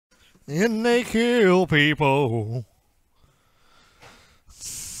And they kill people.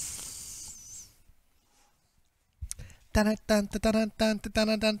 Oh,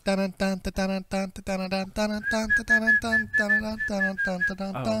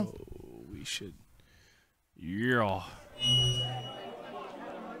 we should. Yeah.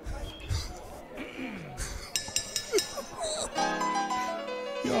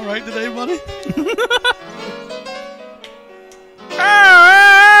 You all right today, buddy?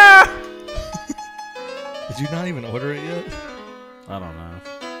 Did you not even order it yet? I don't know.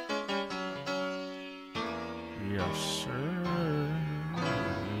 Yes, sir.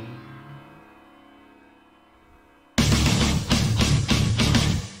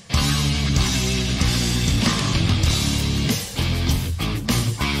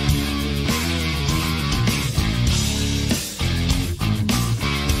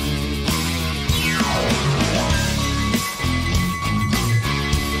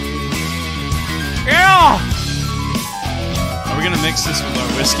 Are we gonna mix this with our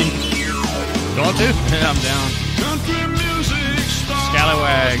whiskey? You want to? Yeah, I'm down.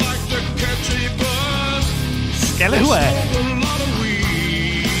 Scallywag. Scallywag.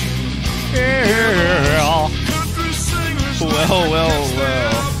 Yeah. Well.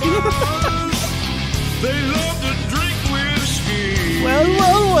 They love to drink whiskey.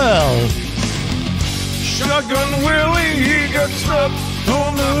 Well. Shotgun Willie, he got stuck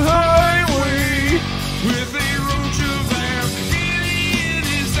on the highway with a roach of alchemy in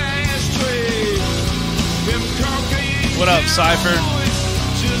his ashtray. Them cocaine What up, Cypher?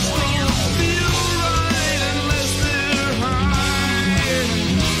 just don't feel right unless they're high.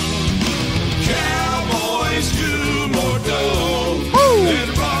 Cowboys do more dough than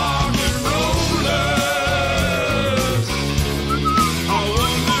rock and rollers. I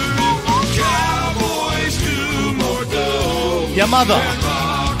wonder if cowboys do more dough. Your mother.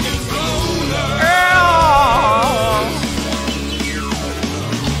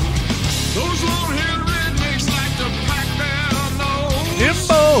 Those long-haired rednecks like to pack their nose.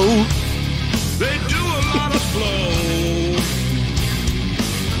 Himbo. They do a lot of blow.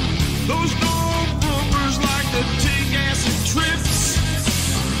 Those dog brokers like to take acid trips.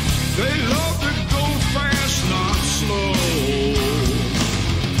 They love to go fast, not slow.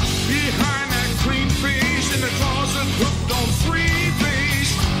 Behind that clean face in the closet, hooked on free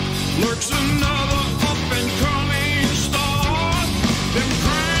base, lurks another up-and-coming star. Them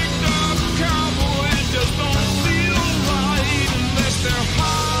cranked up cowboys just don't feel right unless they're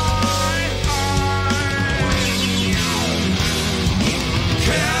high.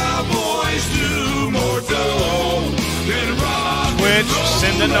 Cowboys do more dough than rock. Twitch,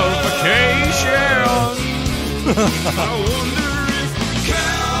 send a notification. I wonder if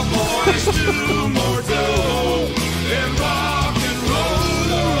cowboys do more dough than rock and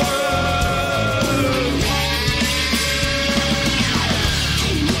rollers.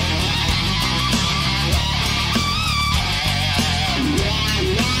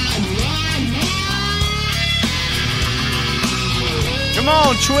 Come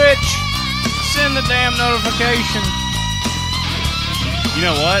on, Twitch. Send the damn notification. You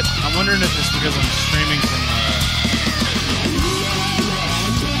know what? I'm wondering if it's because I'm streaming from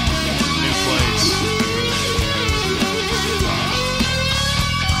new place.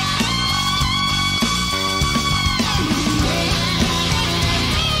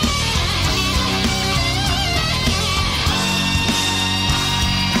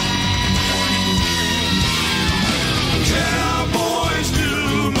 Cowboys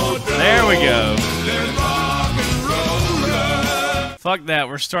do more dough There we go. than rock and rollers. Fuck that.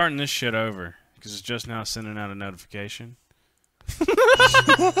 We're starting this shit over because it's just now sending out a notification.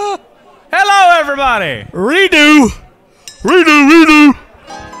 Hello, everybody. Redo.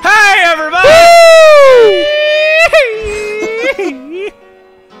 Hey, everybody.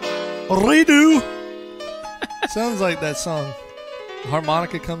 Redo. Sounds like that song.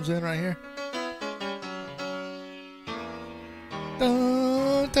 Harmonica comes in right here.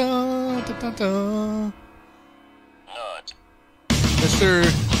 Dun, dun, dun, dun, dun. Mr.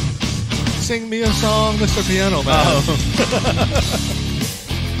 Sing me a song, Mr. Piano Man. Oh.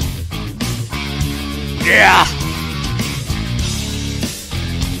 Yeah.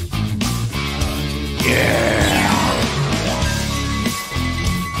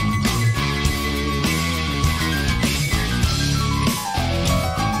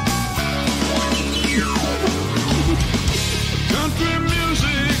 Country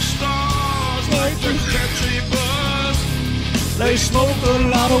music stars like the catchy buzz. They smoke a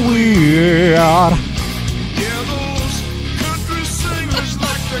lot of weed. Yeah, those country singers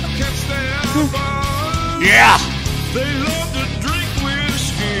like to catch their buzz. Yeah. They love to drink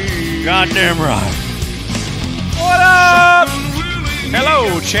whiskey. Goddamn right. What up?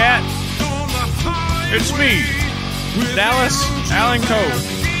 Hello, chat. It's me, Dallas Allen Cole.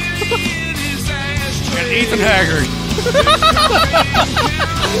 And Ethan Haggard.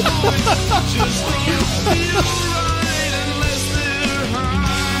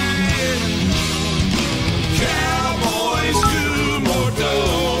 Cowboys do more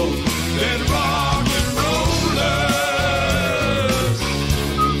dough than rock and rollers.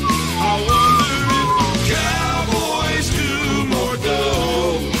 I wonder if cowboys do more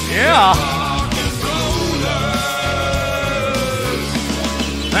dough Yeah. than rock and rollers.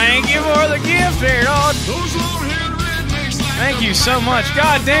 Thank you for the gift here, Lord. Those long-haired rednecks like Thank you so much.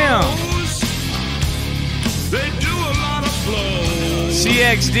 God damn. they do a lot of blows.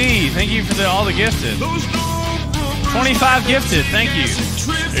 CXD, thank you for all the gifted. Those dog brokers 25 gifted, thank you.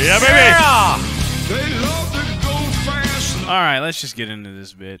 Yeah, baby. Yeah. They love to go fast. All right, let's just get into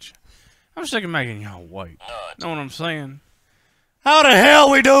this bitch. I'm sick of making y'all white. Know what I'm saying? How the hell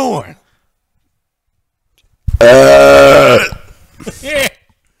we doing? Yeah.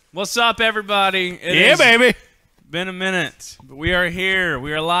 What's up, everybody? It Yeah, has baby. been a minute, but we are here.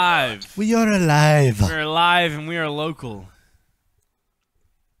 We are live. We are alive. We are live and we are local.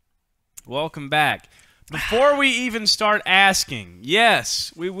 Welcome back. Before we even start asking,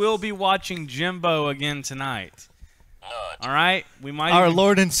 yes, we will be watching Jimbo again tonight. All right? We might Our even-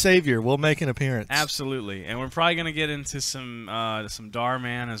 Lord and Savior will make an appearance. Absolutely. And we're probably going to get into some Dar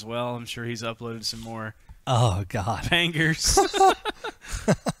Man as well. I'm sure he's uploaded some more Oh, God. bangers. So,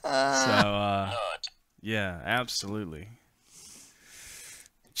 yeah, absolutely.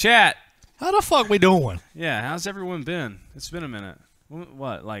 Chat. How the fuck we doing? Yeah, how's everyone been? It's been a minute.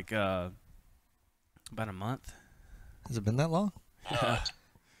 What, like, about a month? Has it been that long?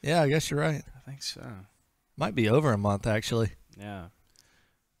 Yeah, I guess you're right. I think so. Might be over a month, actually. Yeah.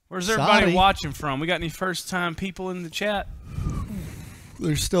 Where's everybody Sorry. watching from? We got any first-time people in the chat?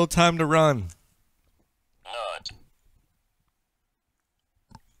 There's still time to run.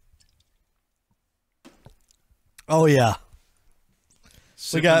 Oh, yeah.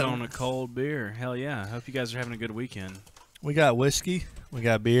 Sipping got- on a cold beer. Hell yeah. Hope you guys are having a good weekend. We got whiskey. We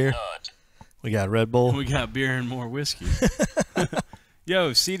got beer. We got Red Bull. We got beer and more whiskey.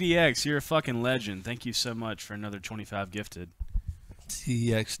 Yo, CDX, you're a fucking legend. Thank you so much for another 25 gifted.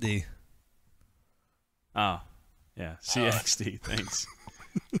 TXD. Oh, yeah, CXD, thanks.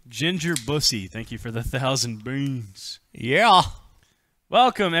 Ginger Bussy, thank you for the 1,000 beans. Yeah.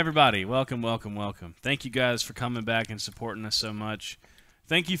 Welcome, everybody. Welcome, welcome, welcome. Thank you guys for coming back and supporting us so much.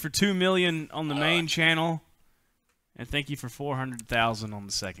 Thank you for 2 million on the main channel. And thank you for 400,000 on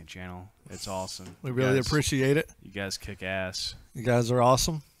the second channel. It's awesome. We really appreciate it. You guys kick ass. You guys are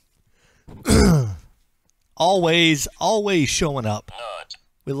awesome. always showing up.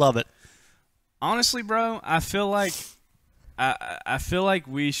 We love it. Honestly, bro, I feel like I feel like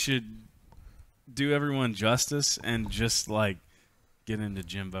we should do everyone justice and just like get into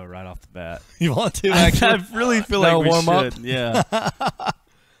Jimbo right off the bat. You want to, actually? I really feel No like we warm up? should. Yeah.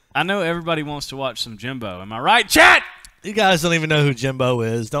 I know everybody wants to watch some Jimbo. Am I right, chat? You guys don't even know who Jimbo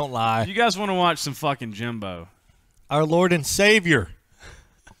is. Don't lie. If you guys want to watch some fucking Jimbo. Our Lord and Savior.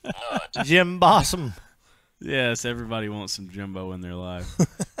 Jim Bossum. Yes, everybody wants some Jimbo in their life.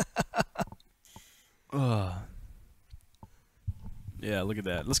 Ugh. Yeah, look at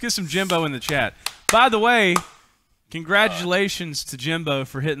that. Let's get some Jimbo in the chat. By the way, congratulations to Jimbo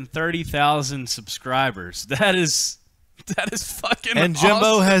for hitting 30,000 subscribers. That is fucking And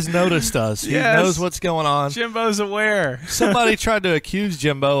Jimbo awesome. has noticed us. He Yes. knows what's going on. Jimbo's aware. Somebody tried to accuse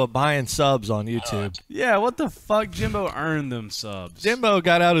Jimbo of buying subs on YouTube. Yeah, what the fuck? Jimbo earned them subs. Jimbo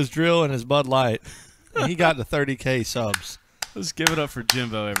got out his drill and his Bud Light, and he got to 30K subs. Let's give it up for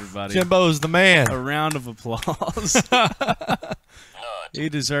Jimbo, everybody. Jimbo's the man. A round of applause. He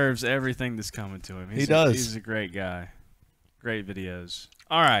deserves everything that's coming to him. He does. He's a great guy. Great videos.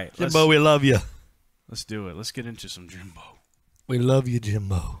 All right. Jimbo, we love you. Let's do it. Let's get into some Jimbo. We love you,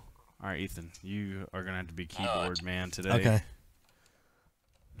 Jimbo. All right, Ethan. You are going to have to be keyboard man today. Okay.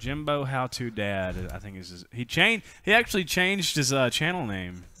 Jimbo How To Dad, I think is his. He actually changed his channel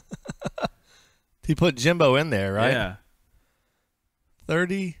name. He put Jimbo in there, right? Yeah.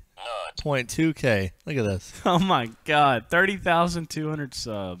 30.2K. Look at this. Oh my God. 30,200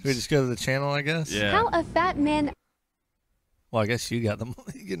 subs. We just go to the channel, I guess? Yeah. How a fat man. Well, I guess you got them.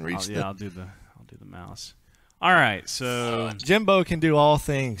 You can reach them. I'll do the mouse. All right, so Jimbo can do all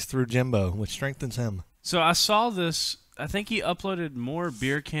things through Jimbo, which strengthens him. I saw this. I think he uploaded more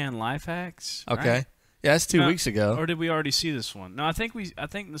beer can life hacks. Okay. Right? Yeah, that's 2 weeks ago. Or did we already see this one? No, I think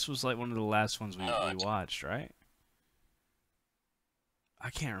this was like one of the last ones we watched, right? I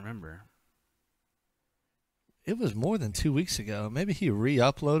can't remember. It was more than 2 weeks ago. Maybe he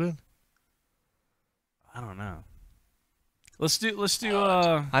re-uploaded. I don't know. Let's do.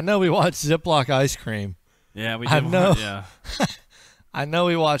 I know we watched Ziploc Ice Cream. Yeah, we did. I know. Yeah. I know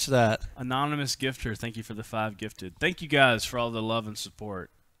we watched that. Anonymous gifter, thank you for the 5 gifted. Thank you guys for all the love and support.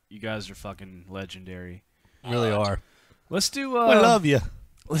 You guys are fucking legendary. Really are. Let's do. We love you.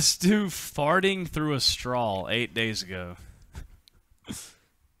 Let's do farting through a straw 8 days ago.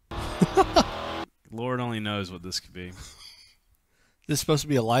 Lord only knows what this could be. This is supposed to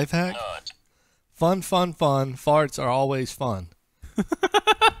be a life hack? Fun, fun, fun. Farts are always fun.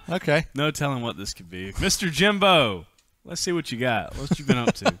 Okay. No telling what this could be. Mr. Jimbo, let's see what you got. What you been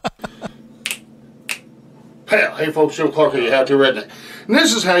up to? Hey folks, Jim Clark here, How to Redneck. And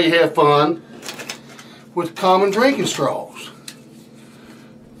this is how you have fun with common drinking straws.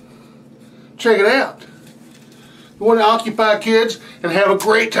 Check it out. You want to occupy kids and have a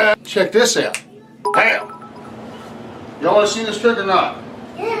great time? Check this out. Pow! Y'all want to see this trick or not?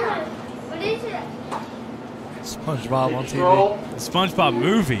 Yeah. What is it? SpongeBob on TV. Straw, The SpongeBob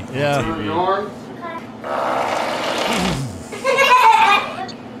movie. Yeah. turn your arm.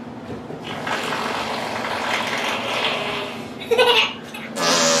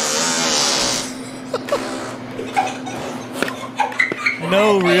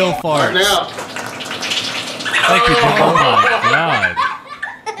 No real farts. Right now. Thank you, Oh Jimbo. my god.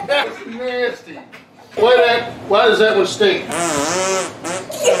 That's nasty. Why does that one stink?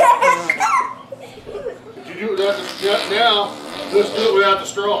 Did you do it without the, now, let's do it without the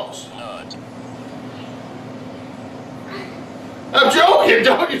straws. I'm joking,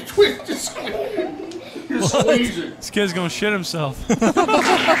 don't you twist it. You're squeezing. This kid's gonna shit himself.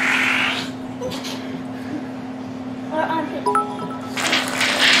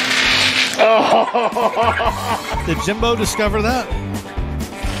 Did Jimbo discover that?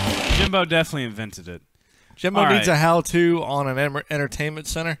 Jimbo definitely invented it. Jimbo All needs right. a how-to on an entertainment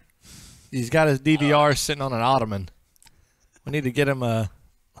center. He's got his DVR sitting on an ottoman. We need to get him a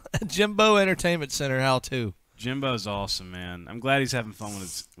Jimbo Entertainment Center how-to. Jimbo's awesome, man. I'm glad he's having fun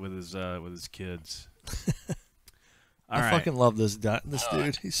with his kids. All I right. fucking love this guy, this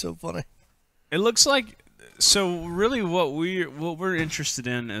dude. He's so funny. It looks like so. Really, what we're interested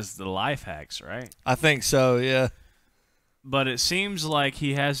in is the life hacks, right? I think so, yeah. But it seems like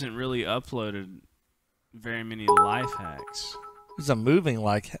he hasn't really uploaded very many life hacks. He's a moving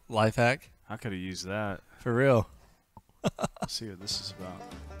life hack. I could have used that. For real. Let's see what this is about.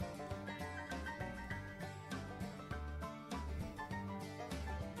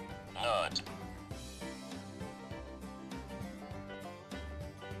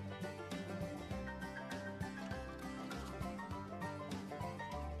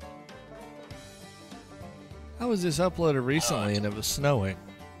 How was this uploaded recently and it was snowing?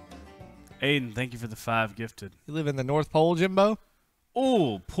 Aiden, thank you for the 5 gifted. You live in the North Pole, Jimbo?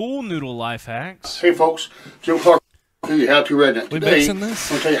 Oh, pool noodle life hacks. Hey folks, Jim Clark here, How to Redneck. We Today, mixing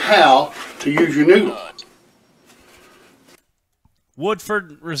this? I'm going to tell you how to use your noodle.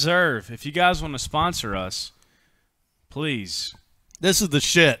 Woodford Reserve. If you guys want to sponsor us, please. This is the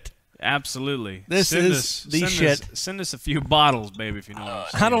shit. Absolutely. This is the shit. Send us a few bottles, baby, if you know what I'm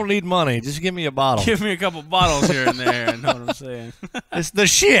saying. I don't need money. Just give me a bottle. Give me a couple bottles here and there. I know what I'm saying. It's the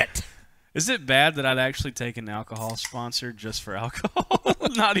shit. Is it bad that I'd actually take an alcohol sponsor just for alcohol?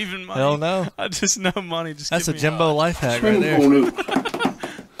 Not even money. Hell no. I just no money. Just That's a give me Jimbo life hack right Swimming there. pool noodles.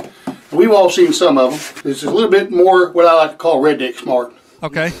 We've all seen some of them. It's a little bit more what I like to call redneck smart.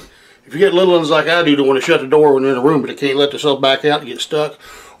 Okay. If you get little ones like I do that want to shut the door when they're in a room but they can't let themselves back out and get stuck,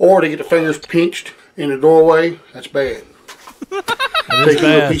 or they get the fingers pinched in the doorway, that's bad. That is Take a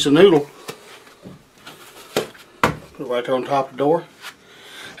little bad. piece of noodle, put it right there on top of the door,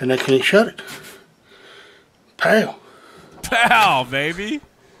 and they can't shut it. Pow. Pow, baby.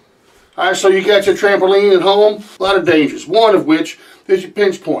 Alright, so you got your trampoline at home. A lot of dangers. One of which is your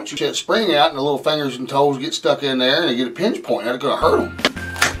pinch points. You get a spring out and the little fingers and toes get stuck in there and they get a pinch point. That's going to hurt them.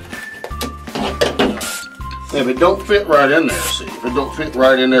 If it don't fit right in there, see, if it don't fit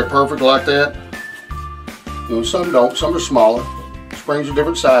right in there perfect like that, you know, some don't, some are smaller. Springs are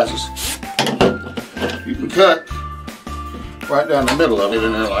different sizes. You can cut right down the middle of it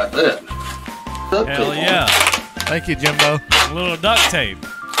in there like that. Duct Hell tape on yeah. Thank you, Jimbo. A little duct tape.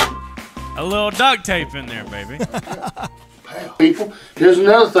 A little duct tape in there, baby. it. People, here's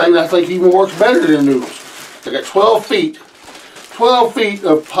another thing that I think even works better than noodles. I got 12 feet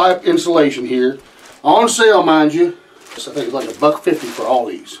of pipe insulation here. On sale, mind you. I think it's like $1.50 for all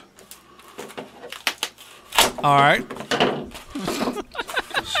these. All right.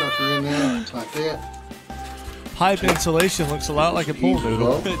 Sucker in there like that. pipe insulation looks a lot like a pool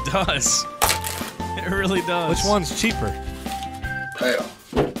noodle. It does. It really does. Which one's cheaper? Hell.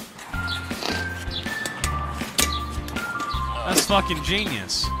 That's fucking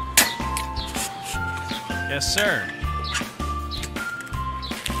genius. Yes, sir.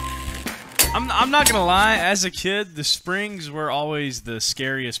 I'm not gonna lie. As a kid, the springs were always the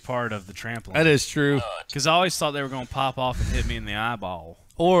scariest part of the trampoline. That is true. Because I always thought they were gonna pop off and hit me in the eyeball.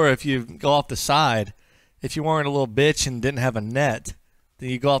 Or if you go off the side, if you weren't a little bitch and didn't have a net,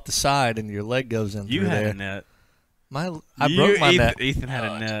 then you go off the side and your leg goes in. You through had there. a net. I broke my net. Ethan had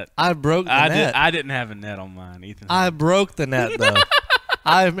a net. I broke the net. I didn't have a net on mine. Ethan. I broke the net though.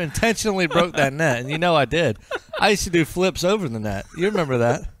 I intentionally broke that net, and you know I did. I used to do flips over the net. You remember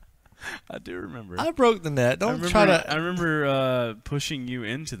that? I do remember. I broke the net. Don't I try to. I remember pushing you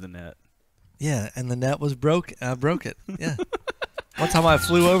into the net. Yeah, and the net was broke. I broke it. Yeah. One time I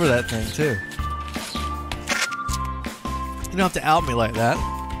flew over that thing too. You don't have to out me like that.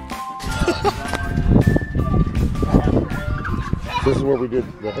 This is where we did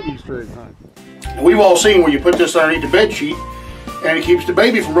the Easter egg hunt. We've all seen where you put this underneath the bed sheet and it keeps the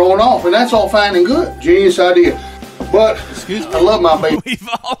baby from rolling off, and that's all fine and good. Genius idea. But Excuse me? I love my baby.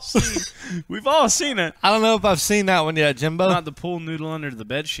 We've all seen it. I don't know if I've seen that one yet, Jimbo. Not the pool noodle under the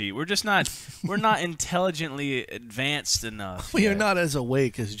bed sheet. We're not intelligently advanced enough. We are yet. not as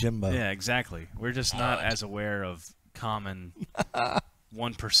awake as Jimbo. Yeah, exactly. We're just not as aware of common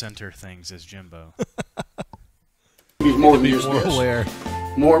 1%er things as Jimbo. He's more than Be just more this. aware.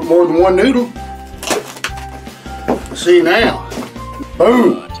 More than one noodle. See now.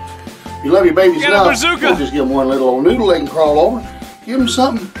 Boom. You love your babies Get a enough. bazooka. Don't just give them one little old noodle they can crawl over. Give them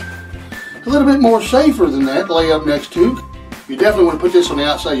something a little bit more safer than that to lay up next to. You definitely want to put this on the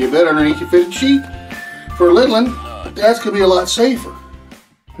outside of your bed underneath your fitted sheet. For a little one, that's going to be a lot safer.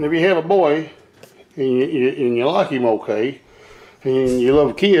 And if you have a boy and you like him okay, and you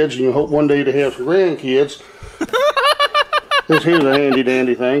love kids and you hope one day to have some grandkids, here's a handy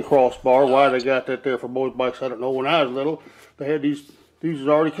dandy thing, crossbar. Why they got that there for boys' bikes, I don't know. When I was little, they had these had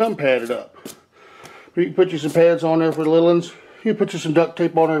already come padded up. You can put you some pads on there for the little ones. You can put you some duct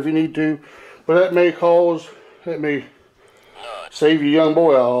tape on there if you need to. But that may save your young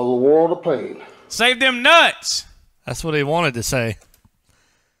boy out of the world of pain. Save them nuts! That's what he wanted to say.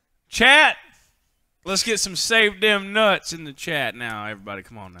 Chat! Let's get some save them nuts in the chat now, everybody.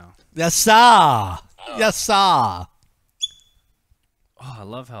 Come on now. Yes, sir. Yes, sir. Oh, I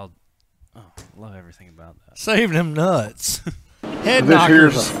love I love everything about that. Save them nuts. Head This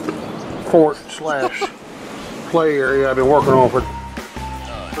here's knockers. a fort/play area I've been working on for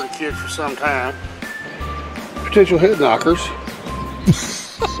the kids for some time. Potential head knockers.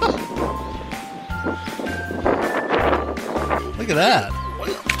 Look at that.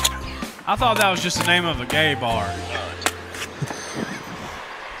 I thought that was just the name of a gay bar.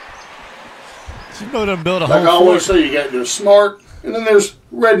 Jimbo done built a Like I whole always fort. say, there's smart, and then there's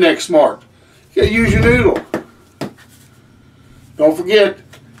redneck smart. You gotta use your noodle. Don't forget,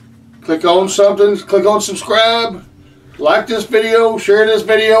 click on something, click on subscribe, like this video, share this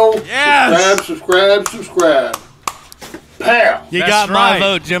video, Yes! subscribe. Pow! You That's got my right.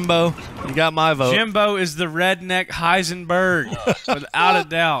 vote, Jimbo. You got my vote. Jimbo is the redneck Heisenberg, without a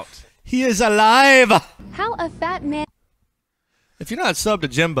doubt. He is alive. How a fat man. If you're not subbed to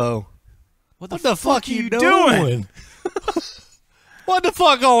Jimbo, What the fuck are you doing? doing? What the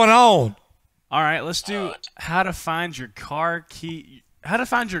fuck going on? All right, let's do how to find your car key. How to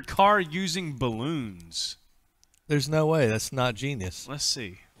find your car using balloons. There's no way. That's not genius. Let's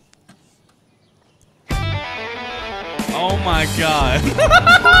see. Oh my god.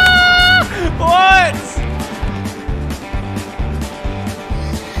 What?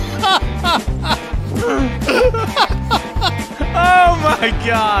 Oh my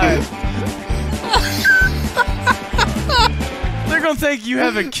god. They're gonna think you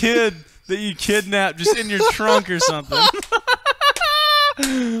have a kid that you kidnapped just in your trunk or something.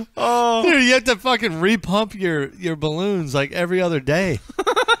 Oh. Dude, you have to fucking repump your balloons like every other day.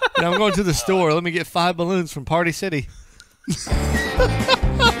 And I'm going to the store. Let me get 5 balloons from Party City.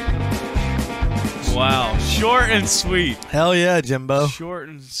 Wow. Short and sweet. Hell yeah, Jimbo. Short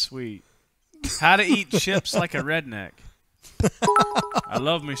and sweet. How to eat chips like a redneck. I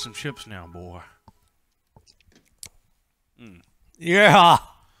love me some chips now, boy. Yeah.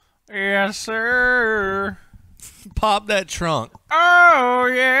 Yes, sir. Pop that trunk. Oh,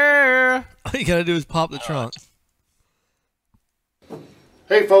 yeah. All you gotta do is pop the trunk.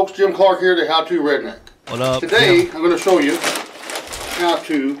 Hey folks, Jim Clark here, the How To Redneck. What up? Today, Jim? I'm going to show you how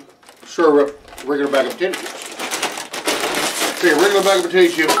to serve up a regular bag of potato chips. Take a regular bag of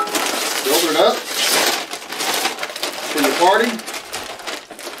potato chips, you open it up, in the party,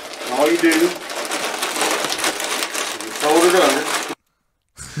 all you do is you fold it under.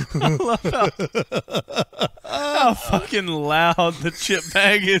 How fucking loud the chip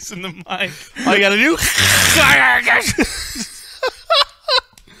bag is in the mic. All you gotta do.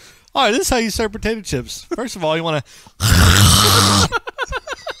 All right, this is how you serve potato chips. First of all, you want to.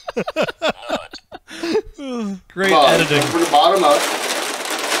 Great editing. From the bottom up.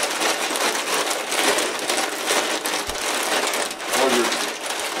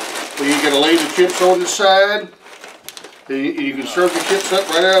 So you gotta lay the chips on the side. You can serve the chips up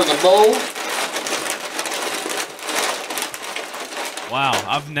right out of the bowl. Wow,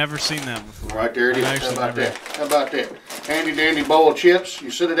 I've never seen that before. Right there it is. I've How actually about never- that? How about that? Handy dandy bowl of chips.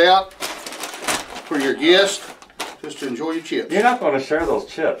 You sit it out for your guest just to enjoy your chips. You're not going to share those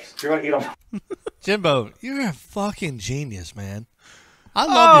chips. You're going to eat them. Jimbo, you're a fucking genius, man. I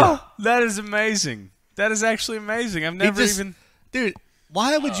love you. That is amazing. That is actually amazing. I've never even. Dude,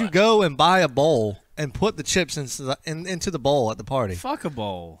 why would you go and buy a bowl and put the chips into the bowl at the party? Fuck a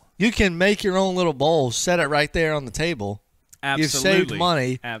bowl. You can make your own little bowl, set it right there on the table. Absolutely. You've saved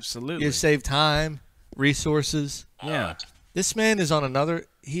money. Absolutely. You've saved time, resources. Yeah. This man is on another.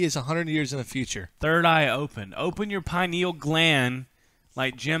 He is 100 years in the future. Third eye open. Open your pineal gland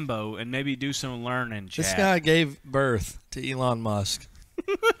like Jimbo and maybe do some learning, Jack. This guy gave birth to Elon Musk.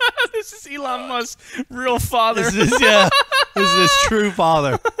 This is Elon Musk's real father. This is his true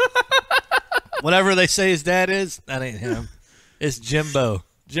father. Whatever they say his dad is, that ain't him. It's Jimbo.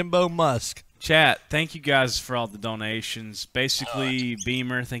 Jimbo Musk. Chat, thank you guys for all the donations. Basically,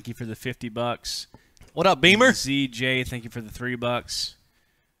 Beamer, thank you for the $50. What up, Beamer? ZJ, thank you for the $3.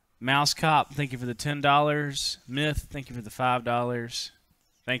 Mouse Cop, thank you for the $10. Myth, thank you for the $5.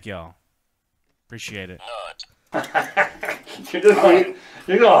 Thank y'all. Appreciate it. You're just going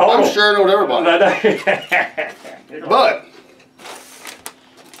to hold I'm them. sharing it with everybody. But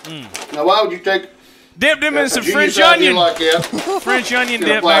now, why would you take Dip them in some genius French idea onion. like that French onion and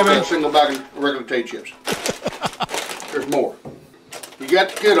dip, apply it to baby. a single bag of regular potato chips? There's more. You got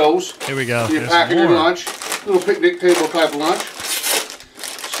the kiddos. Here we go. You're There's packing your more. lunch, little picnic table type of lunch.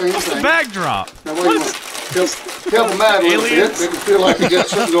 Same thing. Backdrop. Now, what do you want? Help them out a little bit. Aliens? They can feel like they got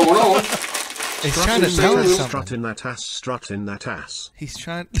something going on. He's trying to tell us Strut something. in that ass, strut in that ass. He's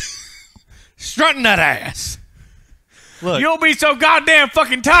trying. Strutting that ass. Look, You'll be so goddamn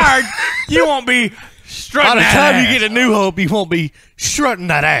fucking tired, you won't be strutting by the that time ass. you get a New Hope, you won't be strutting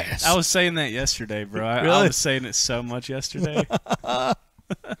that ass. I was saying that yesterday, bro. I Really? was saying it so much yesterday. By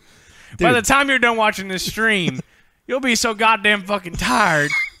Dude. the time you're done watching this stream, you'll be so goddamn fucking tired,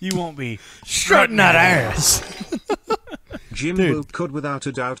 you won't be strutting that ass. Jimbo could without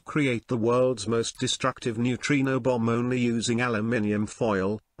a doubt create the world's most destructive neutrino bomb only using aluminium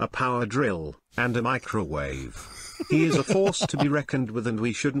foil, a power drill, and a microwave. He is a force to be reckoned with and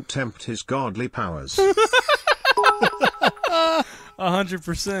we shouldn't tempt his godly powers.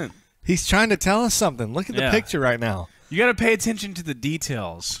 100%. He's trying to tell us something. Look at the Yeah. picture right now. You got to pay attention to the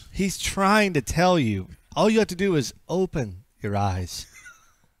details. He's trying to tell you. All you have to do is open your eyes.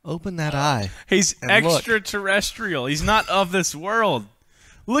 Open that eye. He's And look. extraterrestrial. He's not of this world.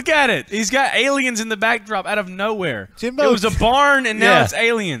 Look at it. He's got aliens in the backdrop out of nowhere. Jimbo- It was a barn, and now Yeah. it's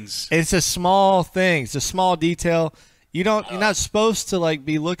aliens. It's a small thing. It's a small detail. You're not supposed to like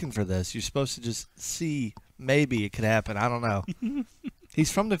be looking for this. You're supposed to just see maybe it could happen. I don't know.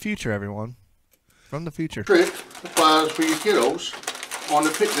 He's from the future, everyone. From the future. Trick applies for your kiddos on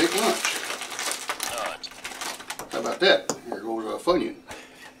the picnic lunch. How about that? Here goes a Funyun.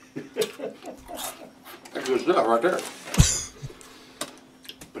 That's good stuff right there.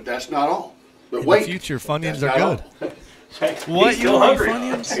 But that's not all. But In wait. the future, Funyuns that's are not good. What? He's You still don't eat hungry.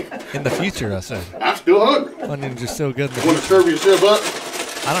 Funyuns? In the future, I said. all. I'm still hungry. Funyuns are still good in the Want to future. serve yourself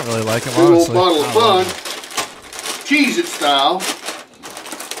up I don't really like them, a little honestly. bottle I of don't like fun, Cheez-It style.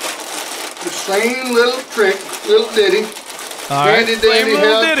 The same little trick, little ditty. them. All right. Dandy dandy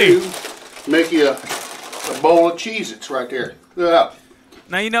little how ditty. to make you a bowl of Cheez-Its right there. Look it up.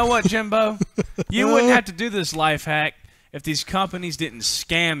 Now, you know what, Jimbo? You wouldn't have to do this life hack if these companies didn't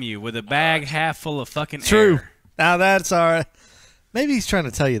scam you with a bag half full of fucking True. air. Now that's all right. Maybe he's trying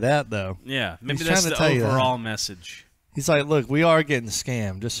to tell you that, though. Yeah, maybe He's that's trying the to tell you that. overall message. He's like, look, we are getting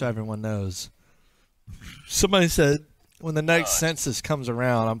scammed, just so everyone knows. Somebody said, when the next census comes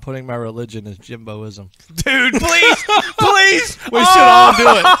around, I'm putting my religion as Jimboism. Dude, please, please. We should all do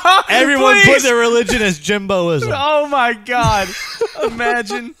it. Everyone put Please. their religion as Jimboism. Oh my God!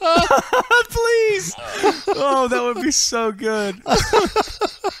 Imagine, please. Oh, that would be so good.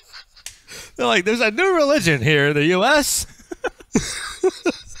 They're like, there's a new religion here in the U.S.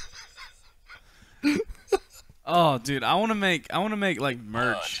 Oh, dude, I want to make like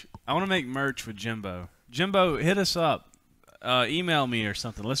merch. I want to make merch with Jimbo. Jimbo, hit us up. Email me or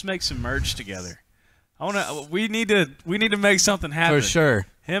something. Let's make some merch together. We need to make something happen. For sure.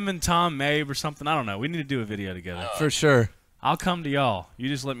 Him and Tom Mabe or something. I don't know. We need to do a video together. For sure. I'll come to y'all. You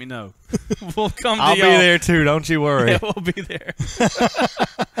just let me know. We'll come to y'all. I'll be there too. Don't you worry. Yeah, we'll be there.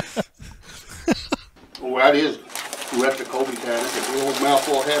 Well, that is. We left the Kobe can. Get a little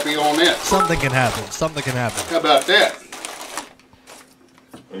mouthful happy on that. Something can happen. Something can happen. How about that?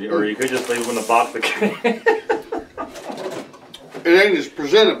 Or you could just leave them in the box again. It ain't as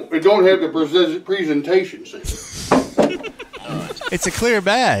presentable. It don't have the presentation. See? It's a clear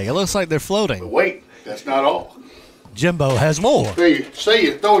bag. It looks like they're But floating. wait, that's not all. Jimbo has more. Say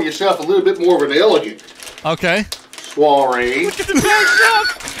you're throwing yourself a little bit more of an elegant Okay. soiree.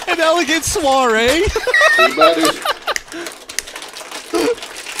 An elegant soiree. See about this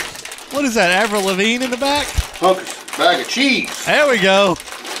What is that? Avril Lavigne in the back? bag of cheese. There we go.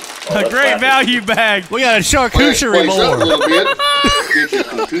 A great value bag. We got a charcuterie Place up a board. little bit. Get you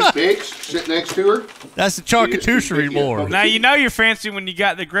some toothpicks. Sit next to her. That's the charcuterie Yeah. board. Now you know you're fancy when you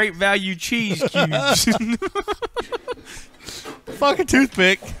got the great value cheese cubes. Fucking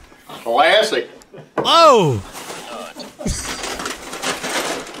toothpick. Classic. Oh.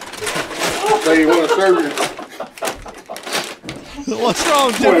 So you want to serve your What's wrong,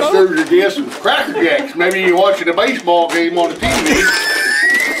 Want to Jimbo? serve your guests some Cracker Jacks. Maybe you're watching a baseball game on the TV.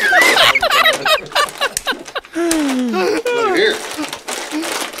 Look here.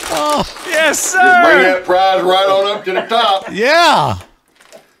 Yes, Just bring sir. that prize right on up to the top. Yeah.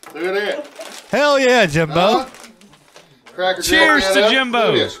 Look at that. Hell yeah, Jimbo. Huh? Cracker Jack Cheers that to up.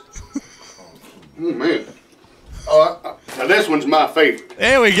 Jimbo. Look at this. Oh, man. Now this one's my favorite.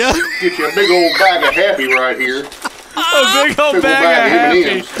 There we go. Get you a big old bag of Happy right here. A big old Big old bag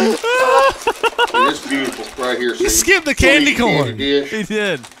of M&Ms. happy. And this beautiful right here. He skipped the candy corn. Dish. He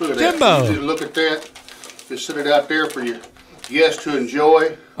did. Look at Jimbo. that. Just look at that. Just sit it out there for your guests to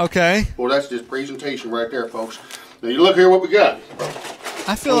enjoy. Okay. Well, that's just presentation right there, folks. Now you look here what we got.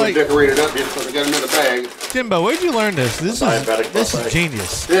 I feel I'm like, gonna decorate it up just because I got another bag. Jimbo, where'd you learn this? This Diabetic is buffet.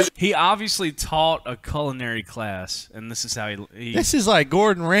 genius. He obviously taught a culinary class, and this is how he This is like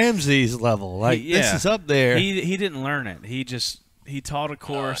Gordon Ramsay's level. Like, yeah. this is up there. He didn't learn it. He taught a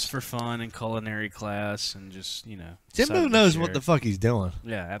course for fun in culinary class, and just Jimbo decided to knows share what it. the fuck he's doing.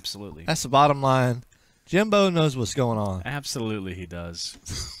 Yeah, absolutely. That's the bottom line. Jimbo knows what's going on. Absolutely, he does.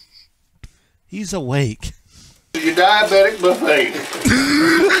 He's awake. Your diabetic buffet.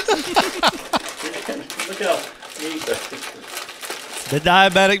 Look how neat that is. The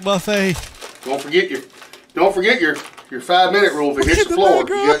diabetic buffet. Don't forget your 5-minute rule if it hits at the the floor.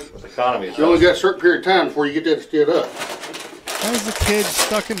 background. This economy is You only got a certain period of time before you get that stood up. Why's the kid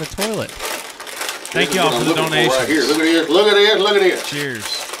stuck in the toilet? Thank This is y'all what for I'm the looking donations. right here. Look at this. Look at this. Look at this. Cheers.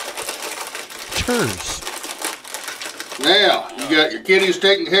 Churs. Now you got your kiddies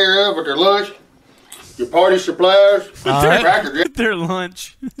taken care of with their lunch, your party supplies, All right. Cracker Jack. Their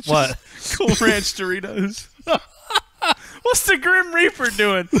lunch. What? Cool Ranch Doritos. What's the Grim Reaper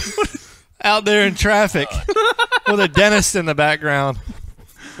doing? Out there in traffic with a dentist in the background.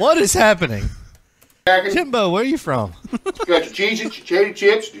 What is happening? Jimbo, where are you from? Got your cheese, your cheddar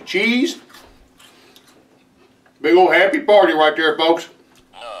chips, your cheese. Big old happy party right there, folks.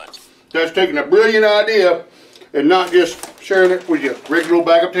 That's taking a brilliant idea and not just sharing it with your regular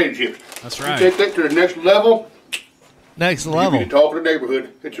bag of potato chips. That's You right. take that to the next level. Next You level. be the talk of the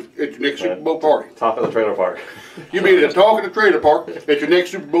neighborhood at your next Super Bowl party. top of the trailer park. You be the talk of the trailer park at your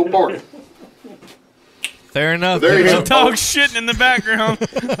next Super Bowl party. Fair enough. There you Jimbo. go. Dog shitting in the background.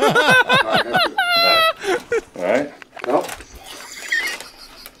 All right. Well,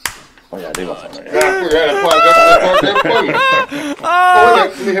 Oh yeah, I do want some right that's why I got that part there for you. Oh,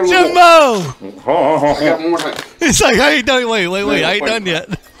 let me have a little more. Jimbo! I got one more thing. It's like, I ain't done. Wait. I ain't done yet.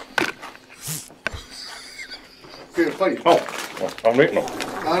 Here's funny. Oh, I'm eating them.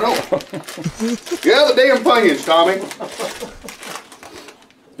 I know. Yeah, the damn Funyuns, Tommy.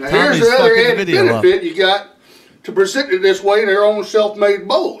 Now here's Tommy's the other fucking the added video up. benefit you got to present it this way in their own self-made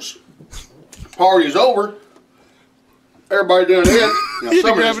bowls. Party's over. Everybody done it. Now You need to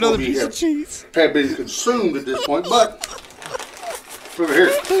some of grab this another will be piece of cheese. have been consumed at this point, but look here.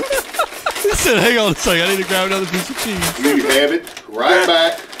 He said, hang on a second. I need to grab another piece of cheese. You have it right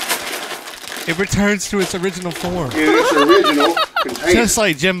back It returns to its original form. in its original container. Just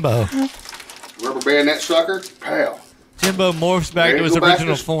like Jimbo. Rubber band that sucker, pow. Jimbo morphs back There to you his go back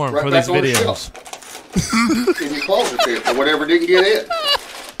original to- form right for back these on the videos. In your closet there for whatever didn't get in.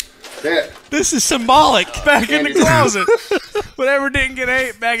 That This is symbolic. Back in the closet. Whatever didn't get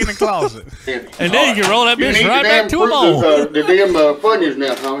ate, back in the closet. And then you can roll that You bitch need right the back damn to a bowl. the damn Funyuns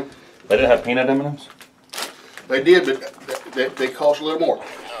now, Tommy. They didn't have peanut M&Ms? They did, but they cost a little more.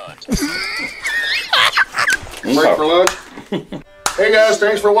 Break for lunch. Hey guys,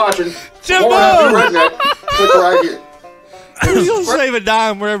 thanks for watching. Jimbo! Click right here. He's gonna save a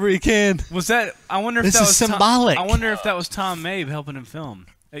dime wherever he can. Was that? I wonder if This that is was symbolic. I wonder if that was Tom Mabe helping him film.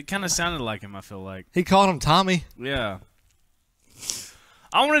 It kind of sounded like him. I feel like. He called him Tommy. Yeah.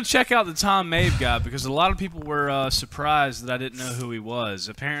 I want to check out the Tom Mabe guy because a lot of people were surprised that I didn't know who he was.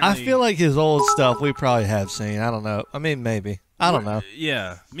 Apparently, I feel like his old stuff we probably have seen. I don't know. I mean, maybe. I don't know.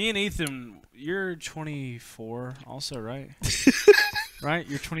 Yeah, me and Ethan, you're 24, also, right? Right?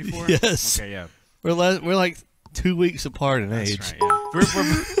 You're 24. Yes. Okay, yeah. We're like 2 weeks apart in That's age. right.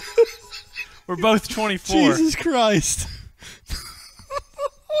 Yeah. We're both 24. Jesus Christ.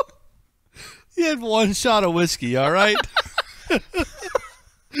 You had one shot of whiskey, all right?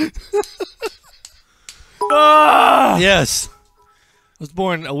 Yes. I was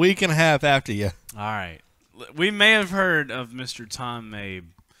born a week and a half after you. All right. We may have heard of Mr. Tom Mabe,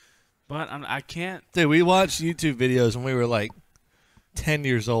 but I can't. Dude, we watched YouTube videos when we were like 10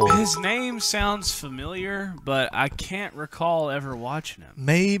 years old. His name sounds familiar, but I can't recall ever watching him.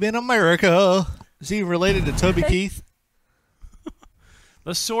 Mabe in America. Is he related to Toby Keith?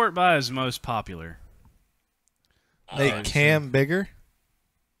 Let's sort by his most popular. Make Cam bigger?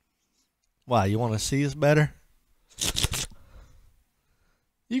 Why, you want to see us better?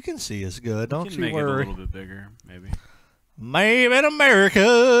 You can see us good, don't Can you make it a worry. little bit bigger, maybe. Mabe in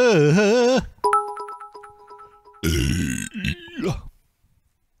America.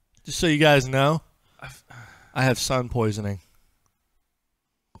 Just so you guys know, I have sun poisoning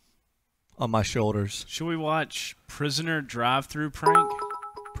on my shoulders. Should we watch Prisoner Drive-Thru Prank?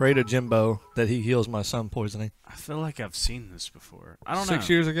 Pray to Jimbo that he heals my sun poisoning. I feel like I've seen this before. I don't know. 6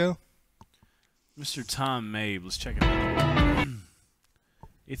 years ago? Mr. Tom Mabe, let's check it out.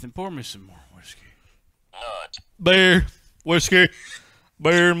 Ethan, pour me some more whiskey. Beer, whiskey,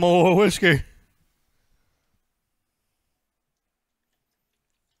 beer, more whiskey.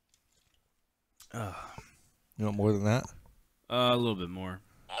 You want more than that? A little bit more.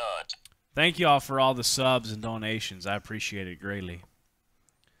 Thank you all for all the subs and donations. I appreciate it greatly.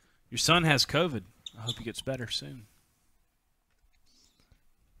 Your son has COVID. I hope he gets better soon.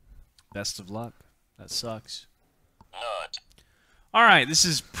 Best of luck. That sucks. All right, this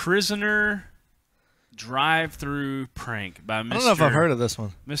is Prisoner Drive-Thru Prank by Mr. I don't know if I've heard of this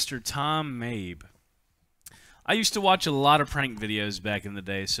one. Mr. Tom Mabe. I used to watch a lot of prank videos back in the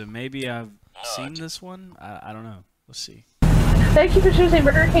day, so maybe I've seen this one. I don't know. Let's see. Thank you for choosing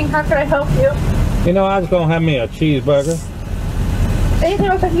Burger King. How can I help you? You know, I was going to have me a cheeseburger. Anything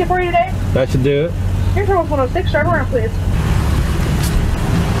else I can get for you today? That should do it. Here's your 106. Drive around, please.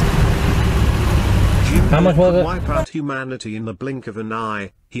 How much was it? Wipe out humanity in the blink of an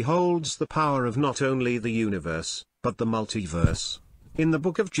eye. He holds the power of not only the universe, but the multiverse. In the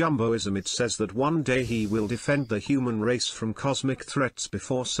book of Jumboism it says that one day he will defend the human race from cosmic threats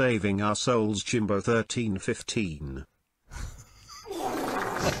before saving our souls. Jimbo 13:15.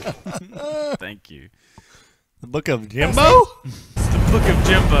 Thank you. The Book of Jimbo? The Book of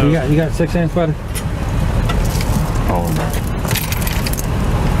Jimbo. You got 6 inch, buddy? Oh, no.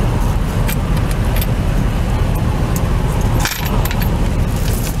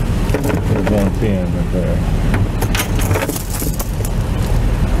 There's 110 right there.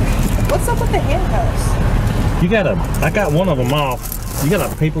 What's up with the handcuffs? You got I got one of them off. You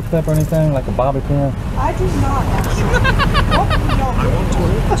got a paper clip or anything, like a bobby pin? I do not, actually. I want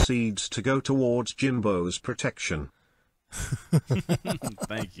all the seeds to go towards Jimbo's protection.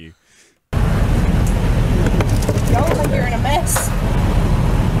 Thank you. Y'all look like you're in a mess.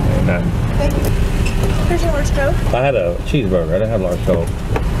 Thank you. Here's your large Coke. I had a cheeseburger. I didn't have large Coke.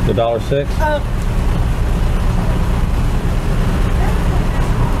 The $1.06?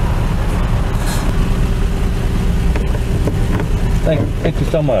 Thank you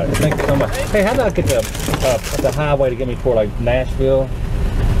so much. Thank you so much. Hey, how do I get the highway to get me toward like Nashville?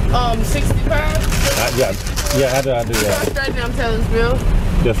 65. Yeah. How do I do that? Straight down Taylorsville.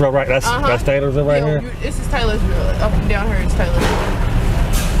 Just right. That's Taylorsville right here. This is Taylorsville. Up and down here is Taylorsville.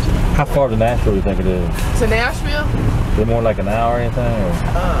 How far to Nashville do you think it is? To Nashville? Is it more like an hour or anything? Or?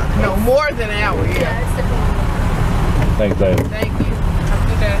 No, more than an hour. Yeah. Thanks, baby. Thank you. Have a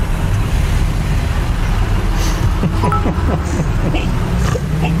good day.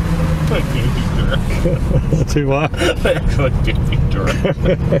 Too what?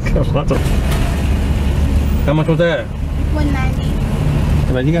 How much was that?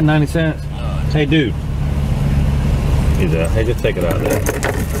 $1.90. Man, you got 90 cents? Hey, dude. You do. Hey, just take it out of there.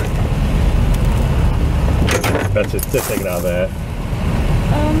 That's just take it out of that.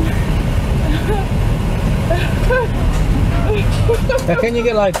 Now, can you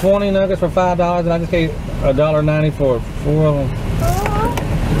get like 20 nuggets for $5 and I just gave $1.90 for 4 of them?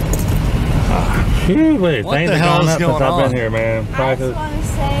 Wait, What things the are hell going is up going since I've on? been here, man. I Prices. just want to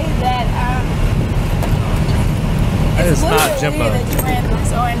say that That it's is not literally Jimbo. that you ran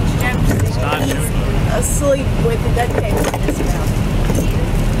this orange jumpsuit. not He's Jimbo. asleep with the duct tape in his mouth.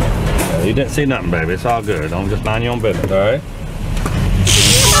 Yeah, you didn't see nothing, baby. It's all good. Don't just mind your own business, all right?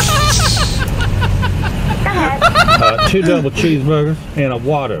 Go ahead. 2 double cheeseburgers and a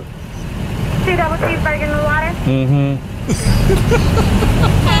water. 2 double cheeseburgers and water. Mm-hmm.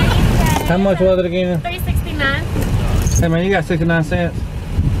 How much was it again? $3.69. Hey, man, you got 69 cents?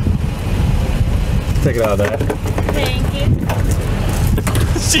 Take it out of that. Thank you.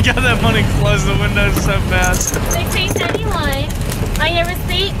 She got that money closed the window so fast. $16.71. On your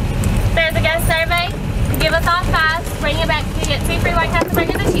receipt, there's a guest survey. Give us all 5. Bring it back to get 2 free White Castle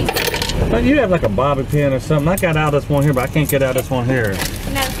burgers and cheese. But you have like a bobby pin or something. I got out this one here, but I can't get out this one here.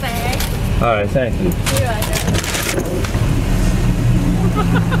 No, sir. All right, thank you. You're welcome.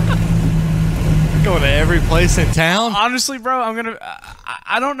 Going to every place in town. Honestly, bro,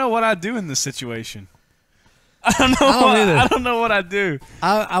 I don't know what I'd do in this situation. I don't know. either. I don't know what I'd do.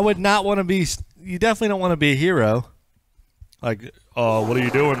 I would not want to be. You definitely don't want to be a hero. Like, oh, what are you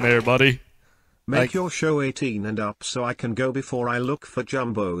doing there, buddy? Make Like- your show 18 and up so I can go before I look for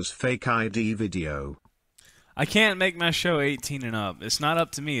Jumbo's fake ID video. I can't make my show 18 and up. It's not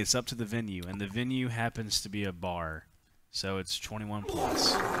up to me. It's up to the venue, and the venue happens to be a bar, so it's 21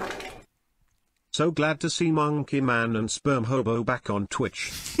 plus. So glad to see Monkey Man and Sperm Hobo back on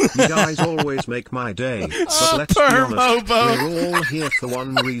Twitch. You guys always make my day, but let's be Sperm honest, Hobo. we're all here for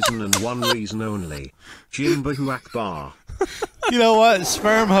one reason and one reason only. Jimbo Akbar. You know what?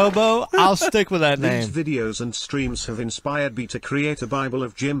 Sperm Hobo. I'll stick with that These name. videos and streams have inspired me to create a Bible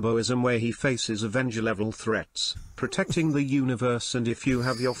of Jimboism where he faces Avenger-level threats, protecting the universe, and if you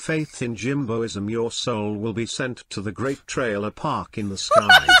have your faith in Jimboism, your soul will be sent to the great trailer park in the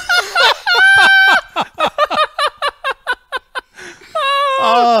sky.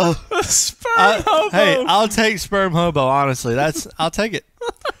 Oh, Sperm Hobo. hey, I'll take Sperm Hobo. Honestly, I'll take it.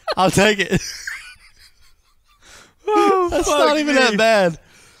 I'll take it. That's fuck not even me. that bad.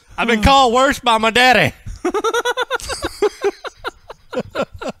 I've been called worse by my daddy.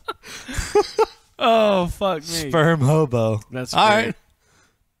 Oh, fuck me. Sperm Hobo. That's all great.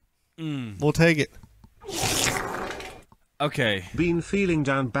 right. We'll take it. Okay. Been feeling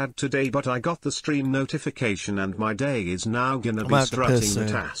down bad today, but I got the stream notification and my day is now gonna I'm be about to piss strutting the soon.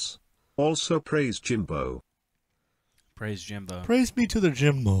 tass. Also praise Jimbo. Praise Jimbo. Praise be to the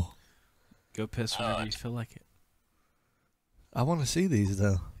Jimbo. Go piss whenever you feel like it. I want to see these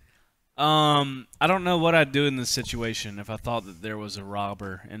though. I don't know what I'd do in this situation if I thought that there was a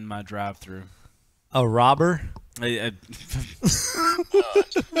robber in my drive-thru. A robber? A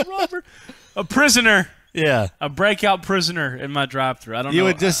robber? A prisoner. Yeah. A breakout prisoner in my drive-thru. I don't know. You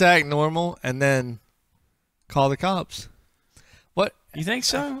would just act normal and then call the cops. What? You think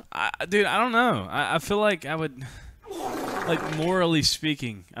so? Dude, I don't know. I feel like I would, like, morally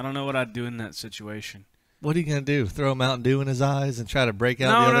speaking, I don't know what I'd do in that situation. What are you gonna do? Throw a Mountain Dew in his eyes and try to break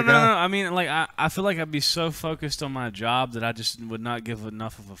out No, the other guy? no. I mean, like, I feel like I'd be so focused on my job that I just would not give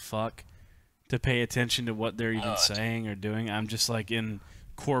enough of a fuck to pay attention to what they're even saying or doing. I'm just, like, in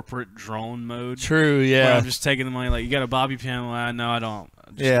corporate drone mode. True, Where yeah. I'm just taking the money. Like, you got a bobby pin? Well, no, I don't.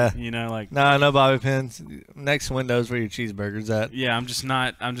 Just, Yeah. You know, like. Nah, no bobby pins. Next window's where your cheeseburger's at. Yeah, I'm just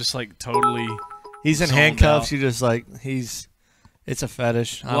not. I'm just, like, totally. He's in zoned handcuffs. out. You just like it's a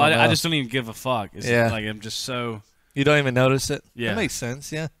fetish. Well, I just don't even give a fuck. It's Yeah. like I'm just so. You don't even notice it. Yeah. That makes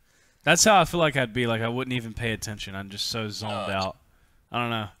sense. Yeah. That's how I feel like I'd be. Like I wouldn't even pay attention. I'm just so zoned out. I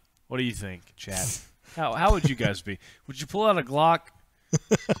don't know. What do you think, Chad? How would you guys be? Would you pull out a Glock?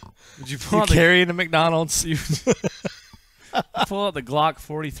 Would you pull You out carrying a McDonald's? pull out the Glock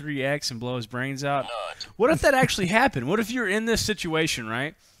 43X and blow his brains out? What if that actually happened? What if you're in this situation,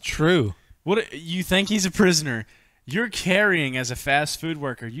 right? True. What you think he's a prisoner? You're carrying as a fast food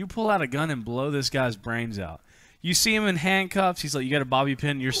worker. You pull out a gun and blow this guy's brains out. You see him in handcuffs. He's like, you got a bobby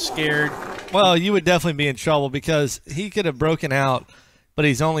pin. You're scared. Well, you would definitely be in trouble because he could have broken out, but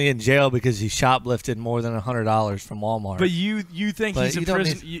he's only in jail because he shoplifted more than $100 from Walmart. But you think But he's a you don't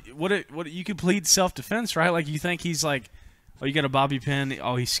prisoner? You could plead self-defense, right? Like you think he's like, oh, you got a bobby pin.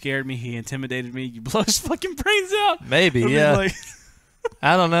 Oh, he scared me. He intimidated me. You blow his fucking brains out. Maybe, I mean, yeah. like-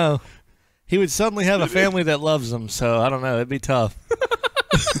 I don't know. He would suddenly have a family that loves him, so I don't know. It'd be tough.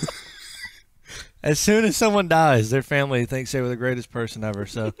 As soon as someone dies, their family thinks they were the greatest person ever.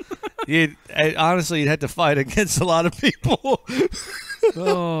 So, honestly, you'd have to fight against a lot of people.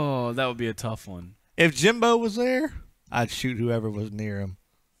 Oh, that would be a tough one. If Jimbo was there, I'd shoot whoever was near him.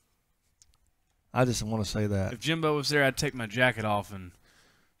 I just want to say that. If Jimbo was there, I'd take my jacket off and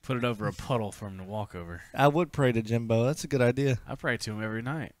put it over a puddle for him to walk over. I would pray to Jimbo. That's a good idea. I pray to him every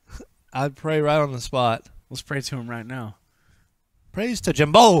night. I'd pray right on the spot. Let's pray to him right now. Praise to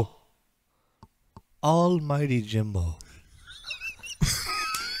Jimbo. Almighty Jimbo.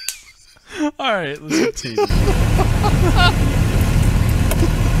 All right, let's continue. You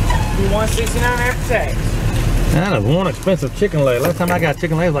 169 after tax. That is one expensive chicken leg. Last time I got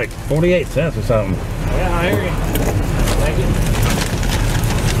chicken leg was like 48 cents or something. Yeah, I hear you. Thank you.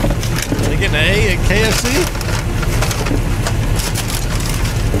 Are they getting an A at KFC?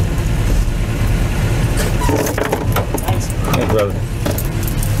 Thanks, brother.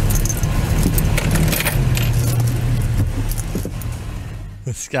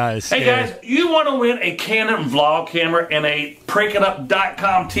 This guy is Hey scared. guys, you want to win a Canon vlog camera and a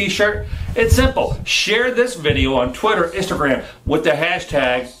PrankItUp.com t-shirt? It's simple. Share this video on Twitter, Instagram with the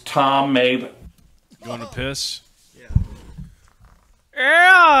hashtag TomMabe. Going to piss?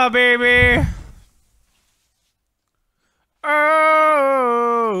 Yeah, baby. Oh.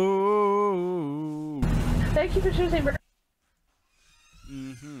 Thank you for choosing.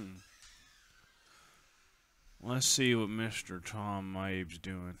 Let's see what Mr. Tom Mabe's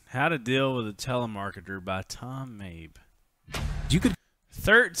doing. How to Deal with a Telemarketer by Tom Mabe. You could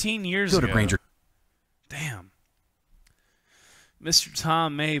 13 years go ago. to Granger. Damn. Mr.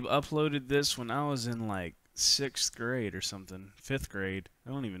 Tom Mabe uploaded this when I was in like 6th grade or something. 5th grade. I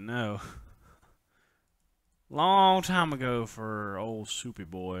don't even know. Long time ago for old Soupy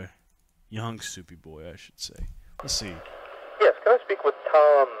Boy. Young Soupy Boy, I should say. Let's see. Yes, can I speak with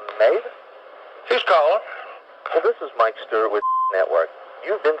Tom Mabe? Who's calling? Well, this is Mike Stewart with Network.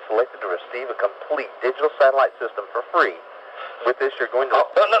 You've been selected to receive a complete digital satellite system for free. With this, you're going to...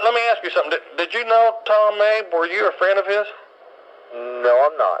 Let me ask you something. Did you know Tom Mabe? Were you a friend of his? No,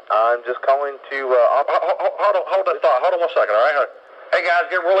 I'm not. I'm just calling to... Hold that thought. Hold on 1 second, all right? Hey,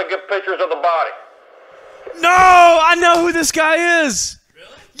 guys, get really good pictures of the body. No! I know who this guy is! Really?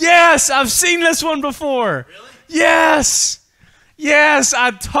 Yes! I've seen this one before! Really? Yes! Yes!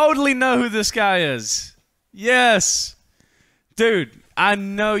 I totally know who this guy is. Yes! Dude, I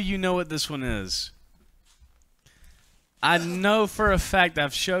know you know what this one is. I know for a fact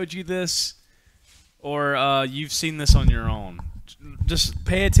I've showed you this, or you've seen this on your own. Just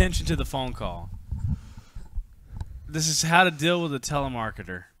pay attention to the phone call. This is How to Deal with a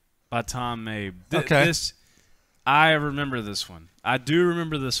Telemarketer by Tom Mabe. Okay. I remember this one. I do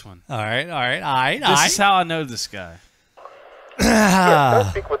remember this one. All right. This is how I know this guy. Yes, can I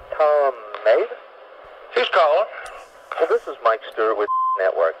speak with Tom Mabe? Who's calling? Well, this is Mike Stewart with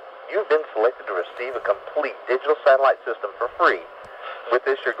Network. You've been selected to receive a complete digital satellite system for free. With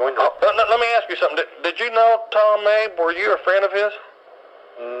this, you're going to... Let me ask you something. Did you know Tom Mabe? Were you a friend of his?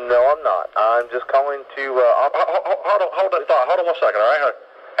 No, I'm not. I'm just calling to... Hold that thought. Hold on 1 second, all right?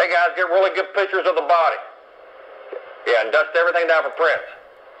 Hey, guys, get really good pictures of the body. Yeah, and dust everything down for prints.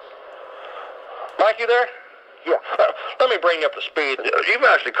 Mike, you there? Yeah. Let me bring you up to speed. You've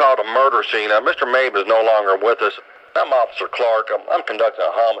actually called a murder scene. Mr. Mabe is no longer with us. I'm Officer Clark. I'm conducting a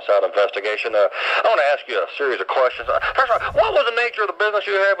homicide investigation. I want to ask you a series of questions. First of all, what was the nature of the business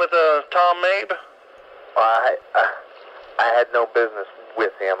you had with Tom Mabe? I had no business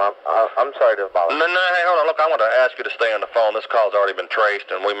with him. I'm sorry to bother. No, hey, hold on. Look, I want to ask you to stay on the phone. This call's already been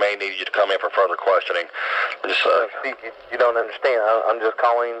traced, and we may need you to come in for further questioning. Just, See, you don't understand. I'm just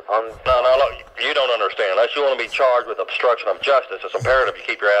calling on... No, look, you don't understand. Unless you want to be charged with obstruction of justice, it's imperative you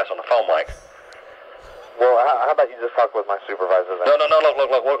keep your ass on the phone, Mike. Well, how about you just talk with my supervisor then? No, look,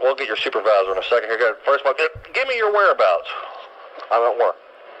 we'll get your supervisor in a second here. First of all, give me your whereabouts. I'm at work.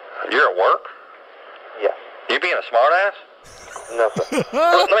 You're at work? Yes. You being a smartass? No, sir.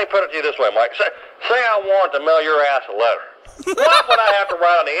 Let me put it to you this way, Mike. Say I wanted to mail your ass a letter. What would I have to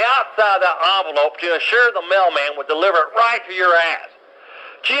write on the outside of that envelope to ensure the mailman would deliver it right to your ass?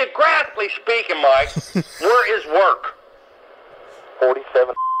 Geographically speaking, Mike, where is work?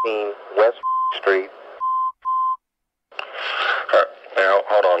 47 West Street.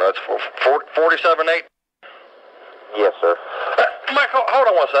 Hold on, that's 47-8? Yes, sir. Mike, hold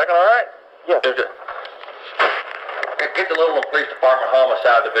on 1 second, all right? Yes. Get the Little Police Department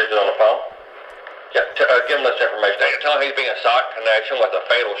Homicide Division on the phone. Yeah, give him this information. Tell him he's being sought in connection with a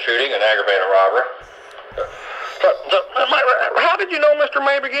fatal shooting and aggravated robbery. Mike, how did you know Mr.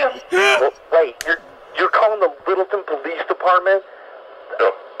 Mabe again? Well, wait, you're calling the Littleton Police Department?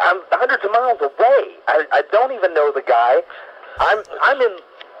 I'm hundreds of miles away. I don't even know the guy. I'm in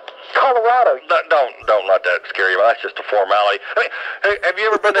Colorado. Don't let that scare you. That's just a formality. I mean, have you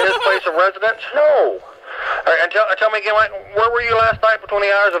ever been to his place of residence? No. All right, and tell me again, where were you last night between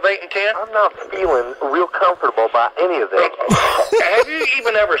the hours of 8 and 10? I'm not feeling real comfortable about any of this. Have you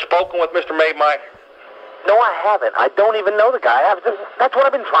even ever spoken with Mr. May, Mike? No, I haven't. I don't even know the guy. That's what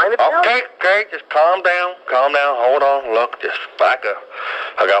I've been trying to tell you. Okay, just calm down, hold on, look, just back up.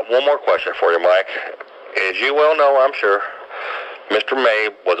 I got one more question for you, Mike. As you well know, I'm sure, Mr. May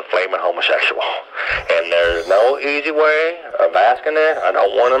was a flaming homosexual. And there's no easy way of asking it. I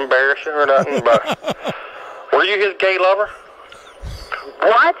don't want to embarrass you or nothing, but were you his gay lover?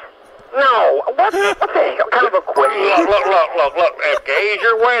 What? No. What the hell kind of a question? Look. If gay is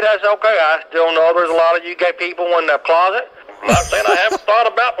your way, that's okay. I still know there's a lot of you gay people in the closet. I'm not saying I haven't thought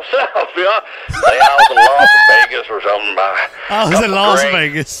about myself, you know. Say I was in Las Vegas or something. I was in Las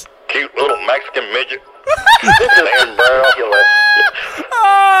Vegas. Cute little Mexican midget. This is ridiculous.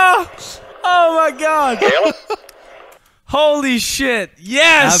 Oh my God. Holy shit.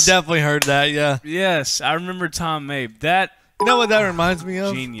 Yes. I've definitely heard that, yeah. Yes, I remember Tom Mabe. That. You know what that reminds me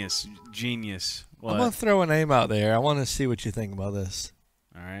of? Genius. What? I'm going to throw a name out there. I want to see what you think about this.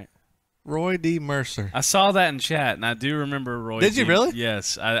 All right. Roy D. Mercer. I saw that in chat, and I do remember Roy Did you really?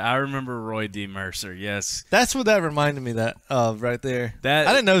 Yes, I remember Roy D. Mercer, yes. That's what that reminded me of right there. I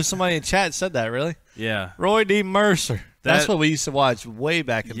didn't know somebody in chat said that, really. Yeah. Roy D. Mercer. That's what we used to watch way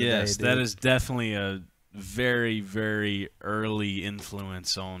back in the day. Yes, dude. that is definitely a very, very early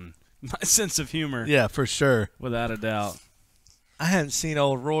influence on my sense of humor. Yeah, for sure. Without a doubt. I hadn't seen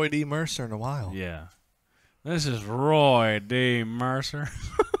old Roy D. Mercer in a while. Yeah. This is Roy D. Mercer.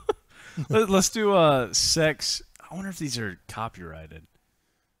 Let's do sex. I wonder if these are copyrighted.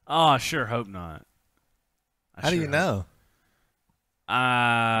 Oh, I sure hope not. How do you know?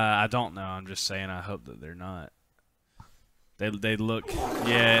 I don't know. I'm just saying I hope that they're not. They look.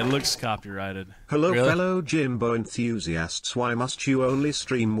 Yeah, it looks copyrighted. Hello, fellow Jimbo enthusiasts. Why must you only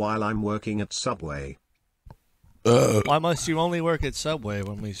stream while I'm working at Subway? Why must you only work at Subway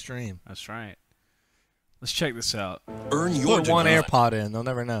when we stream? That's right. Let's check this out. Earn your Put one AirPod in. They'll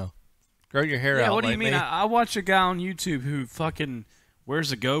never know. Grow your hair out. Yeah, what do you like mean? me. I watch a guy on YouTube who fucking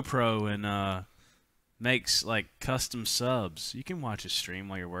wears a GoPro and makes like custom subs. You can watch his stream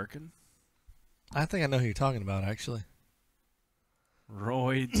while you're working. I think I know who you're talking about, actually.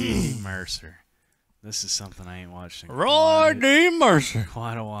 Roy D. Mercer. This is something I ain't watched in Roy D. Mercer.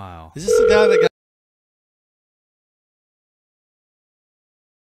 Quite a while. Is this the guy that got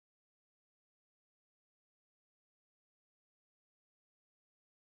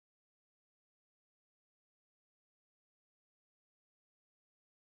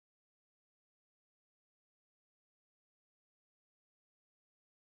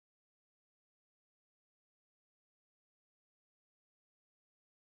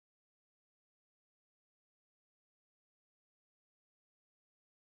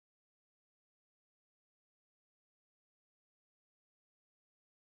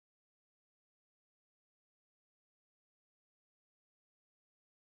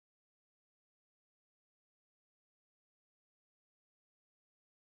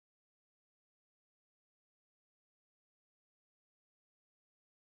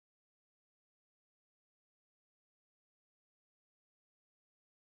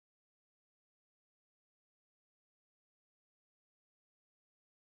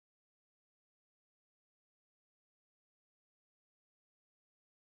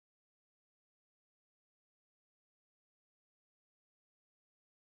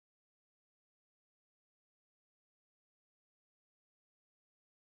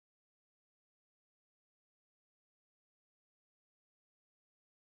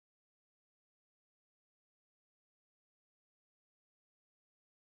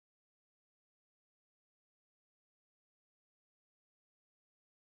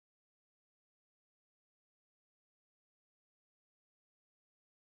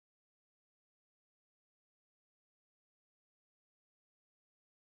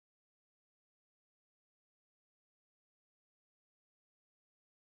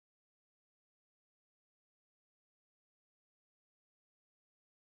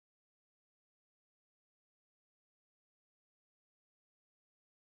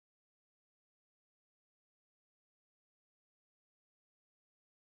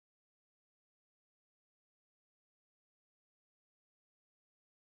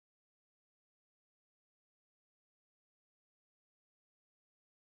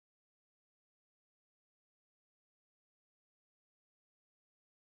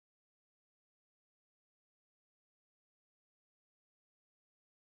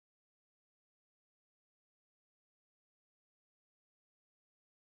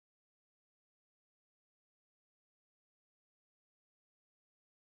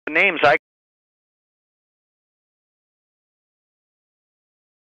names I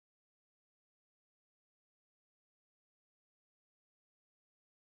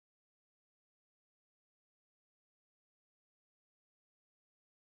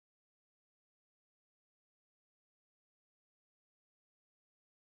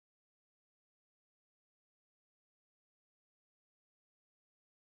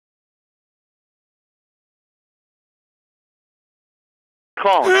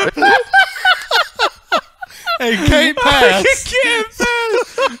calling. Hey, can't pass. Can't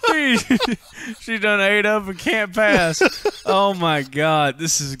pass. She done ate up and can't pass. Oh my God,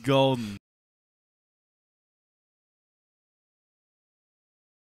 this is golden.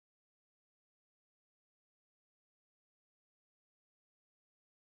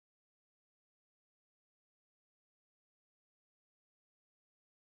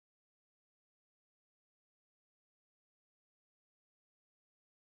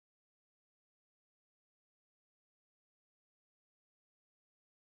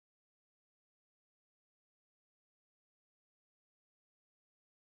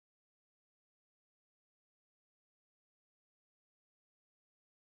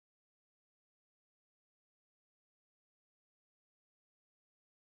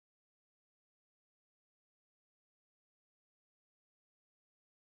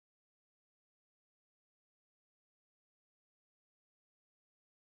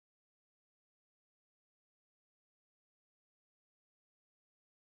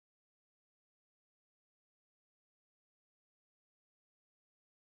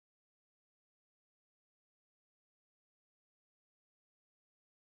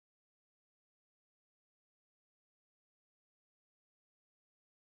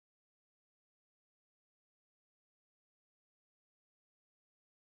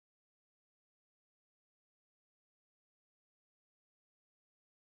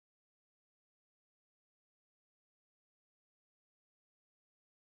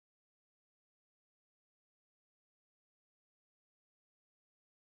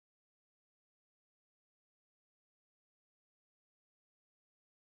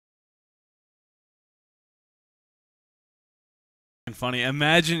 Funny.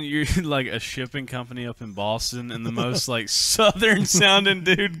 Imagine you're like a shipping company up in Boston, and the most like southern sounding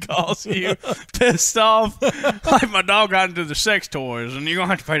dude calls you, pissed off. Like, my dog got into the sex toys, and you're gonna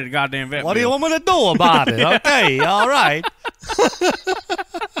have to pay the goddamn vet. What do you bill. want me to do about it? Okay, all right.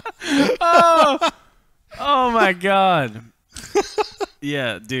 Oh my God.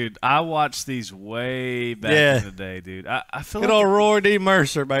 Yeah, dude. I watched these way back in the day, dude. I feel Good like old Roy D.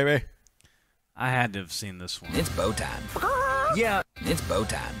 Mercer, baby. I had to have seen this one. It's bow time. Yeah, it's bow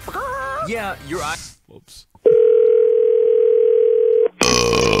time. Yeah, you're right. Whoops. Is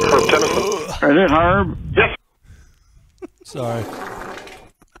it Herb? Yes. Sorry.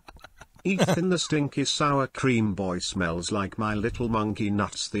 Ethan the stinky sour cream boy smells like my little monkey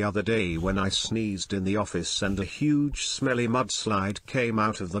nuts the other day when I sneezed in the office and a huge smelly mudslide came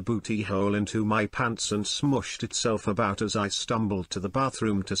out of the booty hole into my pants and smushed itself about as I stumbled to the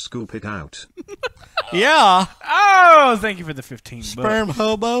bathroom to scoop it out. Yeah. Oh, thank you for the 15 Sperm bucks.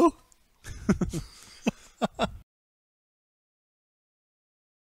 hobo.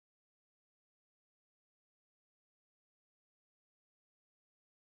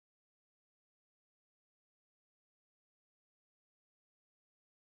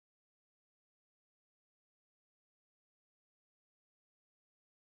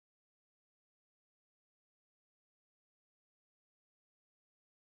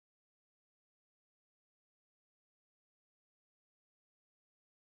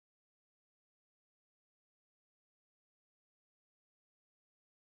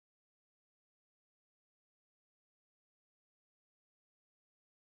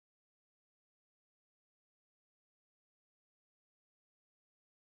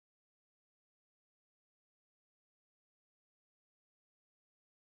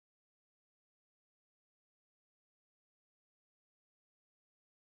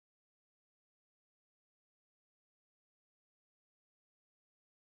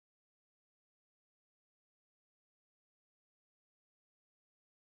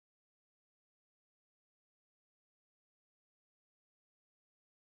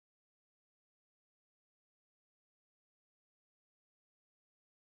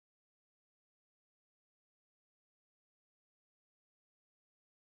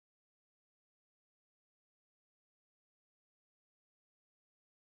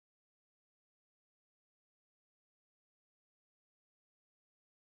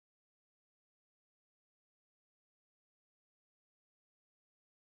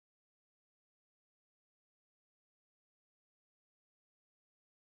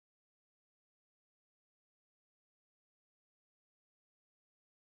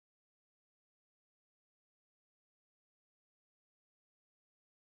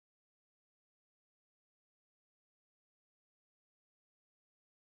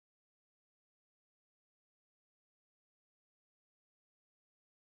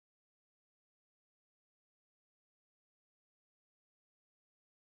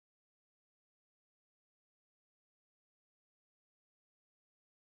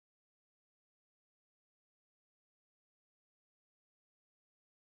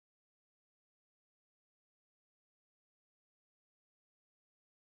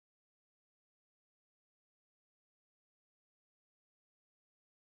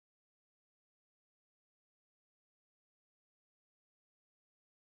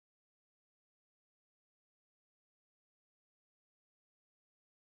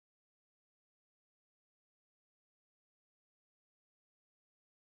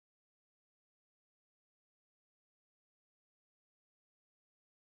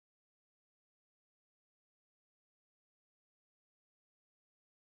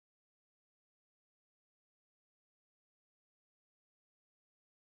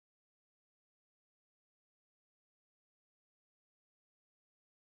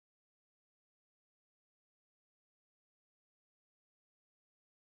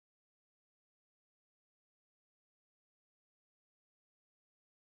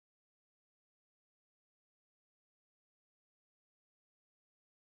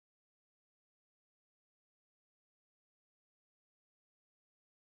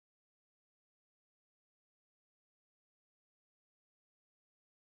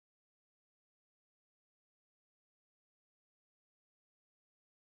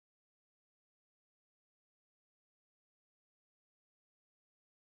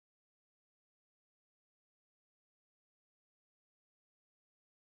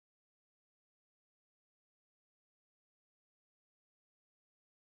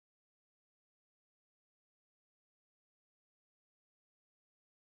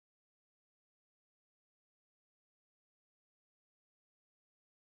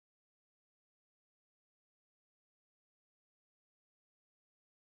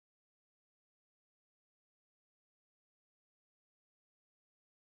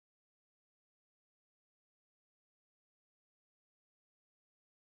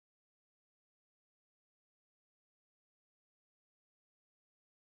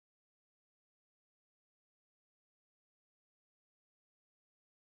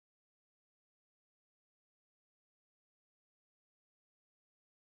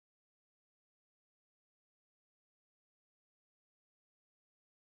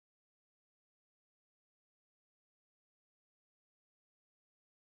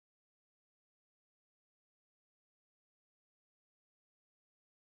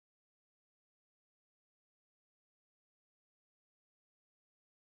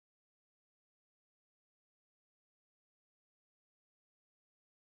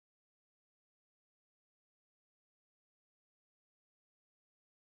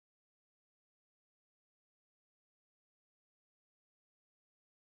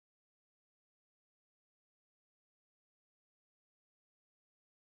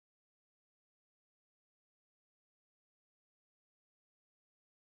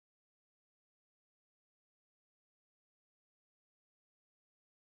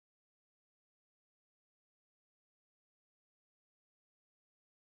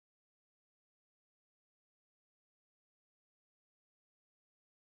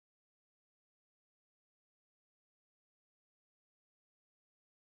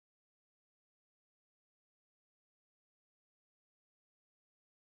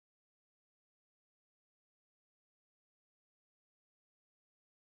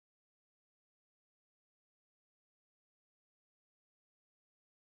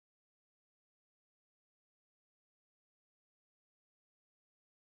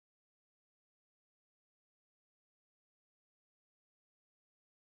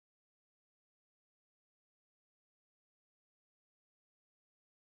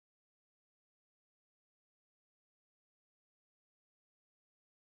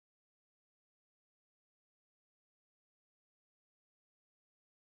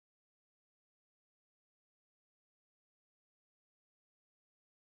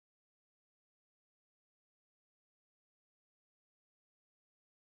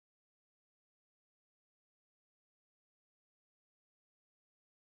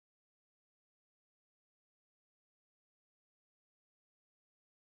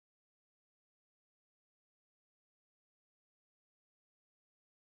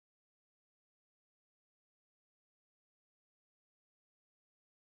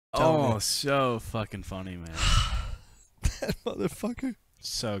 Oh, so fucking funny, man. That motherfucker.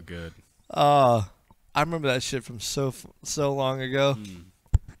 So good. I remember that shit from so long ago.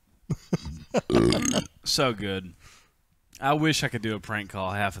 So good. I wish I could do a prank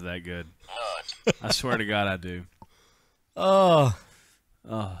call half of that good. I swear to God, I do. Oh,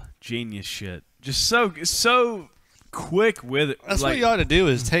 genius shit. Just so quick with it. That's what you ought to do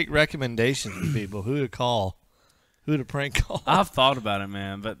is take recommendations from people, who to call, who to prank call. I've thought about it,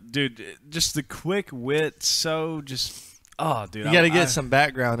 man. But, dude, just the quick wit, so just... Oh, dude. You got to get some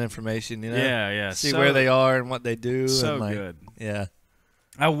background information, you know? Yeah. See where they are and what they do. So and like, good. Yeah.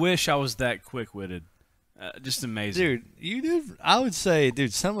 I wish I was that quick-witted. Just amazing. Dude, you did. I would say,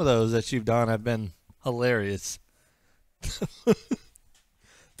 dude, some of those that you've done have been hilarious.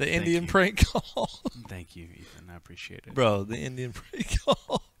 The Indian prank call. Thank you, Ethan. I appreciate it. Bro, the Indian prank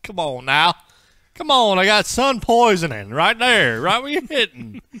call. Come on now. Come on. I got sun poisoning right there, right where you're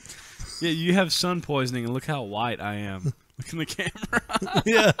hitting. Yeah, you have sun poisoning, and look how white I am. Look in the camera.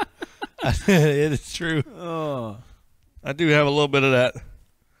 Yeah. It is true. Oh. I do have a little bit of that.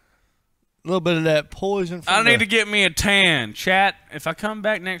 A little bit of that poison. I need to get me a tan. Chat, if I come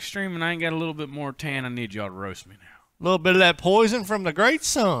back next stream and I ain't got a little bit more tan, I need y'all to roast me now. A little bit of that poison from the great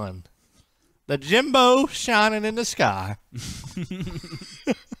sun. The Jimbo shining in the sky.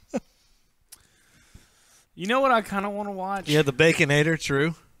 You know what I kind of want to watch? Yeah, the Baconator,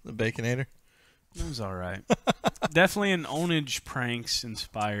 true. The Baconator. It was all right. Definitely an Ownage Pranks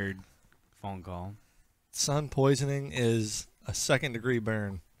inspired phone call. Sun poisoning is a 2nd-degree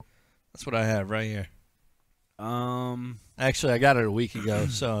burn. That's what I have right here. Actually, I got it a week ago,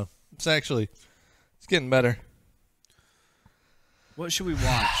 so it's getting better. What should we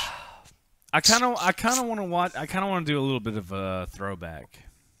watch? I kind of want to watch. I kind of want to do a little bit of a throwback.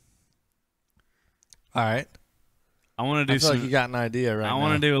 All right. I want to do I feel like you got an idea right now. I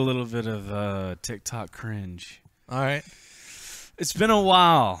want to do a little bit of TikTok cringe. All right. It's been a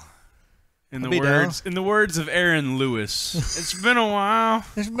while. In the words of Aaron Lewis, it's been a while.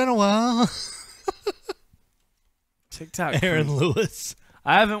 It's been a while. TikTok Aaron cringe. Lewis.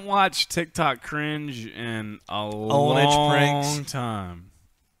 I haven't watched TikTok cringe in a long time.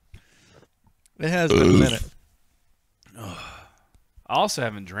 It has been a minute. I also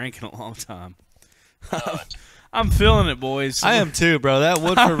haven't drank in a long time. I'm feeling it, boys. I am too, bro. That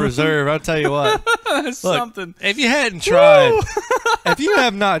Woodford Reserve, I'll tell you what. Look, something. If you hadn't tried, if you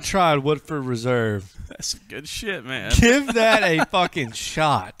have not tried Woodford Reserve, that's some good shit, man. Give that a fucking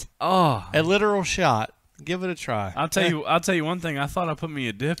shot. Oh, a literal shot. Give it a try. I'll tell you one thing. I thought I put me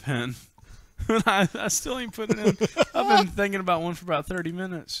a dip in. I still ain't put it in. I've been thinking about one for about 30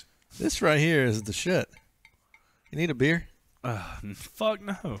 minutes. This right here is the shit. You need a beer? Fuck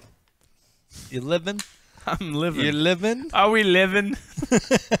no. You living? I'm living. You living? Are we living?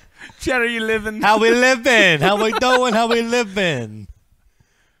 Chad, are you living? How we living? How we doing? How we living?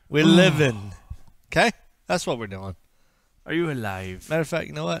 We're living. Okay? That's what we're doing. Are you alive? Matter of fact,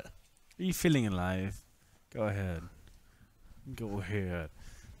 you know what? Are you feeling alive? Go ahead. Go ahead.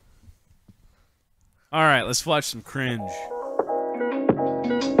 All right, let's watch some cringe.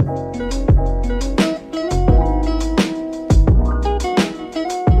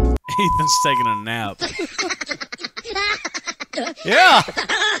 Ethan's taking a nap. Yeah.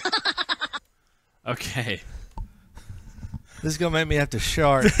 Okay. This is going to make me have to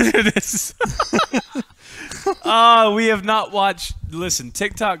shart. We have not watched... Listen,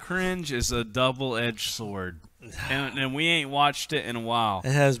 TikTok cringe is a double-edged sword. And we ain't watched it in a while.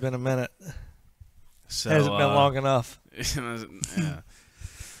 It has been a minute. So, it hasn't been long enough. Yeah.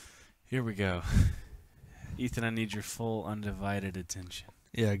 Here we go. Ethan, I need your full, undivided attention.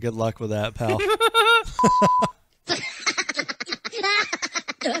 Yeah, good luck with that, pal.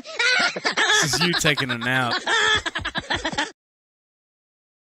 This is you taking a nap.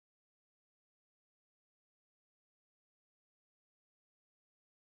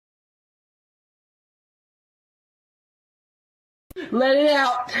 Let it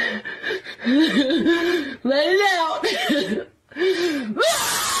out. Let it out.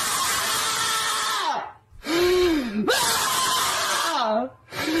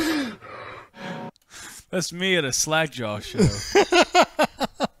 That's me at a Slackjaw show.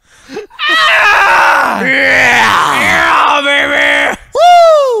 Yeah, baby.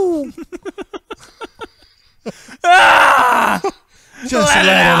 Woo! Just let it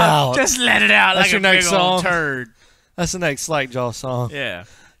out. Just let it out. That's like your a next big old song. turd. That's the next Slackjaw song. Yeah.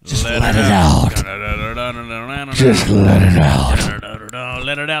 Just let it out. Just let it out.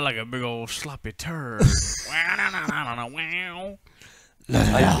 Let it out like a big old sloppy turd.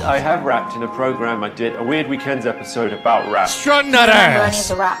 I have rapped in a program I did, a Weird Weekends episode about rap. Strutting that ass. Any of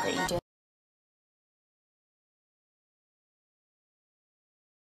the rap that you do.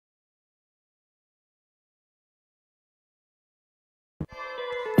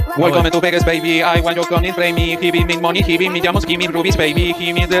 Welcome to Vegas, baby. I want you to play me. Giving me money, giving me diamonds, give me rubies, baby.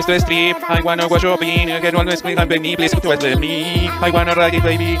 Give me the strip. I wanna go shopping. Get one split and baby, please to with me. I wanna ride it,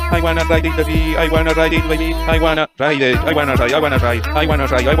 baby. I wanna ride it, baby. I wanna ride it, baby. I wanna ride it. I wanna ride. I wanna ride. I wanna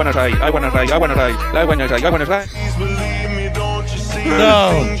ride. I wanna ride. I wanna ride. I wanna ride. I wanna ride. I wanna ride.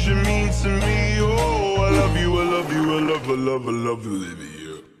 No. You mean to me, oh, I love you, I love you, I love, I love, I love you,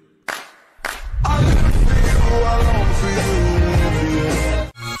 baby. I live for you, I long for you.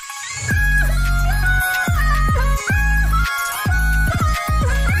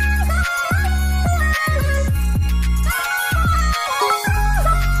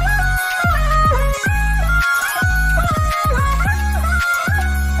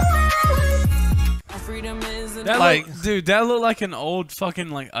 That Like- dude, that looked like an old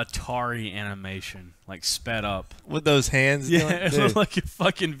fucking like Atari animation, like sped up. With those hands. Yeah, doing- it dude. looked like a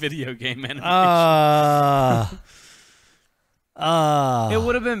fucking video game animation. It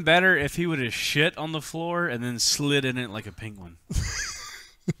would have been better if he would have shit on the floor and then slid in it like a penguin.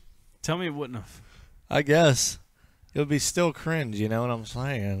 Tell me it wouldn't have. I guess. It would be still cringe, you know what I'm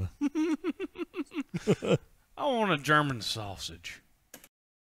saying? I want a German sausage.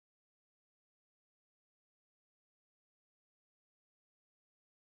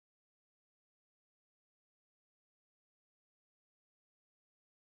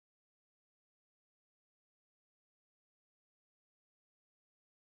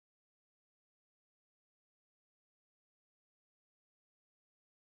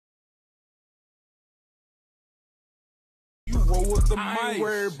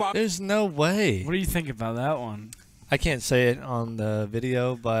 There's no way. What do you think about that one? I can't say it on the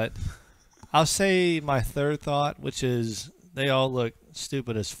video, but I'll say my third thought, which is they all look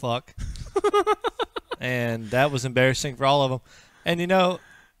stupid as fuck. And that was embarrassing for all of them. And you know,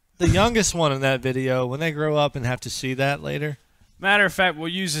 the youngest one in that video, when they grow up and have to see that later. Matter of fact, we'll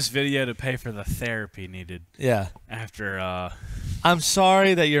use this video to pay for the therapy needed. Yeah. After, I'm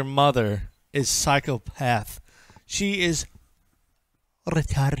sorry that your mother is psychopath. She is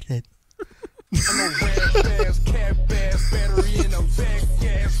retarded. Who in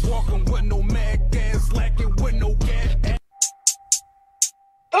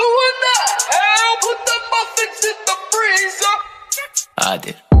the hell put the muffins in the freezer? I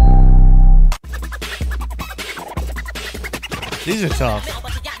did. These are tough.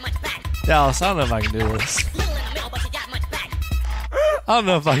 Dallas, I don't know if I can do this. I don't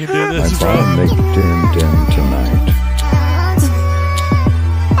know if I can do this, bro. Make dim tonight.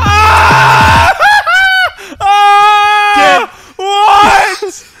 What?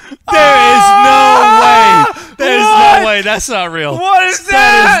 There is no way. There's no way. That's not real. What is that?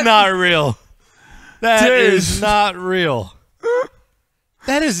 That is not real. That Dude. is not real.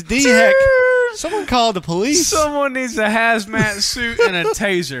 That is D-Heck. Someone called the police. Someone needs a hazmat suit and a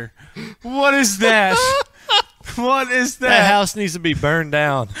taser. What is that? What is that? That house needs to be burned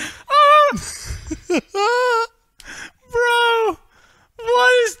down. Bro,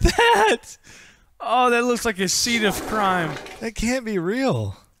 what is that? Oh, that looks like a seat of crime. That can't be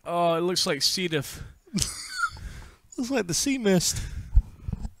real. Oh, it looks like seat of... Looks like the sea mist.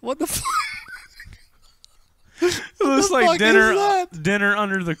 What the fuck? It looks the like fuck dinner is that? dinner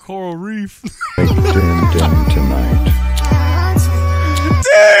under the coral reef. Make dim tonight.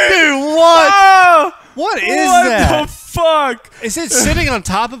 Dude, what? Oh, what is what that? the fuck? Is it sitting on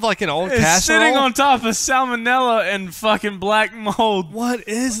top of like an old It's casserole? sitting on top of salmonella and fucking black mold. What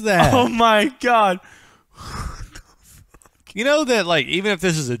is that? Oh my god. You know that, like, even if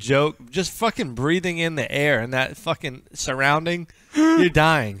this is a joke, just fucking breathing in the air and that fucking surrounding, you're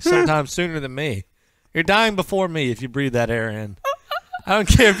dying sometimes sooner than me. You're dying before me if you breathe that air in. I don't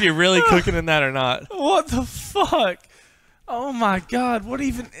care if you're really cooking in that or not. What the fuck? Oh my god, what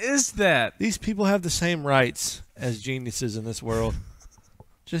even is that? These people have the same rights as geniuses in this world.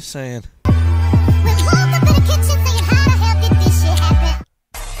 Just saying.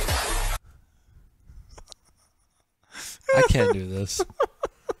 I can't do this.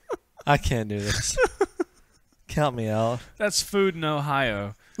 I can't do this. Count me out. That's food in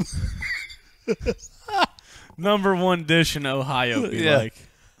Ohio. #1 dish in Ohio, be Yeah. like.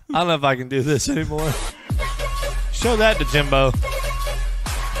 I don't know if I can do this anymore. Show that to Jimbo.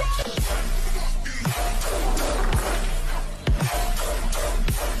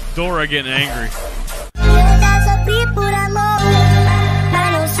 Dora getting angry.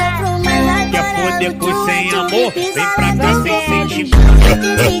 Yeah, depois sem amor, vem pra cá sem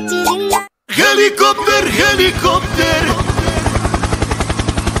sentimento. Helicópter, helicópter.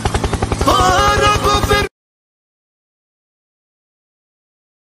 Para governar.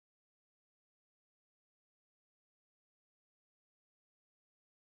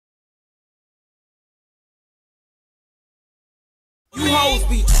 You hoes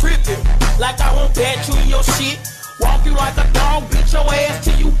be trippin', like I won't bat you in your shit. Walk you like a dog, beat your ass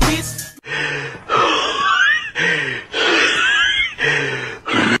till you piss.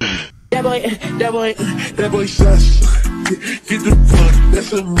 That boy sus. Get the fuck,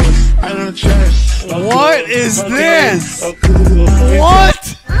 that's a must. I don't trust. What is this?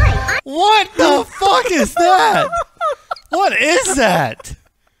 What? What the fuck is that? What is that?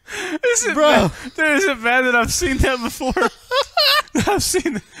 Is it Bro. bad? Dude, is it bad that I've seen that before? I've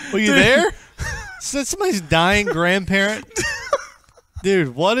seen that. Were you there? Is that somebody's dying grandparent?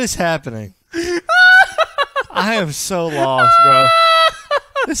 Dude, what is happening? I am so lost, bro.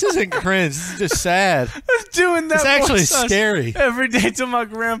 This isn't cringe. This is just sad. Doing that. It's actually voice scary. Every day till my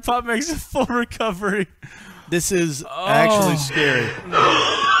grandpa makes a full recovery. This is actually scary.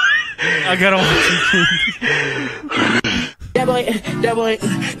 I gotta watch you. That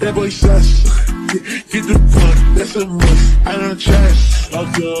boy sus. Get the fuck, that's a must. I don't trust.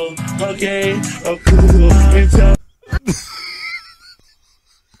 Okay.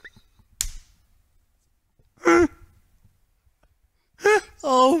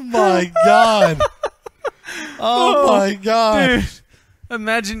 Oh my god. Oh my god. Dude,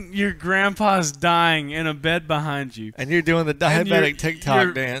 imagine your grandpa's dying in a bed behind you. And you're doing the diabetic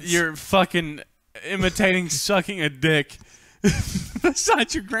TikTok dance. You're fucking imitating sucking a dick.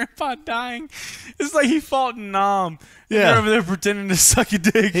 Besides your grandpa dying, it's like he fought in Nam. Yeah. You're over there pretending to suck a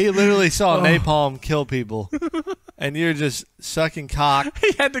dick. He literally saw napalm kill people. And you're just sucking cock.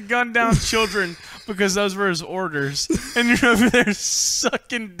 He had to gun down children because those were his orders. And you're over there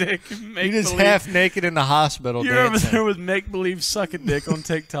sucking dick. You're just half naked in the hospital You're dancing. over there with make-believe sucking dick on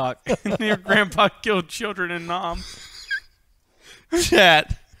TikTok. And your grandpa killed children in Nam.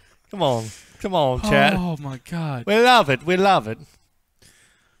 Chat. Come on. Come on, chat. Oh, my God. We love it. We love it.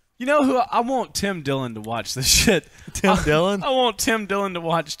 You know who? I want Tim Dillon to watch this shit. Tim Dillon? I want Tim Dillon to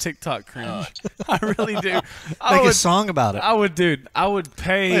watch TikTok cringe. I really do. Make a song about it. I would, dude. I would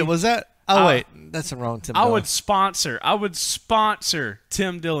pay. Wait, was that? Oh, wait. That's the wrong Tim Dillon. I would sponsor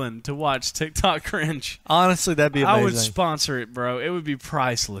Tim Dillon to watch TikTok cringe. Honestly, that'd be amazing. I would sponsor it, bro. It would be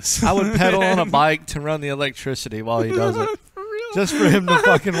priceless. I would pedal on a bike to run the electricity while he does it. Just for him to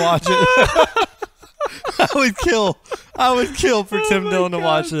fucking watch it. I would kill for Tim Dillon to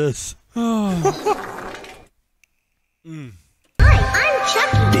watch this. I'm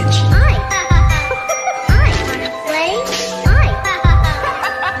Chucky, bitch.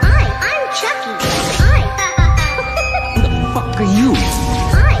 I'm Chucky. Who the fuck are you?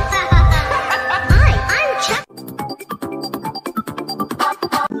 I'm Chucky.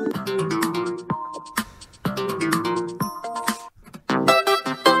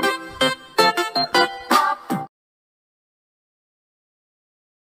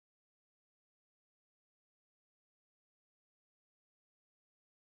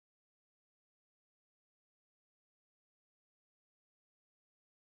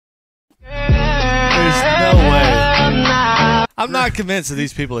 There's no way. I'm not convinced that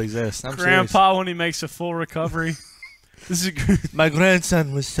these people exist. I'm Grandpa, serious. when he makes a full recovery. This is My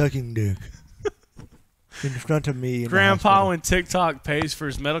grandson was sucking dick in front of me. Grandpa, when TikTok pays for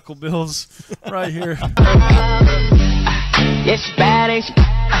his medical bills, right here. Yeah, she bad, ain't she?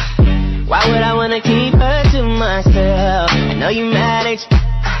 Why would I wanna keep her to myself? I know you mad, ain't you?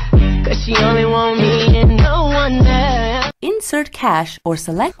 Cause she only want me and no one else. Insert cash or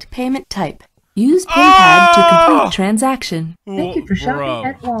select payment type. Use PayPal to complete transaction. Thank you for shopping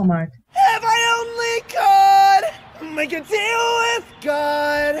at Walmart. If I only could make a deal with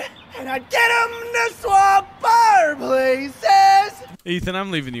God, and I'd get him to swap our places. Ethan,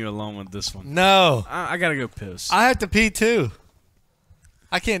 I'm leaving you alone with this one. No. I gotta go piss. I have to pee too.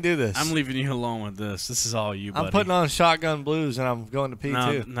 I can't do this. I'm leaving you alone with this. This is all you, buddy. I'm putting on Shotgun Blues and I'm going to pee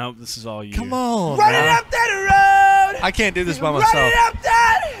too. No, this is all you. Come on. Running man. up that road. I can't do this by myself. Running up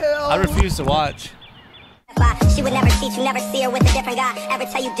that hill. I refuse to watch. She would never cheat, you never see her with a different guy. Ever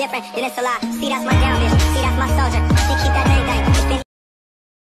tell you different, then it's a lie. See, that's my down bitch. See, that's my soldier. She keep that name thing.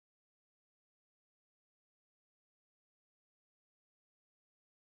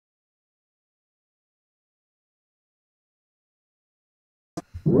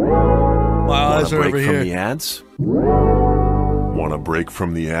 My eyes are over from here. the ads? Want a break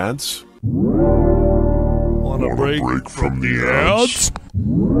from the ads? Want a break from the ads?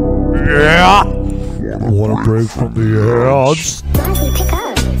 Yeah. I want a break from the ads.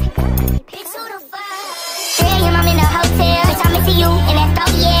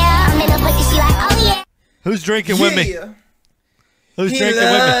 Who's drinking with me? Who's drinking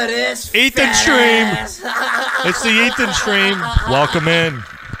with me? Ethan Stream. It's the Ethan Stream. Welcome in.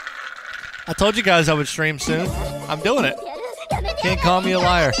 I told you guys I would stream soon. I'm doing it. Can't call me a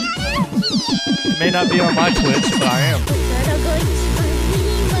liar. It may not be on my Twitch, but I am.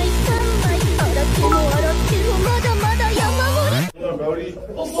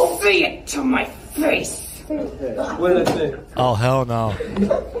 Say it to my face. What did I say? Oh, hell no.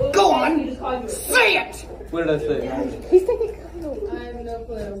 Go on, say it. What did I say? I have no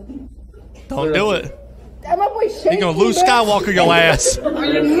clue. Don't do it. That my boy You're gonna lose Skywalker your ass. I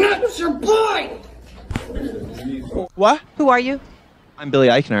am not your boy. What? Who are you? I'm Billy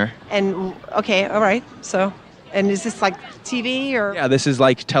Eichner. And okay, all right. So, and is this like TV or? Yeah, this is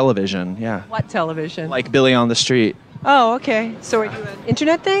like television. Yeah. What television? Like Billy on the Street. Oh, okay. So are you an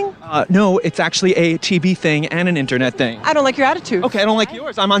internet thing? No, it's actually a TV thing and an internet thing. I don't like your attitude. Okay, I don't like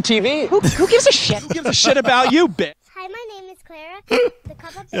yours. I'm on TV. Who gives a shit? Who gives a shit about you, bitch? Hi, my name is Clara. The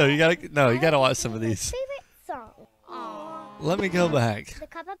cup of Yo, you gotta watch some of these. favorite song. Aww. Let me go back. The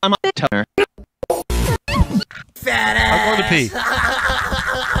cup of I'm on Turner. Fat ass. I'm going to pee.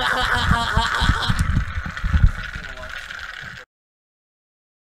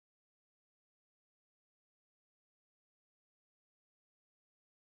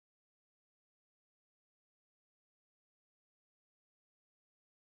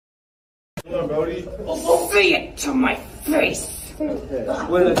 Say it to my face.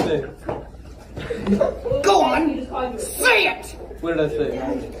 What did I say? Go on, say it. What did I say? I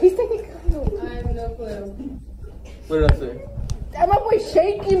have no clue. What did I say? That my boy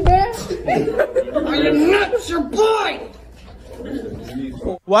shaking, man. I am not your boy.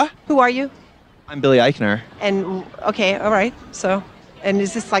 What? Who are you? I'm Billy Eichner. And okay, all right. So, and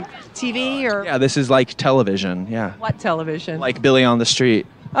is this like TV or? Yeah, this is like television. Yeah. What television? Like Billy on the Street.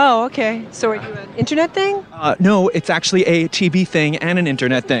 Oh, okay. So are you an internet thing? No, it's actually a TV thing and an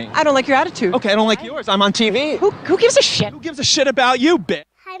internet thing. I don't like your attitude. Okay, I don't like yours. I'm on TV. Who gives a shit? Who gives a shit about you, bitch?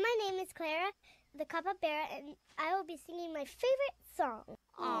 Hi, my name is Clara, the capybara, and I will be singing my favorite song.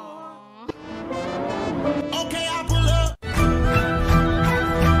 Aww. Okay, I'll pull up.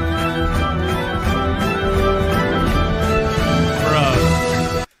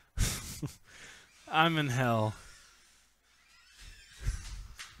 Bro. I'm in hell.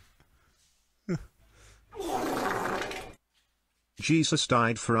 Jesus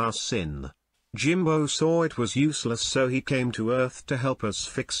died for our sin. Jimbo saw it was useless, so he came to Earth to help us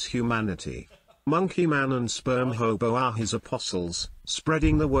fix humanity. Monkey Man and Sperm Hobo are his apostles,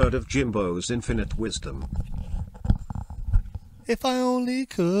 spreading the word of Jimbo's infinite wisdom. If I only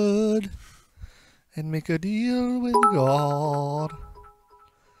could, and make a deal with God,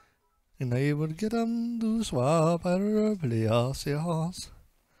 and I would get them to swap our places,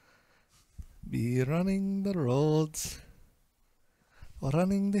 be running the roads,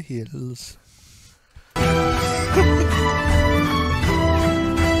 running the hills.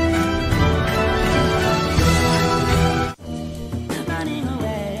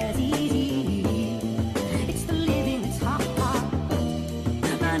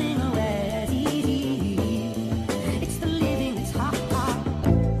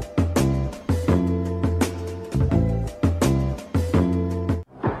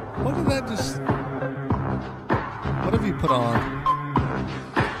 What did that just... What have you put on?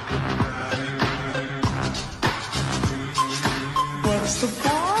 What's the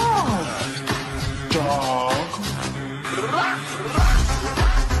ball, dog?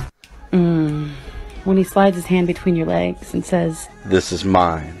 When he slides his hand between your legs and says, "This is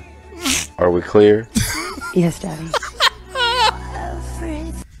mine." Are we clear? "Yes, Daddy."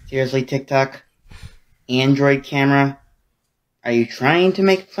 Seriously, TikTok? Android camera? Are you trying to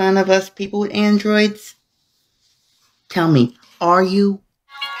make fun of us people with Androids? Tell me, are you?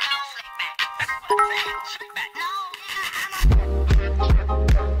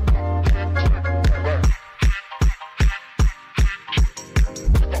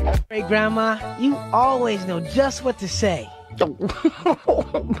 Hey, Grandma, you always know just what to say.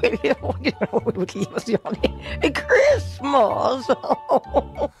 Christmas.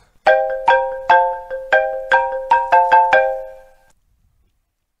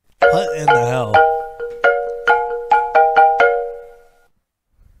 What in the hell?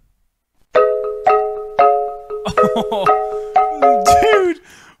 Oh, dude,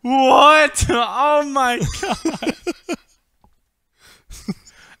 what? Oh my god.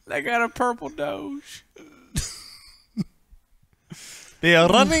 They got a purple doge. Be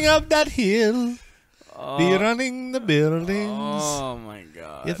running up that hill. Be running the buildings. Oh my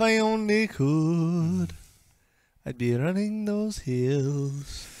God! If I only could, I'd be running those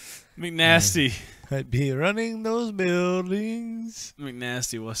hills. McNasty. I'd be running those buildings.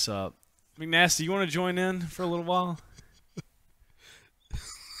 McNasty, what's up? McNasty, you want to join in for a little while?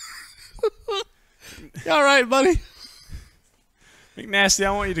 You all right, buddy? McNasty,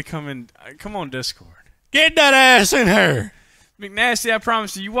 I want you to come in. Come on Discord. Get that ass in here. McNasty, I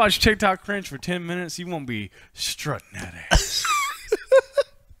promise you watch TikTok cringe for 10 minutes, you won't be strutting that ass.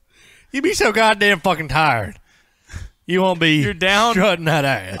 You be so goddamn fucking tired. You won't be You're down? strutting that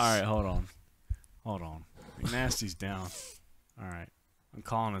ass. All right, hold on. Hold on. McNasty's down. All right. I'm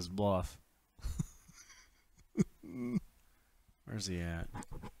calling his bluff. Where's he at?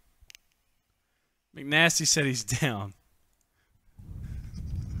 McNasty said he's down.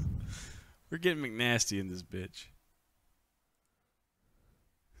 We're getting McNasty in this bitch.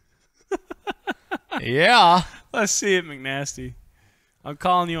 Yeah. Let's see it, McNasty. I'm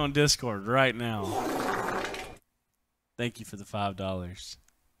calling you on Discord right now. Thank you for the $5.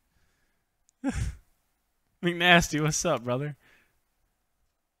 McNasty, what's up, brother?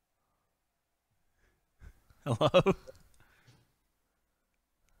 Hello?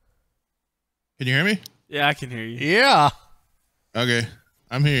 Can you hear me? Yeah, I can hear you. Yeah. Okay,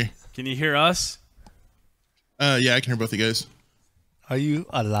 I'm here. Can you hear us? Yeah, I can hear both of you guys. Are you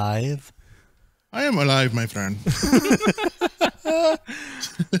alive? I am alive, my friend.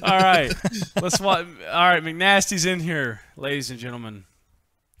 All right, let's watch. All right, McNasty's in here, ladies and gentlemen.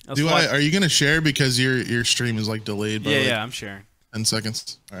 Are you gonna share because your stream is like delayed? By Yeah, I'm sharing. 10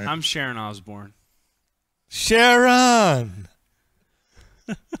 seconds. All right. I'm Sharon Osbourne. Sharon.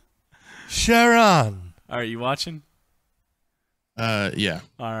 Sharon. All right, you watching? Yeah.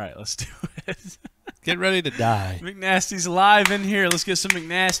 All right, let's do it. Get ready to die. McNasty's live in here. Let's get some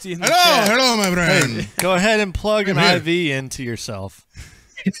McNasty in the chat. Hello, my friend. Hey, go ahead and plug an IV into yourself.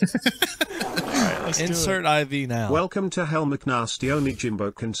 All right, let's insert IV now. Welcome to Hell, McNasty. Only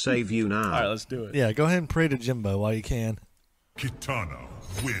Jimbo can save you now. All right, let's do it. Yeah, go ahead and pray to Jimbo while you can. Kitana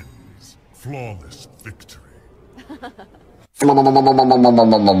wins. Flawless victory. Them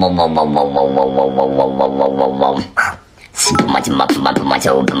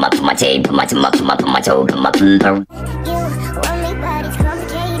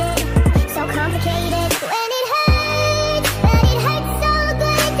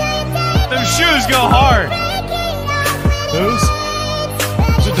shoes go hard. Those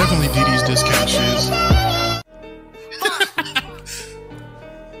are definitely DD's discount shoes.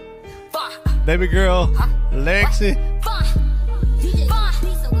 Baby girl, Lexi.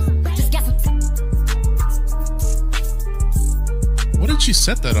 What did she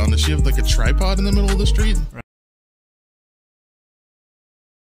set that on? Does she have like a tripod in the middle of the street?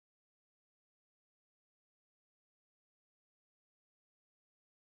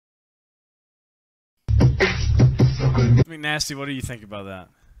 McNasty, what do you think about that?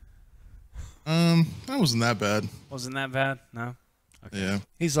 That wasn't that bad. Wasn't that bad? No. Okay. Yeah.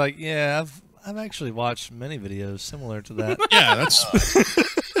 He's like, yeah, I've actually watched many videos similar to that. Yeah, that's.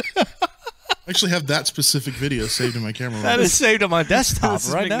 I actually have that specific video saved in my camera roll. That is saved on my desktop This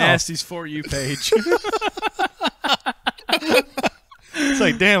is right McNasty's For You page. It's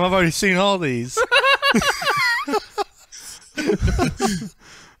like, damn, I've already seen all these.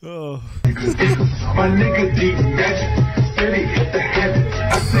 Oh. My nigga deep magic, steady hit the habit.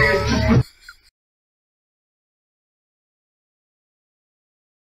 I said just.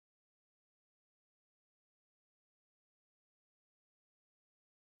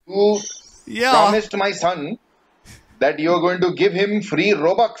 You promised my son that you're going to give him free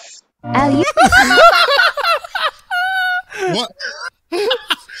Robux. What?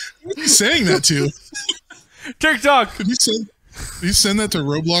 What are you saying that to? TikTok. Could you send that to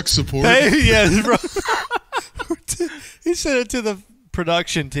Roblox support? Hey, yeah, bro. He sent it to the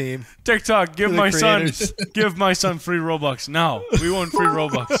production team. TikTok, give my son free Robux. Now, we want free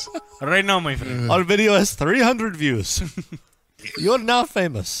Robux right now, my friend. Our video has 300 views. You're now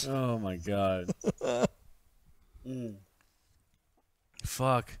famous. Oh my god.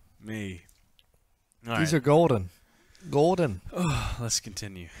 Fuck me. All These right. are golden. Golden. Let's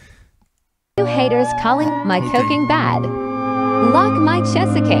continue. You haters calling my cooking bad. Lock my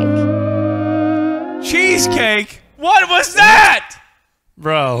cheesecake. Cheesecake? What was that?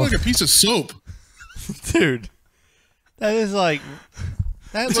 Bro. Like a piece of soap. Dude. That is like...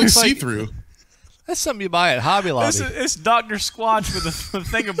 That It's looks like like see-through. That's something you buy at Hobby Lobby. It's Dr. Squatch with a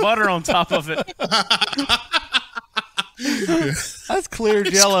thing of butter on top of it. That's clear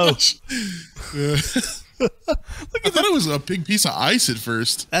jello. I thought it was a big piece of ice at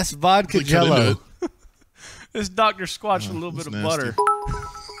first. That's vodka Really cut into jello. it. This Dr. Squatch with a little bit of nasty. butter.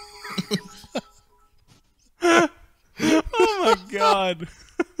 Oh my god.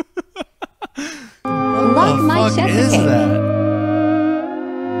 Lock the my fuck is Chesapeake. that?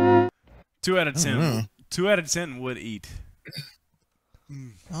 2 out of I don't 10. know. 2 out of 10 would eat. I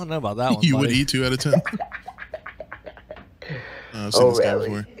don't know about that one. You would buddy. eat 2 out of 10. I've seen this guy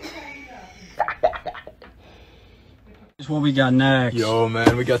before. Here's what we got next. Yo,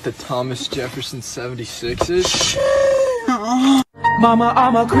 man, we got the Thomas Jefferson 76s. Mama,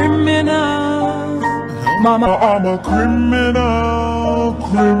 I'm a criminal. Mama, I'm a criminal.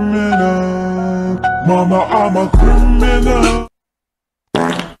 Mama, I'm a criminal.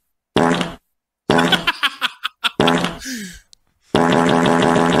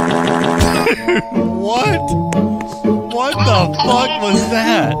 What? What the fuck was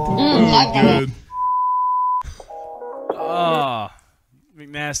that? Oh, good. Oh,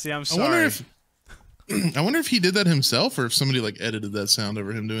 McNasty, I'm sorry. I wonder if he did that himself or if somebody like edited that sound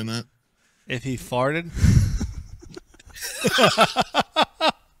over him doing that. If he farted?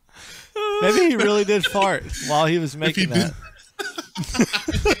 Maybe he really did fart while he was making that.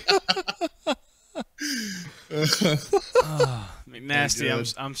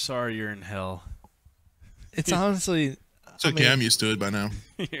 McNasty, I'm sorry you're in hell. It's honestly... It's okay, I'm used to it by now.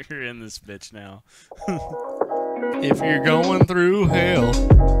 You're in this bitch now. If you're going through hell...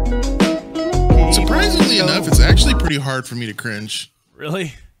 Surprisingly enough, it's actually pretty hard for me to cringe.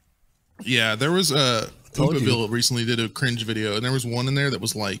 Really? Yeah, there was Oopaville recently did a cringe video, and there was one in there that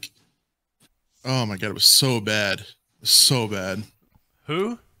was like, oh my god, it was so bad. It was so bad.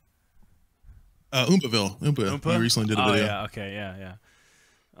 Who? Oopaville. Oompa. He recently did a video. Oh, yeah, okay, yeah.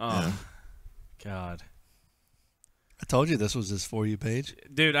 Oh, Yeah. God. I told you this was his For You page.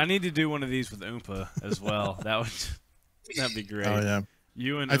 Dude, I need to do one of these with Oompa as well. That'd be great. Oh yeah.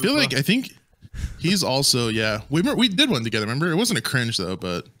 You and I feel Oompa? like I think he's also we did one together. Remember, it wasn't a cringe though,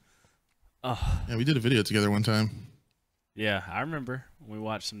 but yeah, we did a video together one time. Yeah, I remember we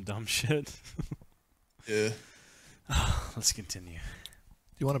watched some dumb shit. Yeah. Let's continue.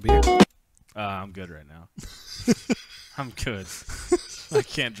 Do you want a beer? I'm good right now. I'm good. I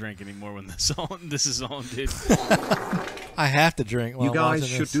can't drink anymore when this is on, dude. I have to drink while You guys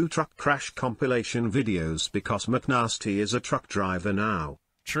watching should this. do truck crash compilation videos because McNasty is a truck driver now.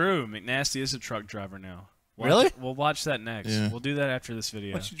 True, McNasty is a truck driver now. Really? We'll watch that next. Yeah. We'll do that after this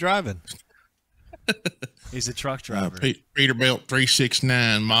video. What you driving? He's a truck driver. Peterbilt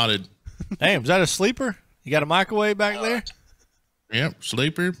 369 modded. Damn, is that a sleeper? You got a microwave back there? Yep,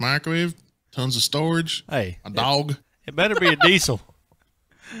 sleeper, microwave, tons of storage. Hey, a dog. It better be a diesel.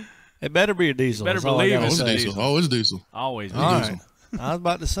 It better be a diesel. Better That's all I believe gotta it's a say. diesel. Oh, it's diesel. Always All diesel. right. I was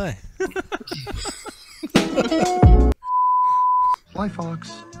about to say. Fly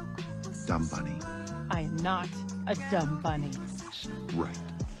Fox, dumb bunny. I am not a dumb bunny. Right.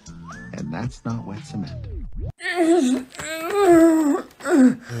 And that's not wet cement. Oh,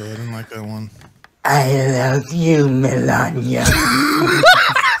 I didn't like that one. I love you, Melania.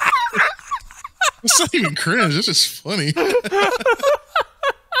 It's not even cringe. It's just funny.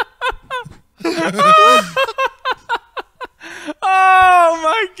 Oh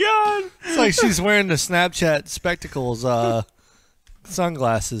my god! It's like she's wearing the Snapchat spectacles,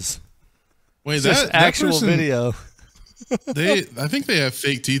 sunglasses. Wait, It's that just actual person, video. I think they have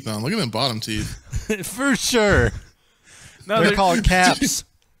fake teeth on. Look at them bottom teeth. For sure. No, They're called caps.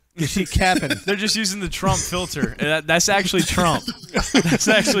 Is she capping? They're just using the Trump filter. That's actually Trump. That's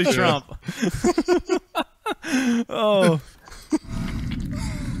actually Trump. Oh.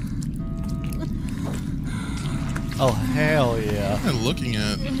 Oh, hell yeah. What am I looking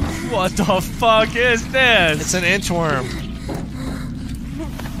at? What the fuck is this? It's an inchworm.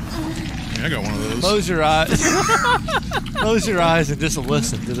 Yeah, I got one of those. Close your eyes. Close your eyes and just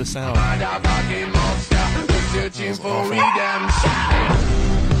listen to the sound. Searching for redemption.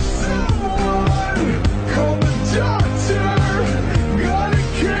 Call the doctor. Got a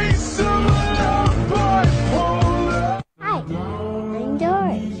case of love bipolar. Hi, I'm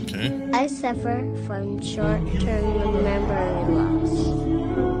Dory. Okay. I suffer from short-term memory loss.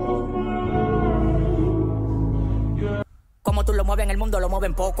 Como tú lo mueves en el mundo, lo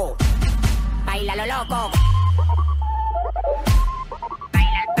mueven poco. Baila lo loco.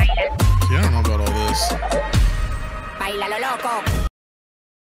 See, I don't know about all this. Baila lo loco.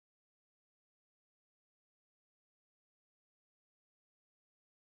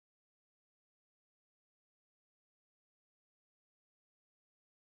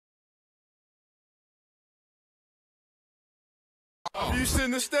 Have you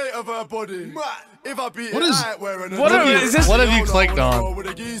seen the state of her body? If I beat What it is- out wearing What is this? What have you clicked on?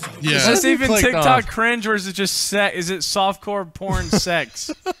 Yeah. Is this even clicked TikTok on? cringe or is it just sex? Is it softcore porn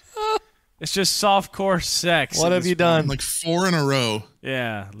sex? It's just softcore sex. What at have this you done? Like 4 in a row.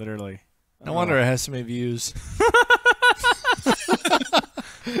 Yeah, literally. No wonder it has so many views.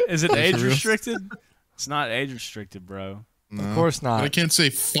 Is it That's age real. restricted? It's not age restricted, bro. No. Of course not. But I can't say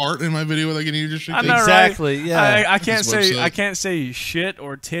fart in my video without getting restricted. I know, Exactly, right? yeah. I can't This say website. I can't say shit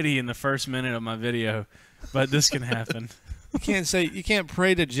or titty in the first minute of my video, but this can happen. You can't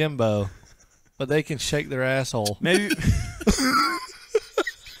pray to Jimbo, but they can shake their asshole. Maybe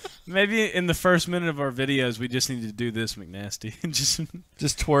maybe in the first minute of our videos we just need to do this, McNasty.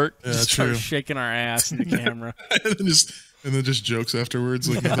 Just twerk. Yeah, just start true. shaking our ass in the camera. and then just jokes afterwards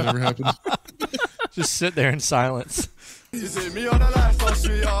like nothing ever happened. Just sit there in silence. Is it me on the lifestyle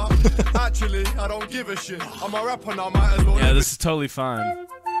street? Actually, I don't give a shit. I'm a rapper now, might as well. Yeah, this is totally fine.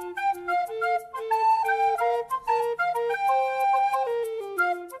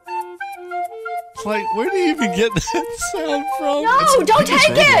 It's like, where do you even get that sound from? No, don't take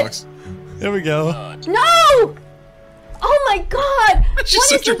it! There we go. No! Oh my god! What She is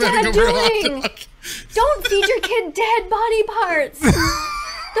said your you're running dad over a hot doing? dog. Don't feed your kid dead body parts!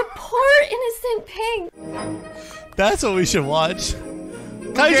 The poor innocent pig! That's what we should watch.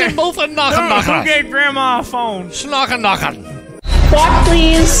 Okay. Who gave Grandma a phone? Snockin' knockin'. Walk,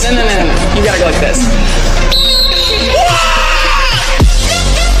 please. No. You gotta go like this.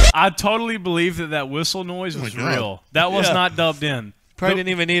 I totally believe that whistle noise was real. That was not dubbed in. Probably didn't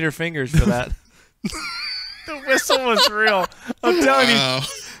even need her fingers for that. The whistle was real. I'm telling you.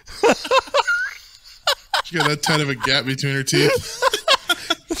 She got that tight of a gap between her teeth.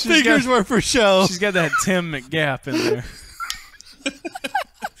 Fingers were for show. She's got that Tim McGap in there.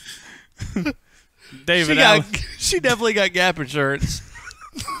 David Allen. She definitely got Gap insurance.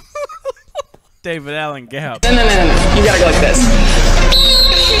 David Allen Gap. No. You gotta go like this.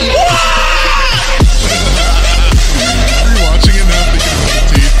 Rewatching it now, thinking about the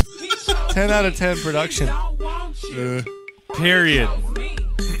teeth. 10 out of 10 production. Period.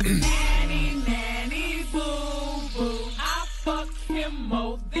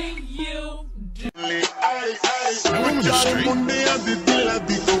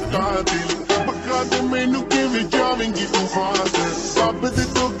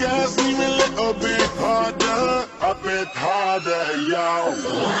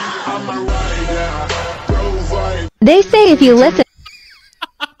 They say if you listen.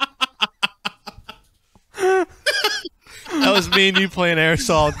 That was me and you playing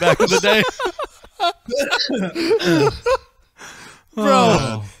airsoft back in the day.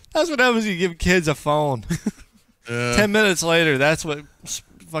 Bro, that's what happens when you give kids a phone. 10 minutes later, that's what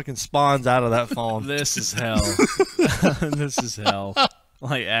fucking spawns out of that phone. This is hell. This is hell.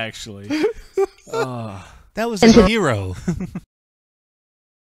 Like, actually. That was a hero.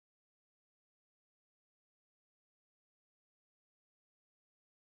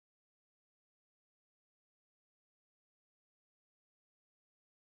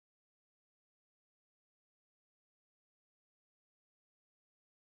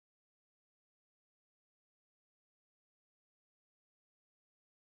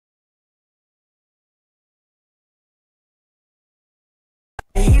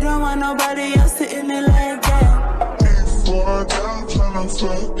 He don't want nobody else sitting there like that.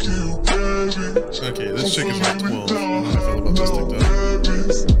 Okay, this chick is like 12. I don't know how I feel about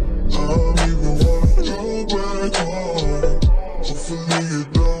this TikTok.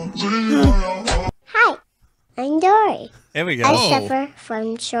 Hi, I'm Dory. There we go. I suffer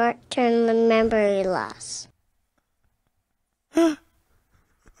from short-term memory loss.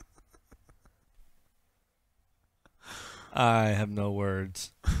 I have no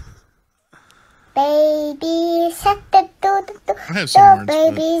words. Baby, set the do. I have some words,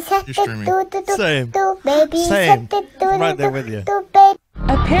 Baby, but you're streaming. Same. Baby, Same. I'm right there with you.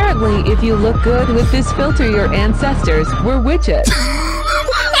 Apparently, if you look good with this filter, your ancestors were witches.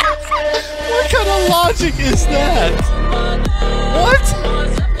 What kind of logic is that?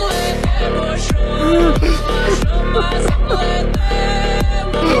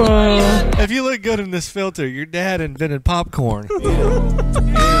 If you look good in this filter, your dad invented popcorn.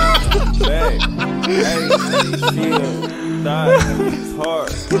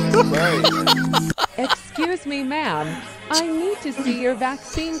 Excuse me, ma'am. I need to see your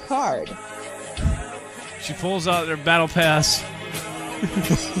vaccine card. She pulls out their battle pass.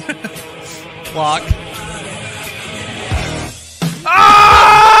 Clock.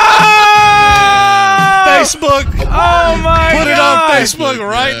 Ah! Facebook. Oh my Put God. it on Facebook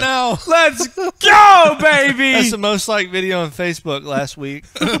right now. Let's go, baby. That's the most liked video on Facebook last week.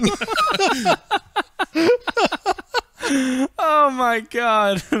 Oh my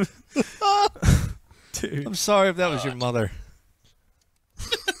God. Dude. I'm sorry if that was your mother.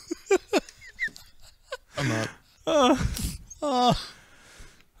 I'm not.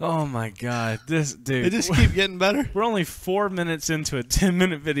 Oh my God, this dude. They just keep getting better. We're only 4 minutes into a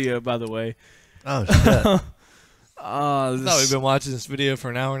 10-minute video, by the way. Oh shit! Oh, I thought we've been watching this video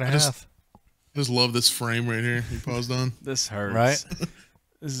for an hour and a half. I just love this frame right here. You paused on. This hurts. Right?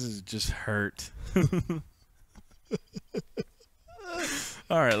 This is just hurt.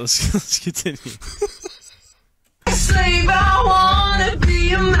 All right, let's continue. Slave, I wanna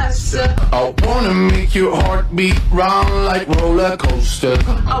be a master. I wanna make your heart beat round like roller coaster.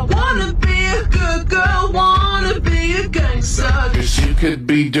 I wanna be a good girl, wanna be a gangster. Cause you could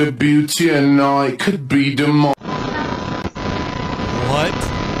be the beauty and I could be the mo. What?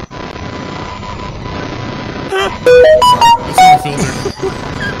 That's not a filter.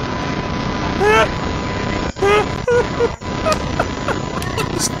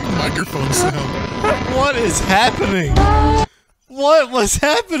 What's the microphone sound? What is happening? What was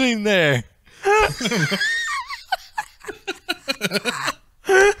happening there? What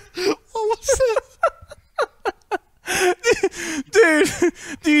was that? Dude,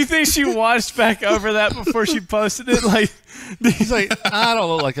 do you think she watched back over that before she posted it? Like, he's like, I don't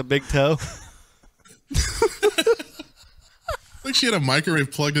look like a big toe. Like she had a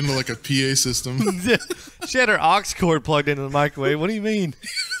microwave plugged into like a PA system. She had her aux cord plugged into the microwave. What do you mean?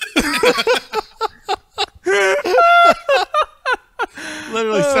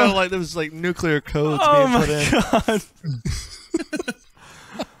 Literally sounded like there was like nuclear codes being put in. God.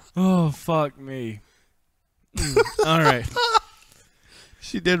 Oh, fuck me. All right.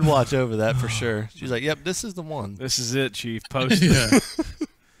 She did watch over that for sure. She's like, yep, this is the one. This is it, Chief. Post Yeah.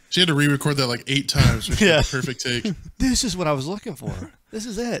 She had to re-record that like 8 times for the perfect take. This is what I was looking for. This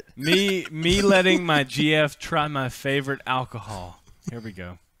is it. Me letting my GF try my favorite alcohol. Here we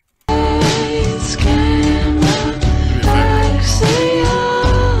go.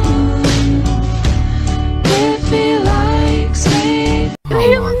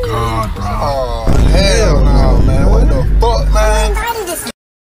 Oh my God, bro. Oh, hell no, man. What the fuck, man?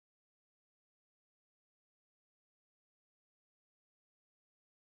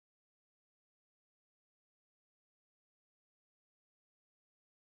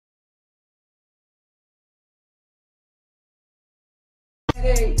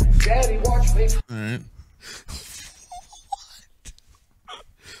 Hey, Daddy, watch me. All right.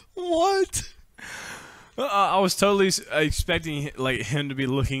 What? I was totally expecting like him to be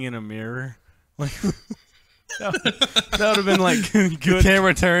looking in a mirror. Like that would have been like good. The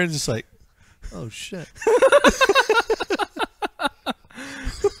camera turns, it's like, oh shit.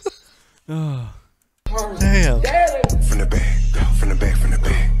 Oh. Damn. From the back, from the back, from the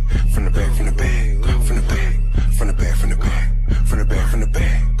back, from the back, from the back, from the back, from the back, from the back, from the back, from the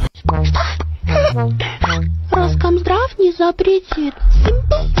back. Роскомздрав не запретит.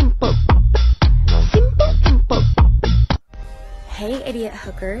 Hey, idiot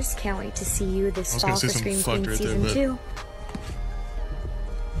hookers. Can't wait to see you this fall for Scream Queen Season 2.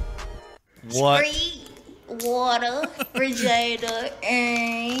 What? Street, water, refrigerator,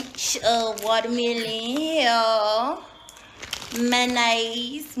 orange, watermelon,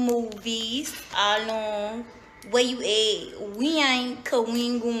 mayonnaise, movies, all on. Where you at? We ain't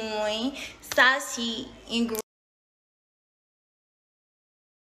going, sausage, and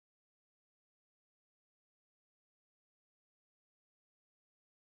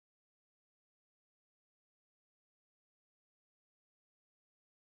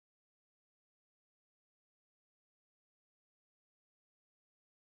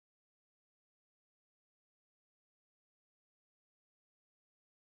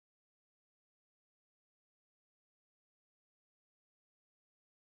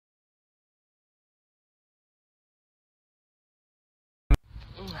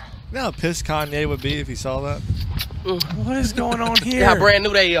You know how pissed Kanye would be if he saw that? What is going on here? Yeah, brand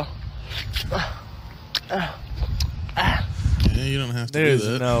new they are. Yeah, you don't have to There's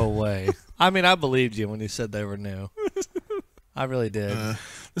do that. no way. I mean, I believed you when you said they were new. I really did.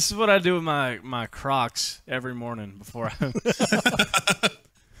 This is what I do with my Crocs every morning before I.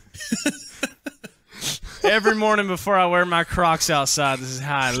 Every morning before I wear my Crocs outside, this is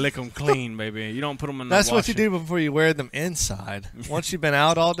how I lick them clean, baby. You don't put them in the That's what you washer. do before you wear them inside. Once you've been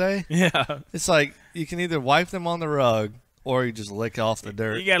out all day, Yeah. it's like you can either wipe them on the rug or you just lick off the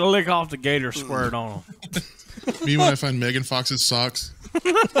dirt. You got to lick off the gator squirt on them. Me when I find Megan Fox's socks.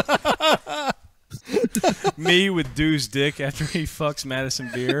 Me with Dew's dick after he fucks Madison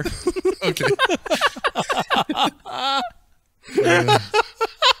Beer. Okay.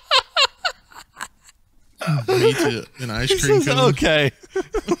 Me to an ice cream cone. Okay.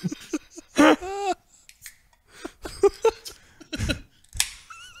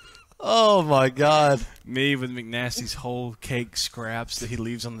 Oh my God. Me with McNasty's whole cake scraps that he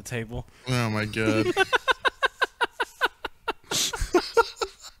leaves on the table. Oh my God.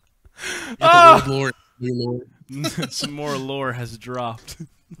 Oh! Lore. Some more lore has dropped.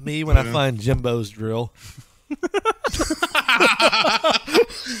 Me when I find Jimbo's drill.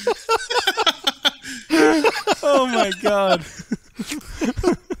 Oh my God.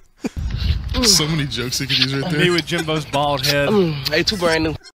 So many jokes he could use right there. Me with Jimbo's bald head. Hey, too brand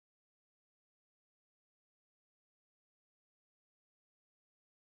new.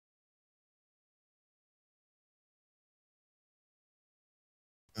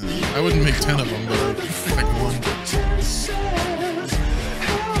 I wouldn't make 10 of them, but I'd make one.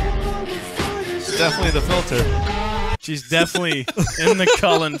 It's definitely the filter. She's definitely in the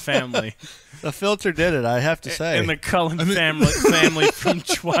Cullen family. The filter did it, I have to say. In the Cullen family from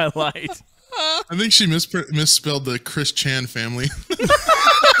Twilight. I think she misspelled the Chris Chan family.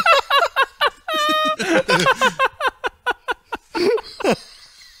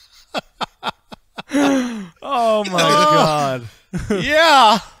 Oh my God.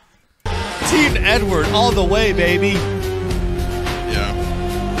 Yeah. Team Edward all the way, baby. Yeah.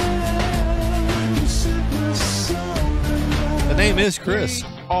 The name is Chris.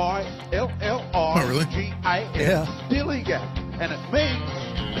 Oh, really? Yeah. Dilligan. And it means,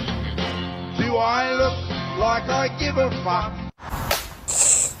 do I look like I give a fuck?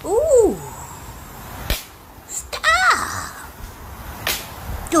 Ooh. Stop.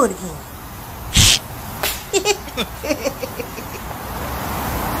 Do it again.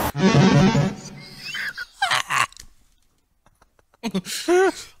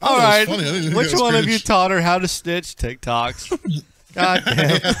 All right. Funny. Which one of you taught her how to stitch TikToks? God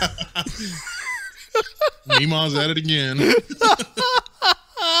damn. Meemaw's at it again.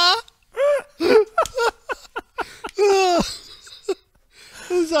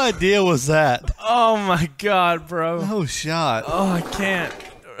 Whose idea was that? Oh my God, bro. No shot. Oh, I can't.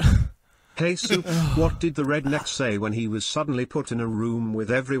 Hey Soup, what did the redneck say when he was suddenly put in a room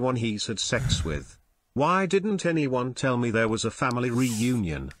with everyone he's had sex with? Why didn't anyone tell me there was a family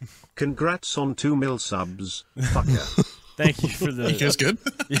reunion? Congrats on 2 mil subs, fucker. Thank you for the... You guys good?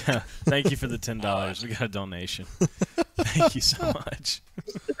 Yeah, thank you for the $10. We got a donation. Thank you so much.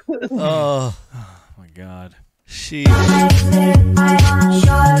 Oh my God. She...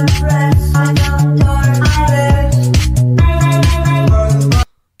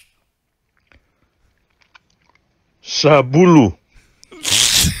 Sabulu.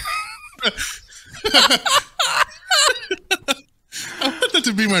 I want that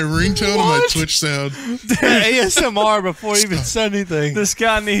to be my ringtone and my Twitch sound. ASMR before you even said anything. This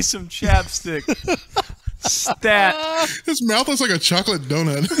guy needs some chapstick. Stat. His mouth looks like a chocolate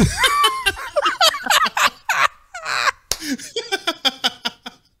donut.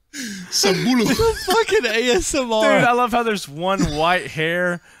 Sabulu. Fucking ASMR. Dude, I love how there's one white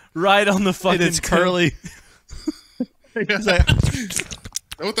hair right on the fucking and it's curly. It's like,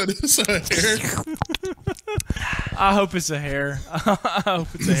 what that is? A hair? I hope it's a hair. I hope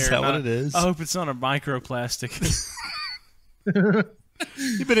it's a hair. Is that what it is? I hope it's not a microplastic.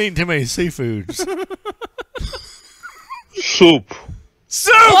 You've been eating too many seafoods. Soup.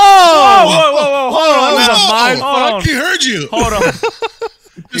 Soup! Oh! Whoa, whoa, whoa, hold on. That was a mind Hold fuck. He heard you. Hold on.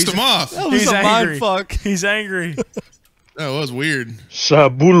 Pissed him off. That was He's a angry. mind fuck. He's angry. That was weird.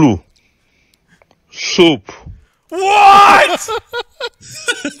 Sabulu. Soup. What?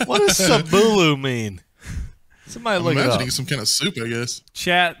 What does Sabulu mean? Somebody I'm look it up. imagining some kind of soup, I guess.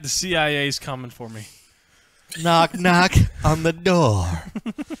 Chat, the CIA's coming for me. Knock, knock on the door.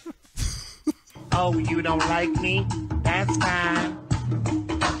 Oh, you don't like me? That's fine.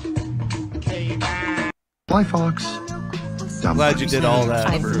 Okay, bye. Fly Fox. I'm glad you did all that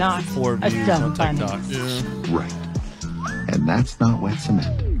I'm for not 4 a views dumb on bunny. TikTok. Yeah. Right. And that's not wet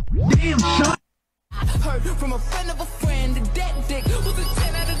cement. Damn, shut Heard from a friend of a friend that dick was a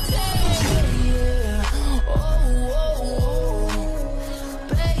 10 out of 10. Yeah. Oh,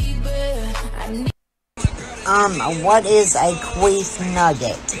 baby. I need What is a queef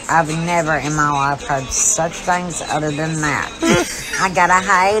nugget? I've never in my life heard such things other than that. I got a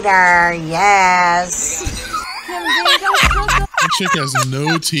hater, yes. That chick has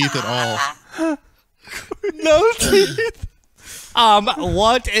no teeth at all. No teeth.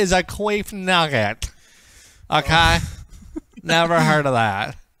 What is a queef nugget? Okay. Never heard of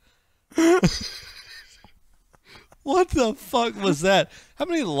that. What the fuck was that? How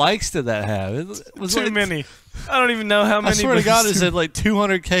many likes did that have? It was Too like, many. I don't even know how many. I swear to but God, it's it said like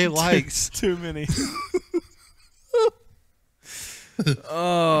 200K likes. Too many.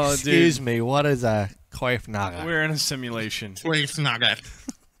 Oh, Excuse me. What is a quaif We're in a simulation. Quaif nugget.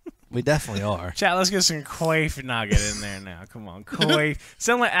 We definitely are. Chat, let's get some quaif nugget in there now. Come on, quaif.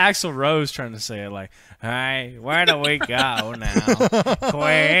 Sound like Axl Rose trying to say it like, hey, where do we go now?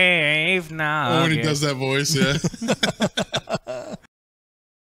 Quaif nugget. Oh, when he does that voice, yeah.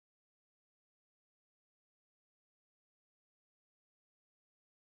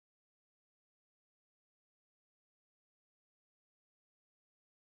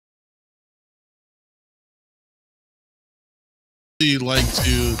 Like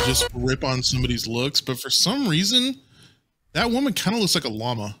to just rip on somebody's looks, but for some reason, that woman kind of looks like a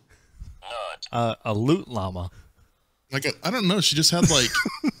llama. A loot llama. Like I don't know. She just had like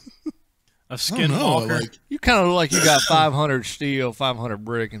a skinwalker. Like, you kind of look like you got 500 steel, 500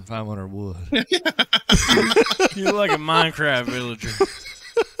 brick, and 500 wood. You look like a Minecraft villager.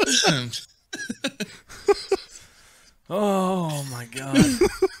 Oh my god.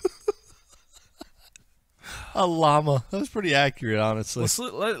 A llama. That was pretty accurate, honestly.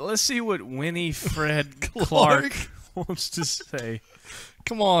 Let's see what Winnie Fred Clark wants to say.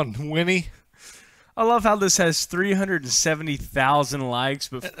 Come on, Winnie. I love how this has 370,000 likes,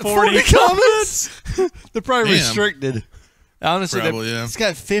 but 40 comments. They're probably restricted. Honestly, yeah. It's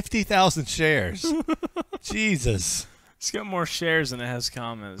got 50,000 shares. Jesus. It's got more shares than it has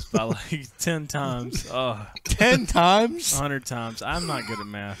comments by like 10 times. Oh. 10 times? 100 times. I'm not good at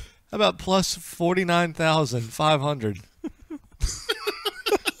math. How about plus 49,500?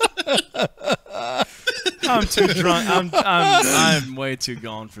 I'm too drunk. I'm way too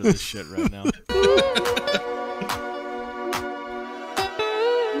gone for this shit right now.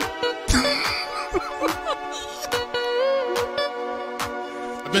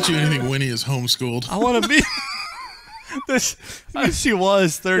 I bet you anything Winnie is homeschooled. I want to be. She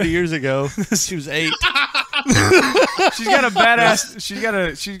was 30 years ago. She was 8. She's got a badass. She's got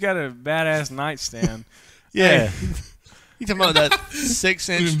a badass nightstand. Yeah. Hey. You talking about that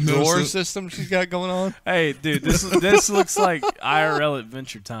 6-inch drawer system she's got going on? Hey, dude, this looks like IRL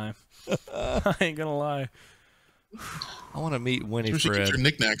Adventure Time. I ain't gonna lie. I want to meet Winnie Fred. She keeps her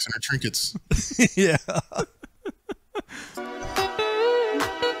knickknacks and her trinkets. Yeah.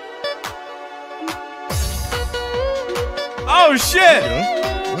 Oh shit!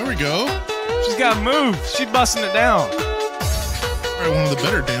 There we go. She's got moves. She's busting it down. Probably one of the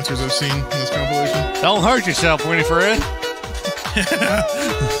better dancers I've seen in this compilation. Don't hurt yourself, Winnie Fred.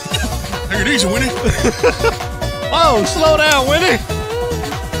 Take it easy, Winnie. Oh, slow down, Winnie.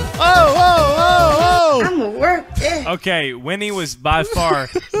 Oh. I'm gonna work it. Okay, Winnie was by far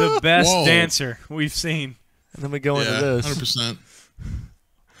the best dancer we've seen. And then we go into this. 100%.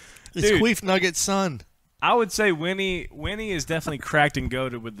 It's Queef Nugget's son. I would say Winnie is definitely cracked and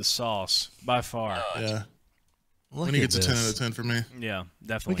goated with the sauce by far. Yeah. Look Winnie gets this. a 10 out of 10 for me. Yeah,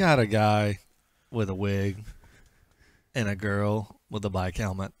 definitely. We got a guy with a wig and a girl with a bike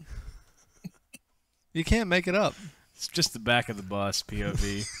helmet. You can't make it up. It's just the back of the bus,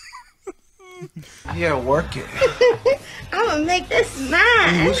 POV. Yeah, work it. I'm gonna make this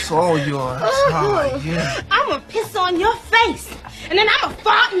mine. Ooh, it's all yours. Oh, yeah. I'm gonna piss on your face, and then I'm gonna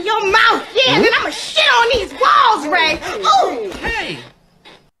fart in your mouth. Yeah, and then I'm gonna shit on these walls, Ray. Ooh. Hey.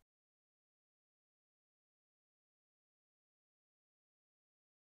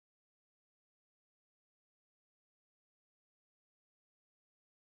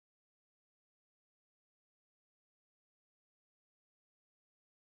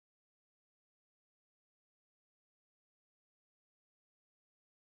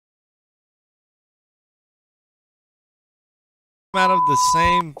 Out of the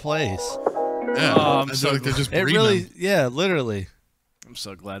same place. Yeah, I'm so like they're just it breeding really, them. yeah, literally. I'm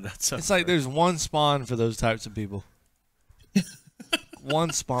so glad that's so. It's like there's one spawn for those types of people.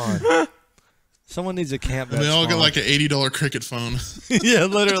 One spawn. Someone needs a camp. And they all get like an $80 cricket phone. Yeah,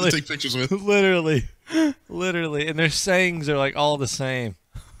 literally. To take pictures with. Literally, and their sayings are like all the same.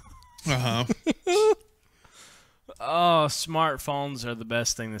 Oh, smartphones are the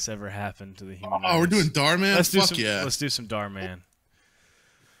best thing that's ever happened to the human race. Oh, we're doing Darman? Fuck yeah. Let's do some Darman.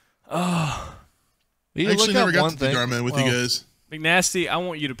 Oh. I actually never got to do Darman with you guys. McNasty, I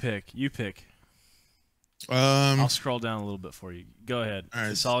want you to pick. You pick. I'll scroll down a little bit for you. Go ahead. All right.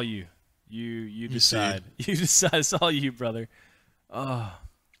 It's all you. You decide. You decide. It's all you, brother. Oh.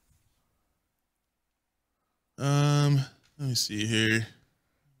 Let me see here.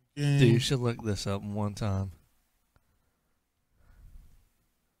 Dude, you should look this up one time.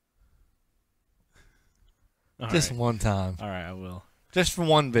 Just one time. All right, I will. Just for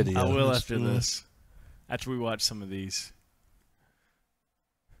one video. I will after this. After we watch some of these.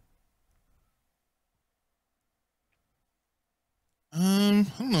 I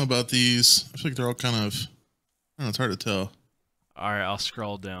don't know about these. I feel like they're all kind of. I don't know. It's hard to tell. All right, I'll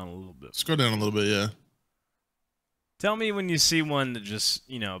scroll down a little bit. Scroll down a little bit, yeah. Tell me when you see one that just,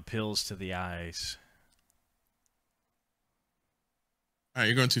 appeals to the eyes. All right,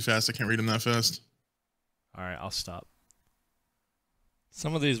 you're going too fast. I can't read them that fast. All right, I'll stop.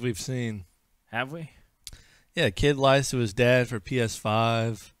 Some of these we've seen. Have we? Yeah, kid lies to his dad for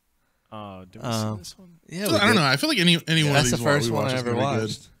PS5. Oh, did we see this one? Yeah, I don't know. I feel like any one of these. That's the first one I ever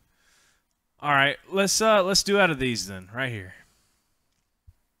watched. All right, let's do out of these then, right here.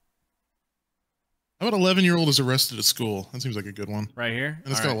 How about 11-year-old is arrested at school? That seems like a good one. Right here?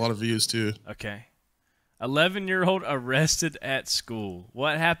 And it's got a lot of views, too. Okay. 11-year-old arrested at school.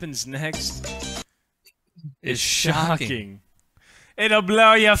 What happens next is shocking. It'll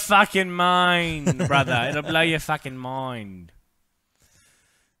blow your fucking mind, brother. It'll blow your fucking mind.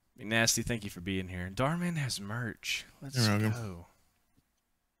 McNasty, thank you for being here. Darman has merch. Let's go.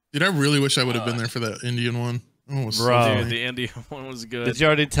 Dude, I really wish I would have been there for that Indian one. Oh, Dude, the Indian one was good. Did you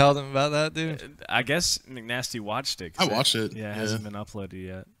already tell them about that, dude? I guess McNasty watched it. I watched it. Yeah, it hasn't been uploaded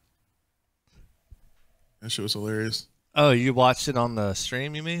yet. That shit was hilarious. Oh, you watched it on the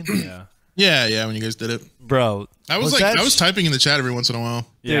stream, you mean? Yeah. Yeah, when you guys did it. Bro. I was typing in the chat every once in a while.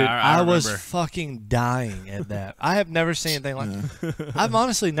 Dude, yeah, I was remember. fucking dying at that. I have never seen anything like that. I've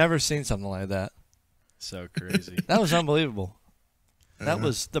honestly never seen something like that. So crazy. That was unbelievable. That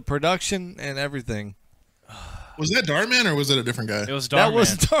was the production and everything. Was that Darman or was it a different guy? It was Darman. That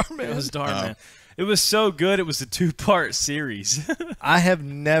was Darman. It was Darman. It was so good. It was a 2-part series. I have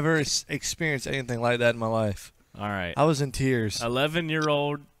never experienced anything like that in my life. All right. I was in tears.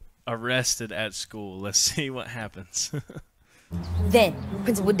 11-year-old arrested at school. Let's see what happens. Then,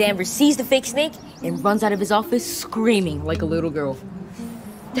 Principal Danvers sees the fake snake and runs out of his office screaming like a little girl.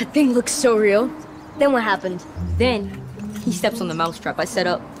 That thing looks so real. Then what happened? Then, he steps on the mousetrap I set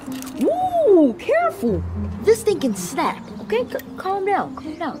up. Ooh, careful! This thing can snap, okay? Calm down,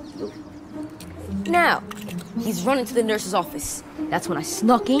 calm down. Now, he's running to the nurse's office. That's when I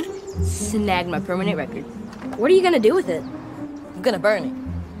snuck in, snagged my permanent record. What are you gonna do with it? I'm gonna burn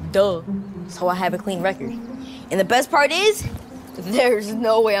it. Duh. So I have a clean record. And the best part is, there's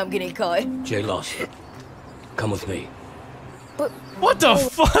no way I'm getting caught. Jay Lawson, come with me. But what the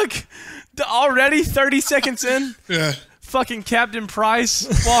fuck? Already 30 seconds in? Yeah. Fucking Captain Price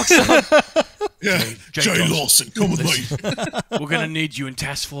walks up. Yeah. Jay Lawson, come with me. We're gonna need you in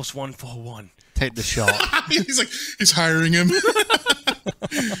Task Force 141. Take the shot. he's hiring him.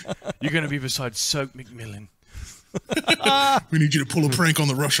 You're gonna be beside Soap McMillan. We need you to pull a prank on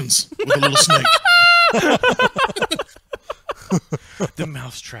the Russians with a little snake. The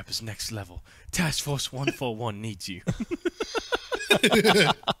mousetrap is next level. Task Force 141 needs you.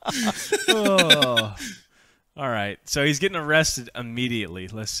 Oh. All right, so he's getting arrested immediately.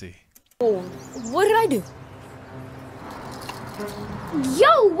 Let's see. Oh, what did I do?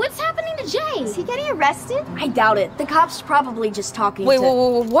 Yo, what's happening to Jay? Is he getting arrested? I doubt it. The cop's probably just talking Wait, to...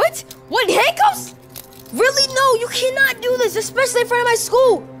 what? What, handcuffs? Really? No, you cannot do this, especially in front of my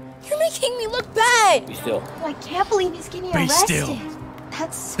school. You're making me look bad. Be still. Oh, I can't believe he's getting Be arrested. still.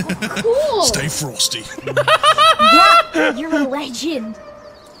 That's so cool. Stay frosty. Yeah, you're a legend.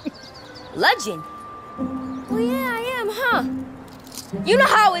 Legend? Well, yeah, I am, huh? You know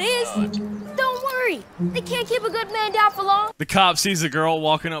how it is. Don't worry. They can't keep a good man down for long. The cop sees a girl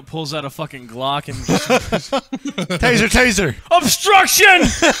walking up, pulls out a fucking Glock, and Taser. Obstruction!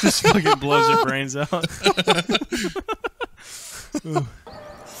 Just fucking blows her brains out.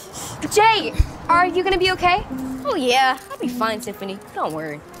 Jay, are you gonna be okay? Oh, yeah. I'll be fine, Tiffany. Don't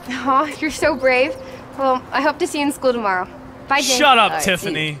worry. Oh, you're so brave. Well, I hope to see you in school tomorrow. Bye, Jay. Shut up, right,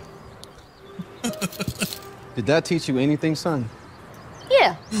 Tiffany. Did that teach you anything, son?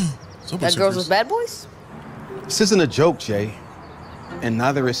 Yeah. That girls with bad boys? This isn't a joke, Jay. And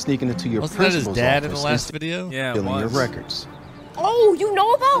neither is sneaking into your Wasn't that his principal's dad in office the last and video? Yeah, it stealing your was. records. Oh, you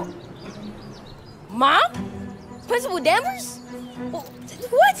know about? Mom? Principal Danvers?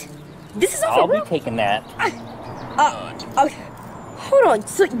 What? This is all for real? taking that. Hold on.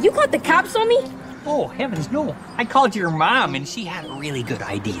 So you caught the cops on me? Oh, heavens, no. I called your mom, and she had a really good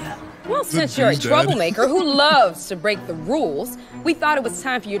idea. Well, since you're a troublemaker who loves to break the rules, we thought it was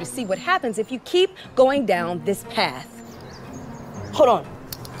time for you to see what happens if you keep going down this path. Hold on.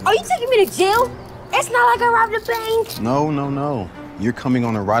 Are you taking me to jail? It's not like I robbed a bank. No. You're coming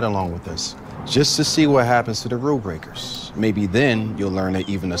on a ride along with us. Just to see what happens to the rule breakers. Maybe then you'll learn that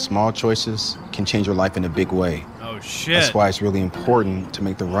even the small choices can change your life in a big way. Oh, shit. That's why it's really important to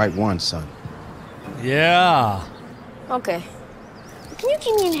make the right one, son. Yeah. Okay. Can you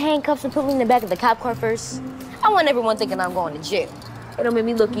keep me in handcuffs and put me in the back of the cop car first? I want everyone thinking I'm going to jail. It'll make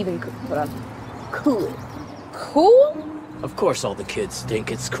me look even cool. Cool? Of course all the kids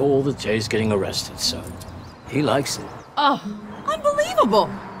think it's cool that Jay's getting arrested, so he likes it. Oh, unbelievable.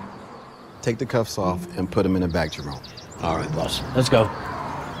 Take the cuffs off and put them in the back, Jerome. All right, boss. Let's go.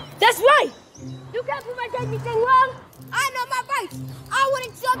 That's right! You can't prove anything wrong. I know my rights. I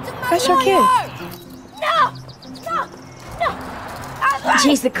wouldn't jump to my That's your kid. No!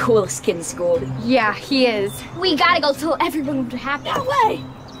 Jay's the coolest kid in school. Yeah, he is. We gotta go tell everyone what happened. No way!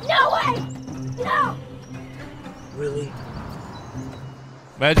 No way! No! Really?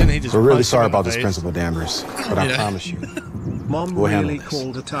 Imagine he just. We're really punched him sorry in the about this, face. Principal Danvers, but I promise you, Mom we'll handle really this.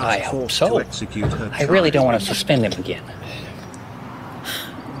 called a I task hope force so. to execute her I really don't charge. want to suspend him again.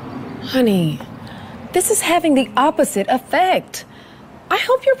 Honey, this is having the opposite effect. I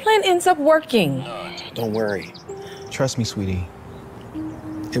hope your plan ends up working. Don't worry. Trust me, sweetie.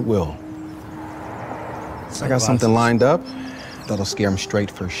 It will. I got something lined up that'll scare him straight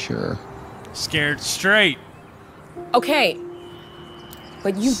for sure. Scared straight. Okay,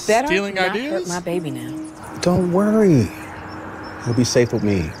 but you better Stealing not ideas? hurt my baby now. Don't worry. He'll be safe with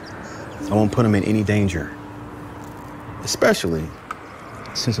me. I won't put him in any danger. Especially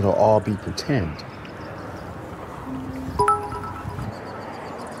since it'll all be pretend.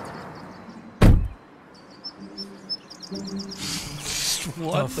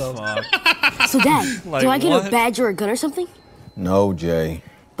 What the fuck? So, Dad, Like do I get what? a badge or a gun or something? No, Jay.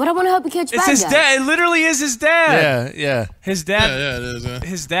 But I want to help you catch It's bad his guys. dad. It literally is his dad. Yeah. His dad. Yeah, it is.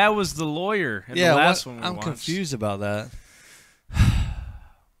 His dad was the lawyer in Yeah. the last what- one. I'm confused about that.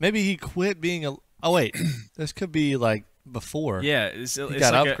 Maybe he quit being a. Oh wait, this could be like before. Yeah, it's He like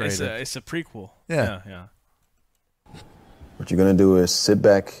got it's upgraded. a prequel. Yeah. yeah. What you're gonna do is sit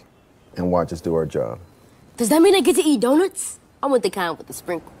back and watch us do our job. Does that mean I get to eat donuts? I want the kind with the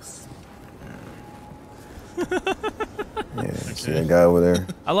sprinkles. Yeah, see that guy over there?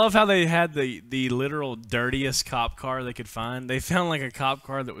 I love how they had the literal dirtiest cop car they could find. They found like a cop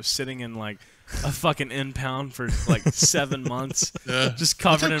car that was sitting in like a fucking impound for like 7 months, Yeah. just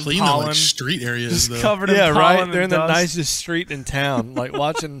covered Look how in clean the, pollen. like, street area is, just though. covered in Yeah, pollen right. and They're in the dust. nicest street in town, like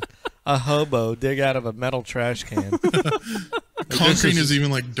watching a hobo dig out of a metal trash can. Concrete is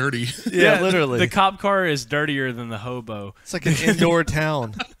even like dirty. Yeah, literally. The cop car is dirtier than the hobo. It's like an indoor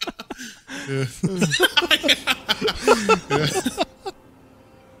town.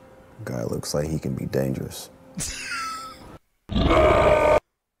 Guy looks like he can be dangerous.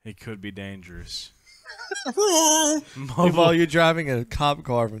 It could be dangerous. Meanwhile, you're driving a cop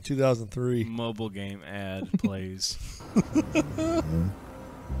car from 2003. Mobile game ad plays.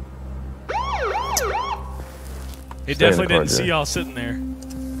 He Stay in the definitely car, didn't see Jay. y'all sitting there.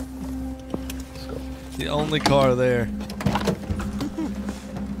 The only car there.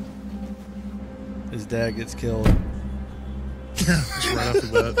 His dad gets killed. Just right off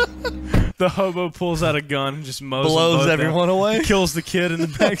the bat. The hobo pulls out a gun and just mows Blows them both everyone down. away? Kills the kid in the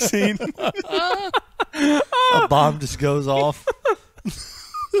backseat. A bomb just goes off.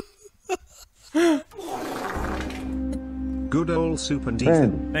 Good old Soup and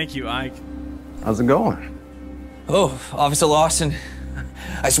Ethan. Thank you, Ike. How's it going? Oh, Officer Lawson.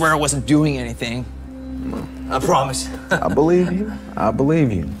 I swear I wasn't doing anything. I promise. I believe you. I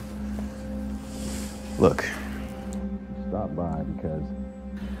believe you. Look, stop by because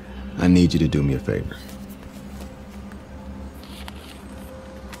I need you to do me a favor.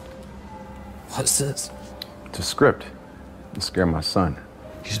 What's this? It's a script to scare my son.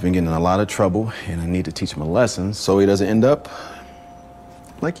 He's been getting in a lot of trouble, and I need to teach him a lesson so he doesn't end up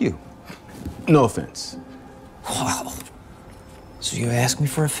like you. No offense. Wow. So you ask me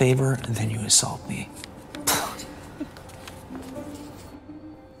for a favor and then you assault me.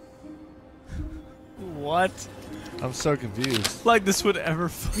 What? I'm so confused. Like this would ever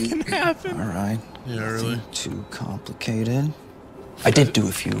fucking happen. All right. Yeah, really. Nothing too complicated. I did do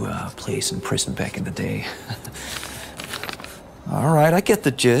a few plays in prison back in the day. All right, I get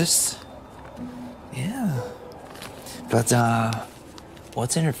the gist. Yeah. But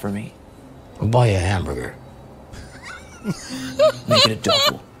what's in it for me? I'll buy you a hamburger. Make it a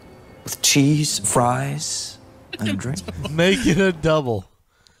double. With cheese, fries, and a drink. Make it a double.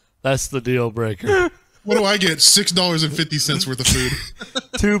 That's the deal breaker. What do I get? $6.50 worth of food.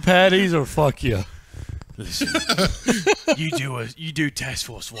 2 patties or fuck you. Listen, you do Task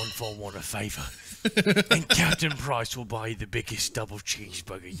Force 141 a favor, and Captain Price will buy you the biggest double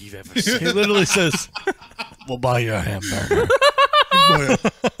cheeseburger you've ever seen. He literally says, "We'll buy you a hamburger."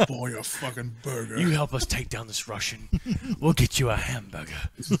 Boy, a fucking burger. You help us take down this Russian, we'll get you a hamburger.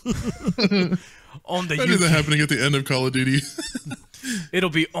 On the That isn't happening at the end of Call of Duty. It'll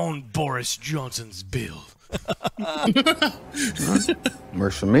be on Boris Johnson's bill.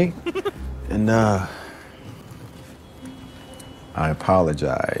 Works for me. And I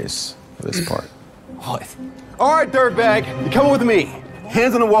apologize for this part. What? All right, dirtbag, you're coming with me.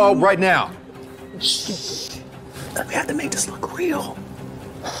 Hands on the wall right now. We have to make this look real.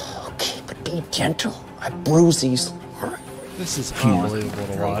 Okay, but be gentle. I bruise these. This is unbelievable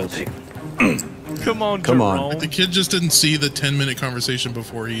to watch. Come on, Come on. Jerome. The kid just didn't see the 10-minute conversation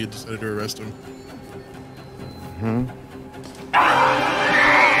before he decided to arrest him.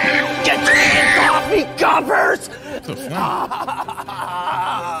 Get your hands off me, gobbers!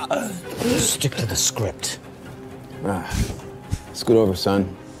 Stick to the script. Scoot over,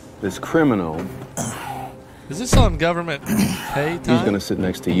 son. This criminal, Is this on government pay time? he's gonna sit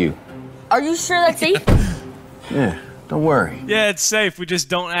next to you. Are you sure that's safe? Yeah, don't worry. Yeah, it's safe. We just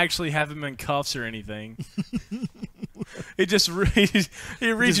don't actually have him in cuffs or anything. He just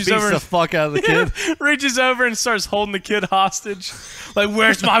he reaches beats over the fuck out of the kid. reaches over and starts holding the kid hostage. Like,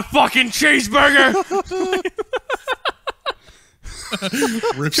 where's my fucking cheeseburger?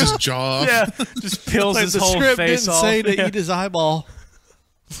 Rips his jaw off. Yeah, just peels Like his the whole script face didn't off. say to Yeah. eat his eyeball.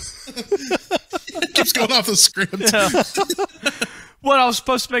 It keeps going off the script. Yeah. What, I was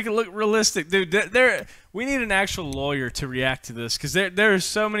supposed to make it look realistic, dude. We need an actual lawyer to react to this because there are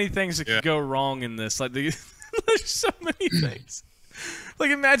so many things that could go wrong in this. Like, there's so many things. Like,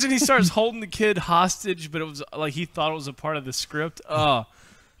 imagine he starts holding the kid hostage, but it was like he thought it was a part of the script. Oh,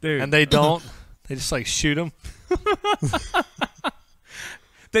 dude. And they don't. They just like shoot him.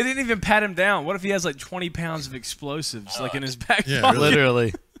 They didn't even pat him down. What if he has like 20 pounds of explosives like in his back Yeah, pocket? really.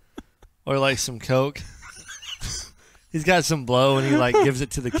 Literally. Or like some coke. He's got some blow and he like gives it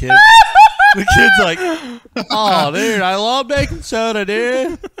to the kid. The kid's like, "Oh, dude, I love baking soda,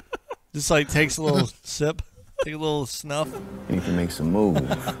 dude." Just like takes a little sip, take a little snuff. And if he makes a move,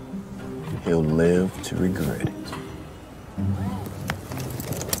 he'll live to regret it.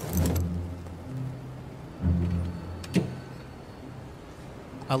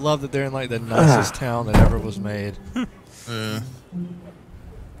 I love that they're in like the nicest town that ever was made.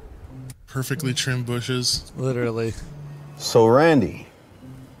 Perfectly trimmed bushes. Literally. So, Randy,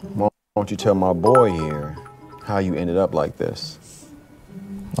 why don't you tell my boy here how you ended up like this?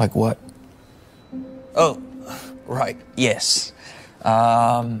 Like what? Oh, right, yes.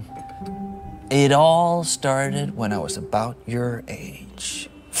 It all started when I was about your age.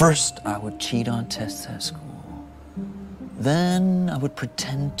 First, I would cheat on tests at school. Then I would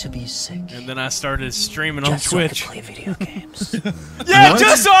pretend to be sick. And then I started streaming on Just so I could Twitch. play video games. Yeah,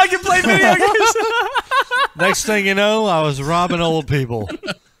 just so I can play video games. Next thing you know, I was robbing old people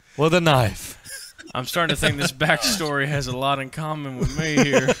with a knife. I'm starting to think this backstory has a lot in common with me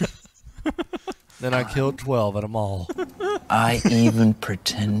here. Then I killed 12 at a mall. I even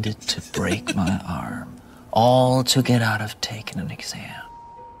pretended to break my arm, all to get out of taking an exam.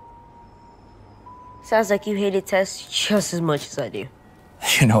 Sounds like you hated tests just as much as I do.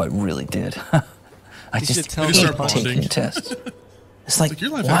 You know, I really did. I You just should tell hate me taking bonding. tests. It's like, your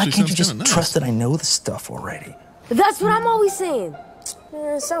life why actually can't you sounds just kinda nice. trust that I know the stuff already? That's what I'm always saying.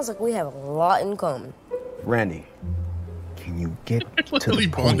 It sounds like we have a lot in common. Randy, can you get to Literally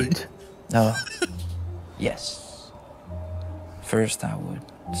the bonding. point? No. Yes. First, I would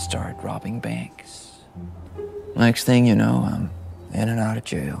start robbing banks. Next thing you know, I'm in and out of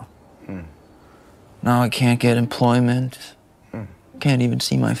jail. Now I can't get employment. Can't even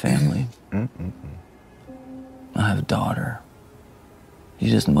see my family. I have a daughter. She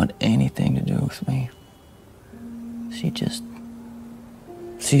doesn't want anything to do with me. She just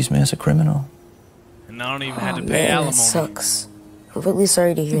sees me as a criminal. And I don't even have to pay Man, that alimony. sucks. I'm really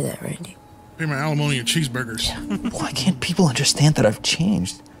sorry to hear that, Randy. Pay my alimony and cheeseburgers. Why can't people understand that I've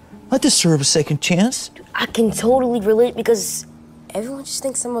changed? I deserve a second chance. I can totally relate because everyone just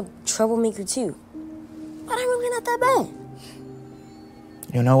thinks I'm a troublemaker too. But I'm really not that bad.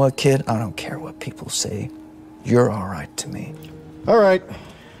 You know what, kid? I don't care what people say. You're all right to me. All right.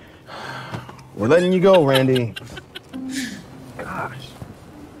 We're letting you go, Randy. Gosh.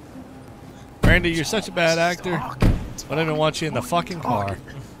 Randy, you're such a bad actor. I don't even want you in the fucking car.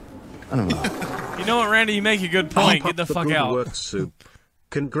 I don't know. You know what, Randy? You make a good point. Get the fuck good out. Work soup.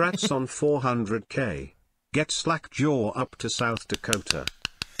 Congrats on 400K. Get Slackjaw up to South Dakota.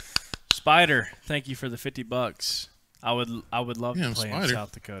 Spider, thank you for the $50. I would love to play in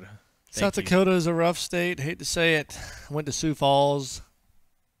South Dakota. South Dakota is a rough state. Hate to say it. Went to Sioux Falls.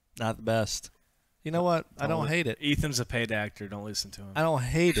 Not the best. You know what? I don't hate it. Ethan's a paid actor. Don't listen to him. I don't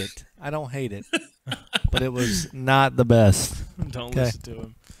hate it. But it was not the best. Don't listen to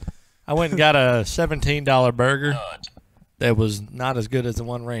him. I went and got a $17 burger that was not as good as the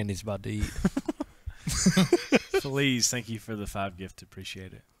one Randy's about to eat. Please, thank you for the 5 gift.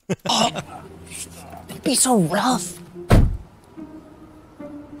 Appreciate it. It'd be so rough.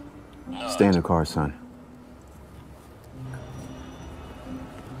 Stay in the car, son.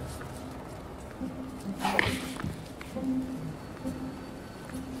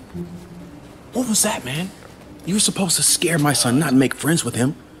 What was that, man? You were supposed to scare my son, not make friends with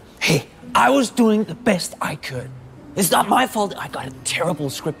him. Hey, I was doing the best I could. It's not my fault I got a terrible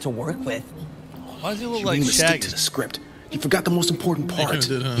script to work with. Why does he look You like need to stick Shaggy? to the script. You forgot the most important part.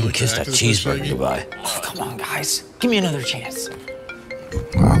 You can kiss that cheeseburger goodbye. Oh, come on, guys. Give me another chance.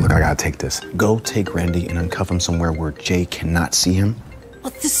 Oh, look, I gotta take this. Go take Randy and uncuff him somewhere where Jay cannot see him.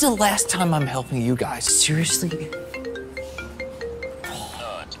 Well, this is the last time I'm helping you guys. Seriously?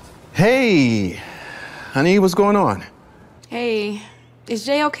 Hey, honey, what's going on? Hey, is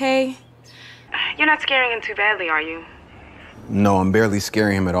Jay okay? You're not scaring him too badly, are you? No, I'm barely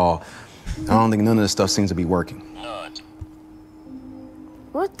scaring him at all. I don't think none of this stuff seems to be working.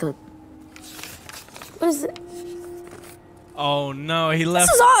 What the? What is it? Oh no, he left.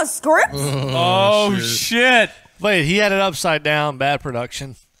 This is all a script? Oh shit. Wait, he had it upside down. Bad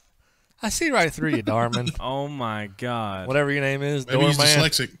production. I see right through you, Darman. Oh my god. Whatever your name is, Maybe he's Doorman.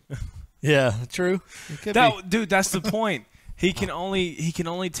 dyslexic. Yeah, true. It could be. Dude, that's the point. He can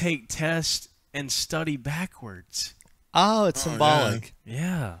only take tests and study backwards. Oh, it's symbolic.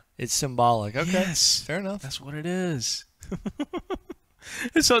 Yeah. It's symbolic. Okay. Yes. Fair enough. That's what it is.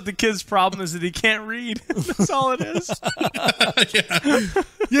 And so the kid's problem is that he can't read. That's all it is.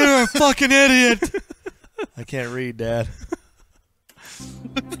 You're a fucking idiot. I can't read, Dad.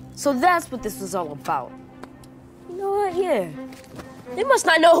 So that's what this was all about. You know what? Yeah. They must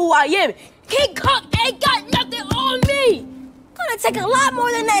not know who I am. King Kong ain't got nothing on me. Gonna take a lot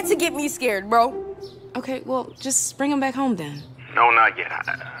more than that to get me scared, bro. Okay, well, just bring him back home then. No, not yet.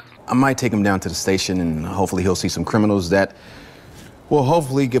 I might take him down to the station and hopefully he'll see some criminals that will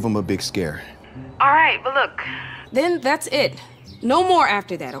hopefully give him a big scare. All right, but look. Then that's it. No more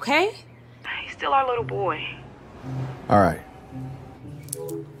after that, okay? He's still our little boy. All right.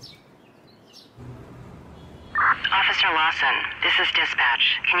 Officer Lawson, this is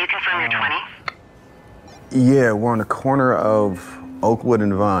dispatch. Can you confirm you're 20? Yeah, we're on the corner of Oakwood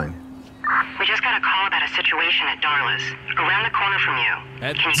and Vine. We just got a call about a situation at Darla's, around the corner from you.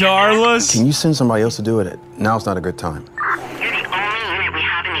 At Darla's? Can you send somebody else to do it? Now's not a good time. You're the only unit we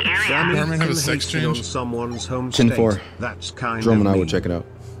have in the area. Sammy have a sex Hasten change? on someone's home 10-4. state. That's kind Drum of and I will mean. check it out.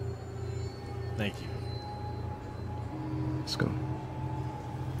 Thank you. Let's go.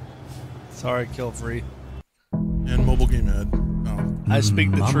 Sorry, kill free. And mobile game ad. Oh. I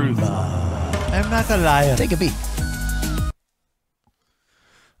speak the truth. I'm not a liar. Take a beat.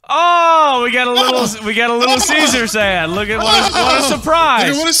 Oh, we got a little Caesar's ad. Look at what a surprise.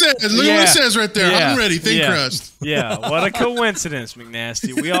 Look at what it says. Look at what it says right there. I'm ready. Thin crust. Yeah, what a coincidence,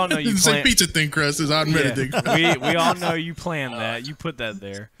 McNasty. We all know you It's like planned. pizza thin crust is I'm ready thin crust. We all know you planned that. You put that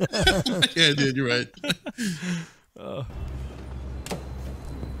there. Yeah, dude, you're right.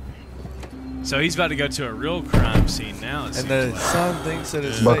 So he's about to go to a real crime scene now. And the son thinks that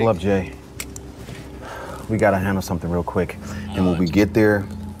it's Buckle fake. up, Jay. We gotta handle something real quick. And when we get there,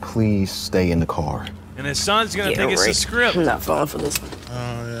 please stay in the car. And his son's gonna Yeah, think it's a right. script. I'm not falling for this one.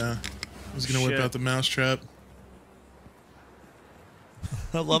 Oh, yeah. He's going to whip Shit. out the mousetrap.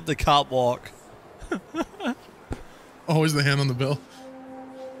 I love the cop walk. Always the hand on the bell.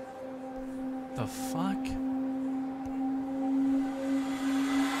 The fuck?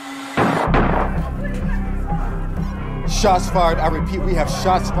 Shots fired. I repeat, we have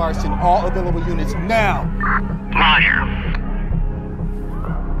shots fired in all available units now. Roger.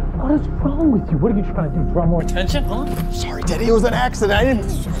 What is wrong with you? What are you trying to do? Draw more attention, huh? Sorry, Teddy. It was an accident. I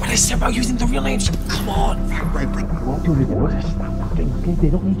didn't. What I said about using the real names. Come on. Right. I won't do it again. We'll just stop talking, okay? They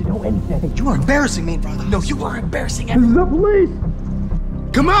don't need to know anything. You are embarrassing me, brother. No, you are embarrassing everyone. The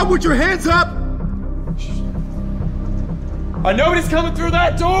police! Come out with your hands up! Nobody's coming through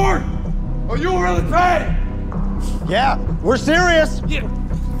that door! Or you really pay! Yeah, we're serious. Yeah.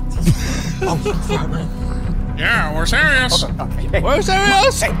 Yeah, we're serious. We're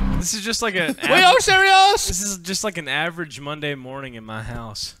serious. This is just like a. We are serious. This is just like an average Monday morning in my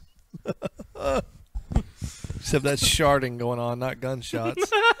house. Except that's sharding going on, not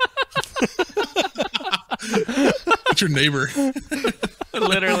gunshots. It's your neighbor.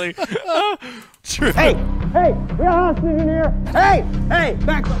 Literally. True. Hey, we got a hostage in here. Hey,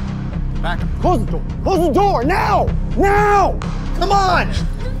 back up. Close the door. Close the door now. Come on.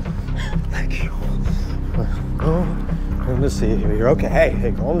 Thank you. Oh, good to see you. You're okay.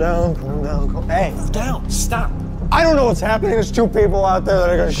 Hey, calm down. Hey, down. Stop. I don't know what's happening. There's two people out there that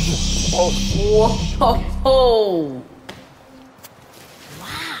are gonna Whoa.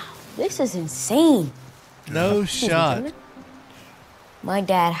 Wow, this is insane. No shot. My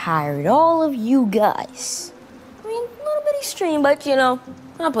dad hired all of you guys. I mean, a little bit extreme, but you know,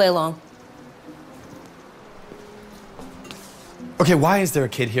 I'll play along. Okay, why is there a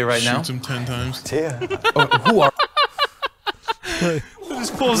kid here right now? Shoots him 10 times. Who are?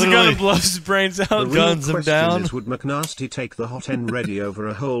 Just pulls a gun and blows his brains out. The real Guns him question down. is, would McNasty take the hot end ready over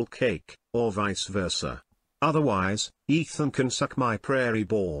a whole cake, or vice versa? Otherwise, Ethan can suck my prairie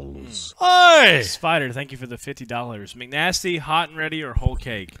balls. Hey! Spider, thank you for the $50. McNasty, hot and ready, or whole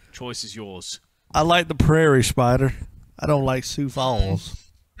cake? Choice is yours. I like the prairie spider. I don't like Sioux Falls.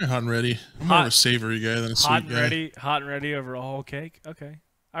 You're hot and ready. I'm more of a savory guy than a sweet guy. Hot and ready over a whole cake? Okay.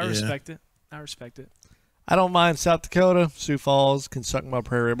 I respect it. I don't mind South Dakota. Sioux Falls can suck my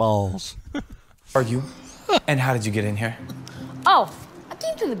prairie balls. Are you? And how did you get in here? Oh, I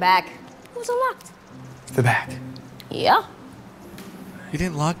came through the back. It was unlocked. The back. Yeah. You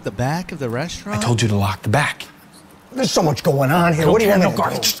didn't lock the back of the restaurant? I told you to lock the back. There's so much going on here. What do you want me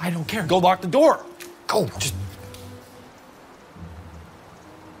to do? I don't care. Go lock the door. Go. Just.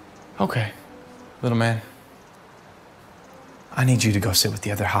 Okay, little man. I need you to go sit with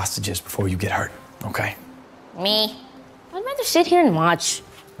the other hostages before you get hurt, okay? Me? I'd rather sit here and watch.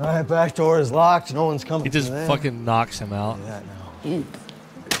 All right, back door is locked. No one's coming. He just from there. fucking knocks him out. Dude.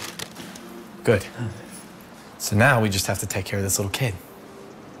 Good. So now we just have to take care of this little kid.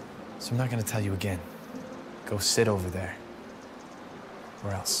 So I'm not gonna tell you again. Go sit over there.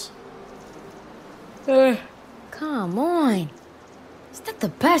 Or else. Come on. Is that the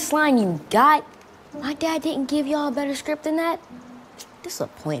best line you got? My dad didn't give y'all a better script than that?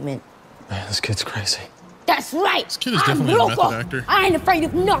 Disappointment. Man, this kid's crazy. That's right. This kid is definitely a method actor. I ain't afraid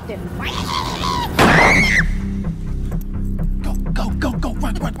of nothing. Go,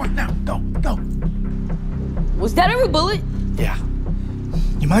 run now. Go. Was that every bullet? Yeah.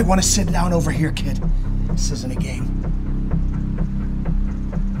 You might want to sit down over here, kid. This isn't a game.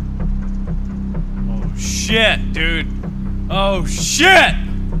 Oh, shit, dude. Oh, shit!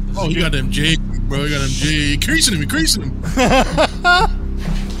 Oh, you got him, Jay, bro. You got him, Jay. Creasing him. He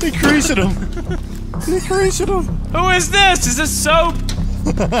creasing him. Who is this? Is this soap?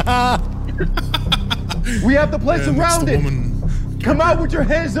 We have the place surrounded. Come out with your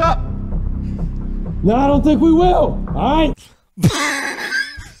hands up. No, I don't think we will. All right.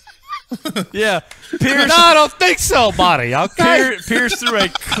 Yeah. Pierce. No, I don't think so, buddy. Okay. Pierce through a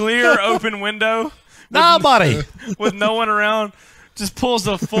clear open window. Nah, buddy. With no one around. Just pulls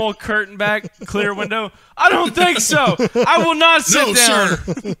the full curtain back, clear window. I don't think so. I will not sit down. Sir.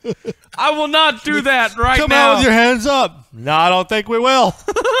 I will not do that right Come now. out with your hands up. No, I don't think we will.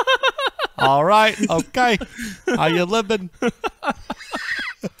 All right. Okay. How you living?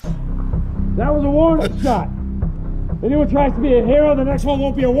 That was a warning shot. Anyone tries to be a hero, the next one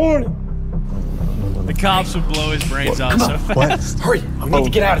won't be a warning. The cops would blow his brains out so fast. What? Hurry, we need to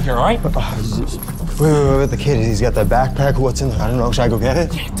get out of here, all right? Wait, the kid, he's got that backpack. What's in there? I don't know. Should I go get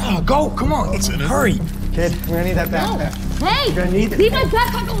it? Yeah, go, come on. Hurry. Kid, we're gonna need that backpack. Hey! You're gonna need it. Leave my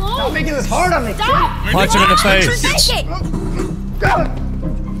backpack alone! Stop making this hard on me. Stop! Punch him in the face. Take it!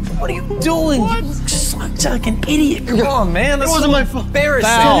 What are you doing? What? You sound like an idiot. Come on, man. That wasn't my fault. Embarrassing.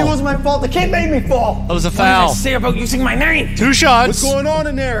 Foul. It wasn't my fault. The kid made me fall. That was a What foul. did I say about using my name? 2 shots. What's going on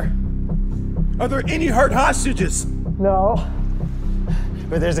in there? Are there any hurt hostages? No.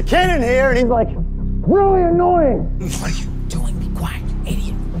 But there's a kid in here, and he's like really annoying. What are you doing? Be quiet,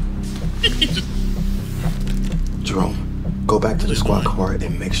 idiot. Jerome, go back to the squad car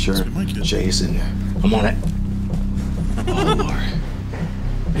and make sure Jay is in there. I'm on it. Oh, Lord.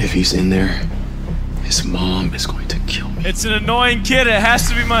 If he's in there, his mom is going to kill me. It's an annoying kid. It has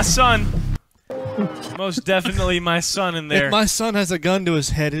to be my son. Most definitely my son in there. If my son has a gun to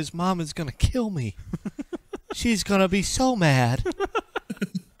his head, his mom is going to kill me. She's going to be so mad.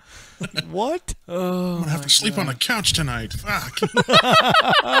 What? I'm gonna have to sleep on the couch tonight. Fuck.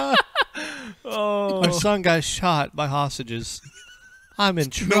 My son got shot by hostages. I'm in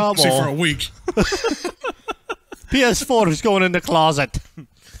trouble. No, for a week. PS4 is going in the closet.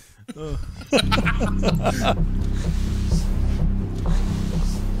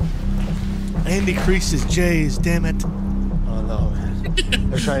 And decreases J's, damn it. Oh no, man.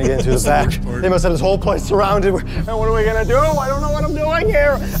 They're trying to get into the back. They must have this whole place surrounded. And what are we gonna do? I don't know what I'm doing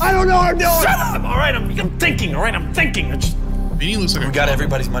here. I don't know what I'm doing. Shut up! All right, I'm thinking. All right, I'm thinking. Beanie looks like we got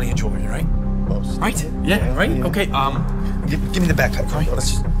everybody's money and jewelry, right? Right? Yeah, right? Yeah. Okay, give me the backpack, all right?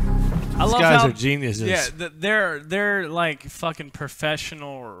 Let's just... These guys are geniuses. Yeah, they're like fucking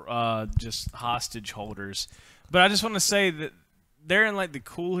professional, just hostage holders. But I just want to say that they're in like the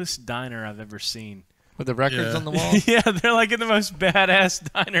coolest diner I've ever seen. With the records on the wall? Yeah, they're like in the most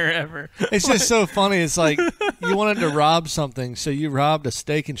badass diner ever. It's just so funny. It's like you wanted to rob something, so you robbed a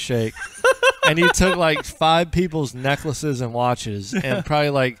Steak and Shake, and you took like 5 people's necklaces and watches, and probably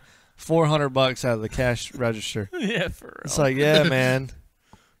like $400 out of the cash register. Yeah, for real. It's like, yeah, man.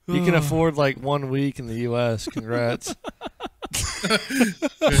 You can afford like 1 week in the U.S. Congrats. Yeah,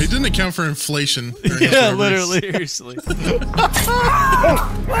 he didn't account for inflation. Yeah, literally. Seriously. Oh,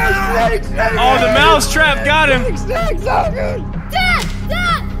 the mousetrap got him. Snakes, so good. Dad!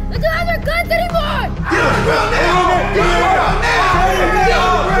 They don't have their guns anymore!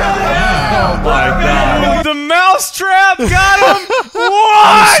 Oh my God! The mousetrap got him.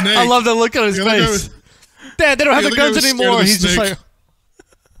 What? I love the look on his face. Dad, they don't have the guns anymore. He's just like.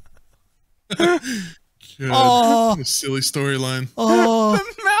 Oh, a silly storyline. Oh,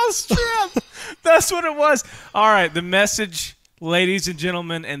 the mousetrap. That's what it was. All right, the message, ladies and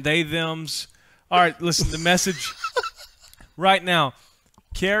gentlemen, and they thems. All right, listen. The message right now: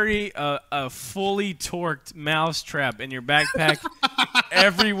 carry a fully torqued mousetrap in your backpack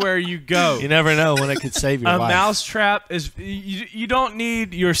everywhere you go. You never know when it could save your life. A mousetrap is you don't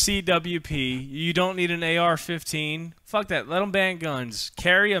need your CWP. You don't need an AR-15. Fuck that. Let them ban guns.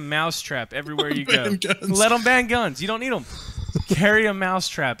 Carry a mousetrap everywhere you go. Let them ban guns. You don't need them. Carry a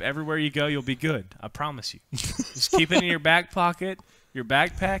mousetrap everywhere you go. You'll be good. I promise you. Just keep it in your back pocket, your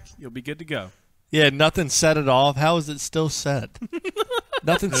backpack. You'll be good to go. Yeah, nothing set it off. How is it still set?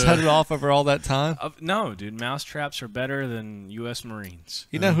 Nothing set it off over all that time? No, dude. Mousetraps are better than U.S. Marines.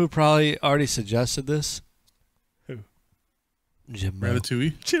 You know who probably already suggested this? Who? Jimbo.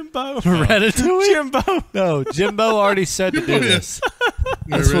 Ratatouille? Jimbo. Ratatouille? Jimbo. No, Jimbo already said to do this.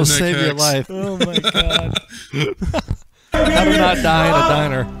 This will save your life. Oh, my God. How to not die in a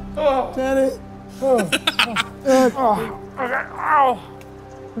diner. Oh, Daddy. Oh. Ow.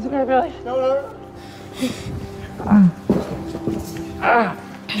 Is it really? No.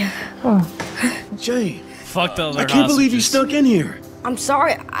 Jay. Fuck the other I can't believe you hostages. snuck in here. I'm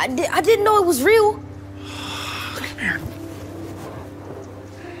sorry. I didn't know it was real.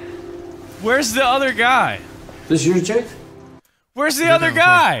 Where's the other guy? This your Jay? Where's the other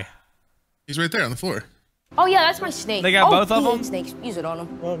guy? He's right there on the floor. Oh yeah, that's my snake. They got both of them? Snakes. Use it on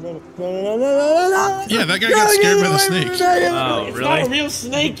them. No. Yeah, that guy got scared by the snake. Oh, It's really? not a real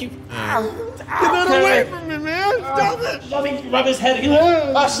snake. You... Get that away from me, man. Stop it. Let me rub his head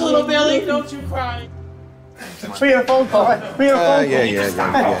again. Hush, little Billy. Don't you cry. We had a phone call, right? We had a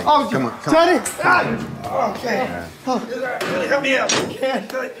phone call. Yeah. Oh, Come on. Daddy. Okay. Help me out.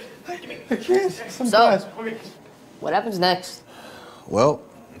 I can't. So, what happens next? Well,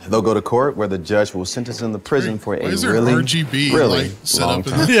 they'll go to court where the judge will sentence them to prison for a Why is there really, RGB really light set long up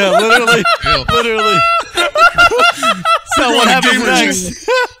in time. the- Yeah, literally. Literally. So what happens gamer next?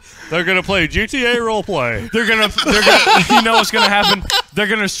 They're gonna play GTA roleplay. They're gonna. You know what's gonna happen? They're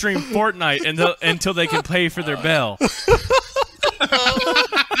gonna stream Fortnite until they can pay for their bail.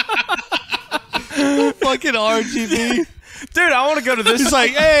 Fucking RGB. Dude, I want to go to this. He's like,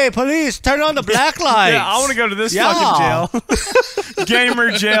 hey, police, turn on the black lights. Yeah, I want to go to this fucking jail.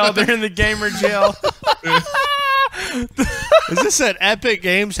 Gamer jail. They're in the gamer jail. Is this at Epic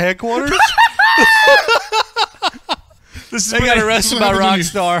Games headquarters? They got arrested by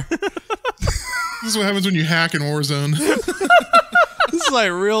Rockstar. This is what happens when you hack in Warzone. This is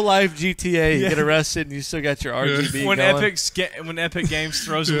like real life GTA. You get arrested and you still got your RGB when going. when Epic Games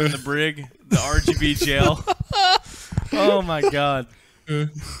throws them in the brig, the RGB jail. Oh my God.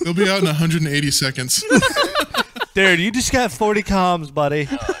 They'll be out in 180 seconds. Dude, you just got 40 comms, buddy.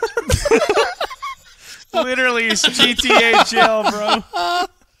 Literally, it's GTA jail, bro.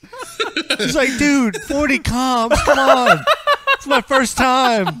 It's like, dude, 40 comms, come on. It's my first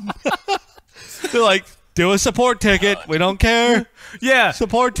time. They're like, do a support ticket. We don't care. Yeah.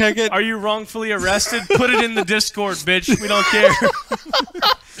 Support ticket. Are you wrongfully arrested? Put it in the Discord, bitch. We don't care.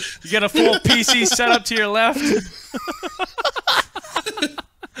 You got a full PC set up to your left.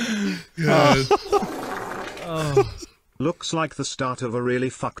 Looks like the start of a really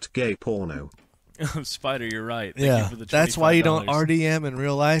fucked gay porno. Spider, you're right. Thank you for the that's why you don't $25. RDM in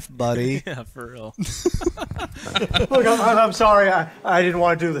real life, buddy. Yeah, for real. Look, I'm sorry. I didn't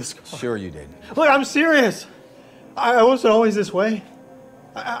want to do this. Sure you didn't. Look, I'm serious. I wasn't always this way.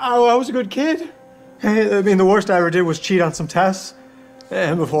 I was a good kid. I mean, the worst I ever did was cheat on some tests.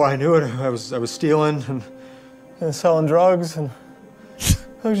 And before I knew it, I was stealing and selling drugs. And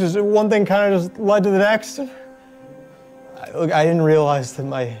it was just one thing kind of just led to the next. Look, I didn't realize that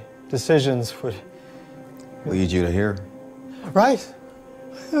my decisions would lead you to here. Right.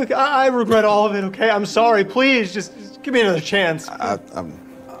 Look, I regret all of it, okay? I'm sorry. Please, just give me another chance.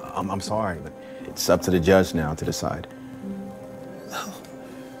 I'm sorry, but it's up to the judge now to decide.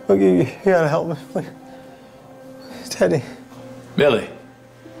 Look, you gotta help me. Look. Teddy. Billy,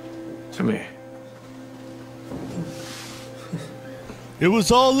 come here. It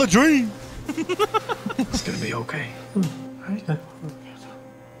was all a dream. It's gonna be okay. Right?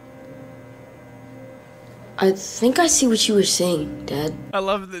 I think I see what you were saying, Dad. I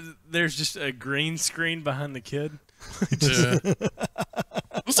love that there's just a green screen behind the kid. Yeah.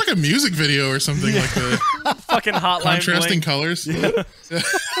 Looks like a music video or something like that. Fucking hotline contrasting bling. colors. Yeah.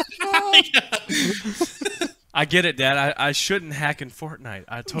 I get it, Dad. I shouldn't hack in Fortnite.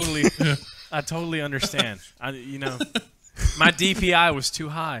 I totally understand. You know, my DPI was too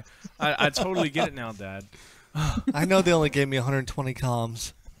high. I totally get it now, Dad. I know they only gave me 120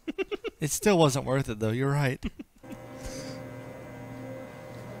 comms. It still wasn't worth it, though. You're right.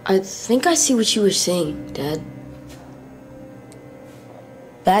 I think I see what you were saying, Dad.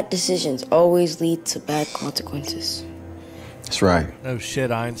 Bad decisions always lead to bad consequences. That's right. No shit,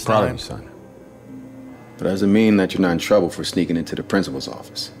 Einstein. Proud of you, son. But that doesn't mean that you're not in trouble for sneaking into the principal's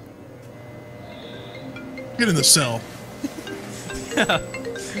office. Get in the cell.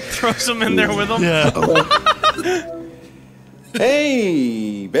 Throw some in there with them. Yeah.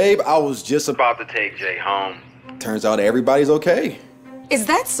 Hey, babe, I was just about to take Jay home. Turns out everybody's okay. Is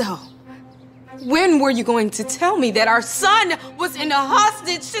that so? When were you going to tell me that our son was in a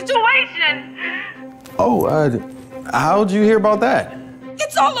hostage situation? Oh, how'd you hear about that?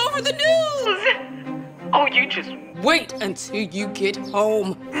 It's all over the news. Oh, you just wait until you get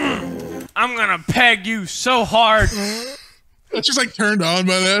home. I'm gonna peg you so hard. That's just like turned on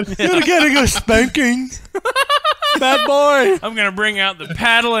by that. You're getting a spanking. Bad boy. I'm gonna bring out the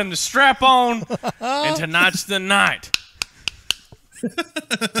paddle and the strap on, and tonight's the night.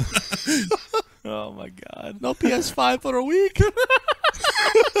 Oh my God! No PS5 for a week.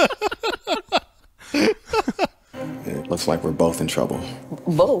 It looks like we're both in trouble.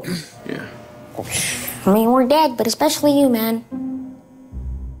 Both? Yeah. I mean, we're dead, but especially you, man.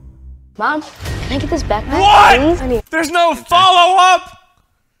 Mom, can I get this backpack? What? Please? There's no follow-up.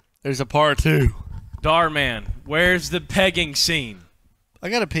 There's a part 2. Darman, where's the pegging scene? I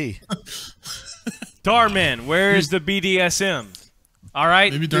gotta pee. Darman, where's the BDSM? All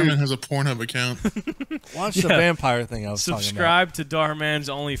right. Maybe Darman has a Pornhub account. Watch the vampire thing I was talking about. Subscribe to Darman's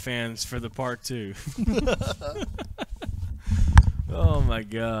OnlyFans for the part 2. Oh my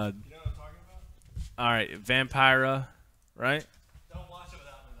God. You know what I'm talking about? All right, Vampira, right? Don't watch it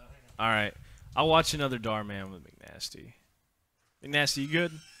without me though. All right, I'll watch another Darman with McNasty. McNasty, you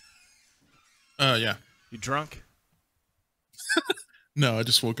good? Yeah. You drunk? No, I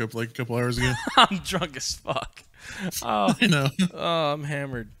just woke up like a couple hours ago. I'm drunk as fuck. Oh, I know. Oh, I'm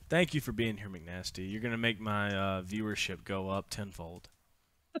hammered. Thank you for being here, McNasty. You're gonna make my viewership go up tenfold.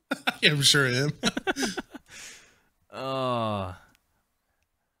 Yeah, I'm sure I am.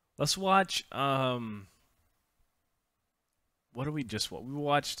 Let's watch. What do we just watch? We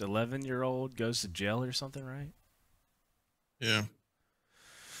watched 11-year-old goes to jail or something, right? Yeah.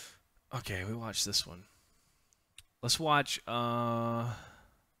 Okay, we watched this one. Let's watch. I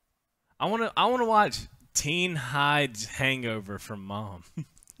wanna watch Teen hides hangover from mom.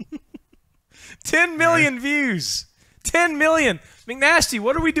 10 million views. 10 million. McNasty,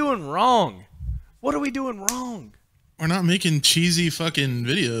 what are we doing wrong? What are we doing wrong? We're not making cheesy fucking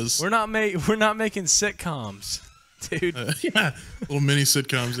videos. We're not making sitcoms, dude. Yeah, little mini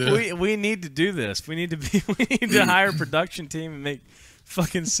sitcoms. Yeah. We need to do this. We need to hire a production team and make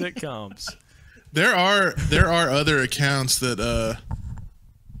fucking sitcoms. There are other accounts that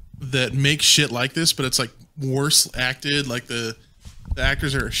make shit like this, but it's like worse acted. Like the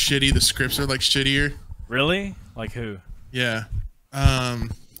actors are shitty. The scripts are like shittier. Really? Like who? Yeah.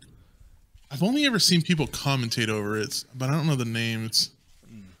 I've only ever seen people commentate over it, but I don't know the names.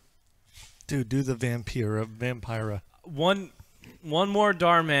 Dude, do the Vampira. One more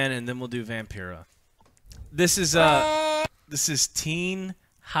Darman, and then we'll do Vampira. This is Teen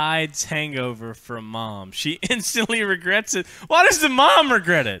hides hangover from mom. She instantly regrets it. Why does the mom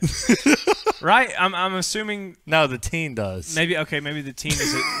regret it? Right? I'm assuming. No, the teen does. Maybe the teen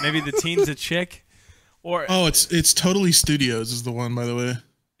is maybe the teen's a chick. Or it's Totally Studios is the one, by the way.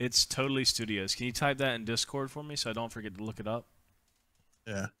 It's Totally Studios. Can you type that in Discord for me so I don't forget to look it up?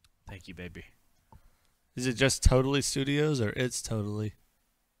 Yeah. Thank you, baby. Is it just Totally Studios or It's Totally?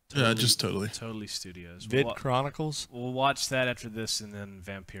 Yeah, just Totally. Totally Studios. Vid Chronicles? We'll watch that after this and then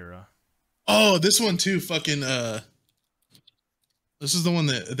Vampira. Oh, this one too. Fucking. This is the one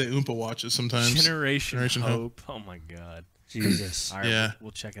that Oompa watches sometimes. Generation Hope. Oh my God. Jesus. All right, Yeah.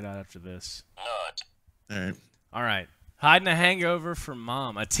 we'll check it out after this. All right. All right. Hiding a hangover from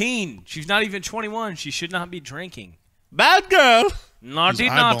mom. A teen. She's not even 21. She should not be drinking. Bad girl. Naughty,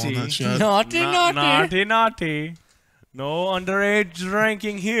 He's naughty. eyeballing that shit. Naughty, naughty. No underage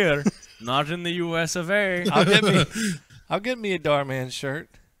drinking here. Not in the U.S. of A. I'll get me a Darman shirt.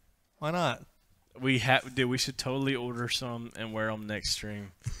 Why not? We should totally order some and wear them next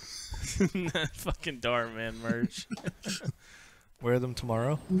stream. Fucking Darman merch. Wear them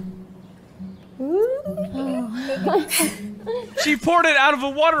tomorrow. She poured it out of a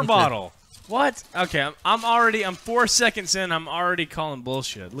water bottle. What? Okay, I'm 4 seconds in. I'm already calling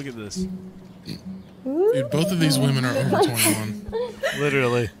bullshit. Look at this. Dude, both of these women are over 21.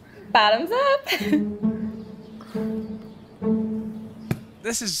 Literally. Bottoms up.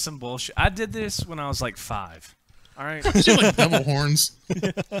 This is some bullshit. I did this when I was like 5. All right. She like double horns.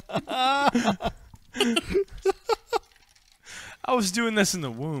 I was doing this in the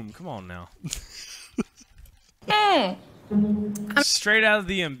womb. Come on now. Straight out of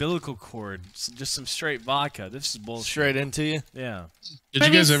the umbilical cord. Just some straight vodka. This is bullshit. Straight into you? Yeah. Did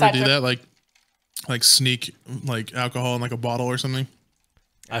you guys ever do that? Like sneak like alcohol in like a bottle or something?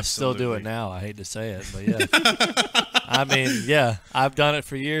 I still do it now. I hate to say it, but yeah. I mean, yeah, I've done it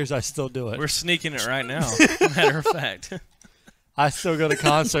for years. I still do it. We're sneaking it right now. Matter of fact. I still go to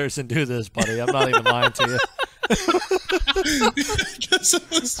concerts and do this, buddy. I'm not even lying to you.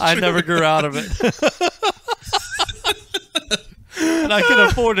 I never grew out of it. And I can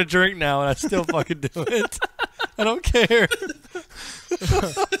afford a drink now, and I still fucking do it. I don't care.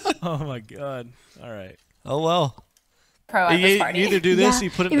 Oh, my God. All right. Oh, well. Pro at this party. You either do this, Yeah,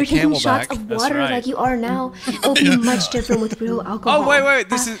 you put it if in the you're taking Camelback. shots of water right. like you are now, it'll be much different with real alcohol. Oh, wait.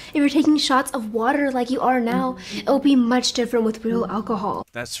 This is... If you're taking shots of water like you are now, it'll be much different with real alcohol.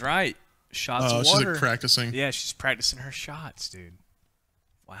 That's right. Shots of she's water. like practicing. Yeah, she's practicing her shots, dude.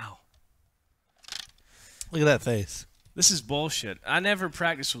 Wow. Look at that face. This is bullshit. I never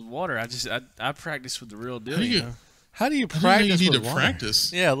practice with water. I practice with the real deal. How do you I think practice you need with to water?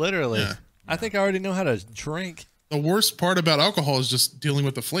 practice. Yeah, literally. Yeah. I think I already know how to drink. The worst part about alcohol is just dealing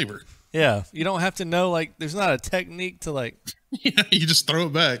with the flavor. Yeah, you don't have to know, like, there's not a technique to, like... Yeah, you just throw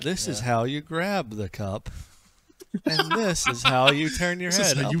it back. This is how you grab the cup. And this is how you turn your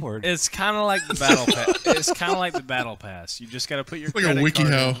head upward. It's kind of like the battle pass. It's kind of like the battle pass. You just got to put your like a credit wiki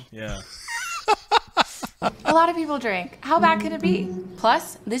card how. in. Yeah. A lot of people drink. How bad could it be?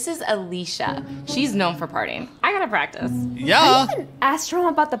 Plus, this is Alicia. She's known for partying. I gotta practice. Yeah. Have you even asked her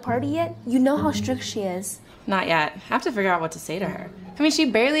about the party yet? You know how strict she is. Not yet. Have to figure out what to say to her. I mean, she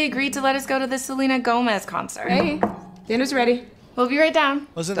barely agreed to let us go to the Selena Gomez concert. Hey, dinner's ready. We'll be right down.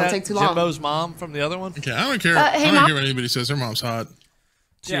 Wasn't Don't that take too long. Jimbo's mom from the other one? Okay, I don't care. Hey, I don't Mom? care what anybody says. Their mom's hot.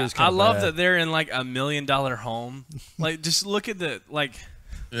 Yeah, was I kinda love bad. that they're in like $1 million home. Like, just look at the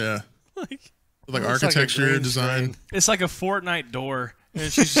Yeah. like Like Looks like a architecture, green design. screen. it's like a Fortnite door,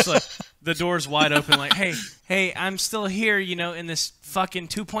 and she's just like the door's wide open. Like, hey, I'm still here, in this fucking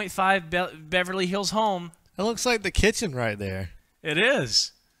 2.5 Beverly Hills home. It looks like the kitchen right there. It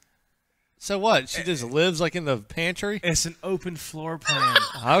is. So what? She just lives like in the pantry? It's an open floor plan.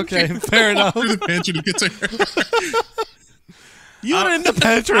 Okay, fair enough. Through the pantry to get to her. You're in the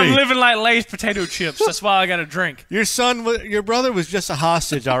pantry. I'm living like Lay's potato chips. That's why I got a drink. Your brother was just a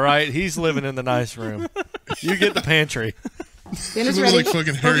hostage, all right? He's living in the nice room. You get the pantry. She Dinner's looks ready. like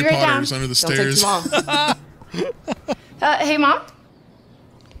fucking Harry be right Potter's down. under the Don't take stairs. too long. Hey, Mom?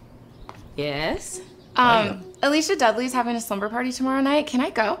 Yes? Alicia Dudley's having a slumber party tomorrow night. Can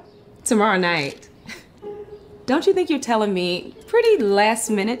I go? Tomorrow night. Don't you think you're telling me pretty last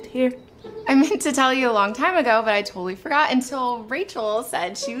minute here? I meant to tell you a long time ago, but I totally forgot until Rachel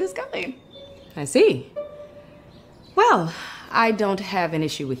said she was going. I see. Well, I don't have an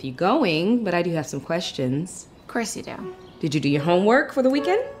issue with you going, but I do have some questions. Of course you do. Did you do your homework for the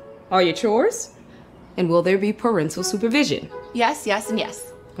weekend? All your chores? And will there be parental supervision? Yes, yes, and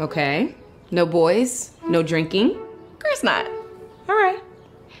yes. Okay. No boys? No drinking? Of course not. All right.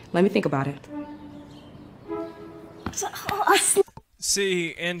 Let me think about it. See,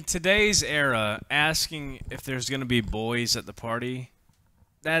 in today's era, asking if there's going to be boys at the party,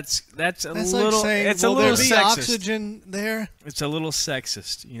 that's a little like saying, it's will a little there be sexist. oxygen there? It's a little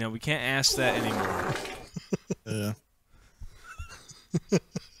sexist. We can't ask that anymore. Yeah.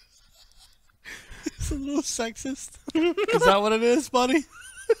 It's a little sexist. Is that what it is, buddy?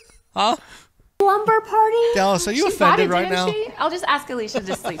 Huh? Slumber party? Dallas, are you She bought offended it, right didn't now? she? I'll just ask Alicia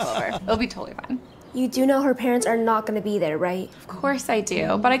to sleep over. It'll be totally fine. You do know her parents are not going to be there, right? Of course I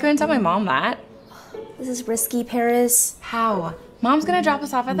do, but I couldn't tell my mom that. This is risky, Paris. How? Mom's gonna drop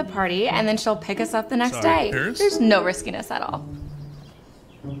us off at the party, and then she'll pick us up the next Sorry, day. Paris? There's no riskiness at all.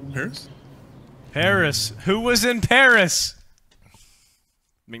 Paris? Paris. Who was in Paris?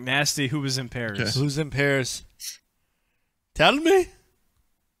 McNasty, who was in Paris? Okay. Who's in Paris? Tell me.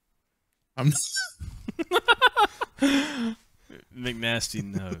 I'm McNasty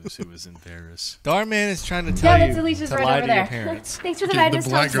knows who was in Paris. Darman is trying to tell you Alicia's to right lie over to your there. parents. Thanks for the Okay, the guidance,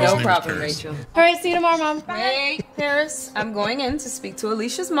 black Thompson. girl's No name is problem, Paris. Rachel. All right, see you tomorrow, Mom. Bye. Hey, Paris, I'm going in to speak to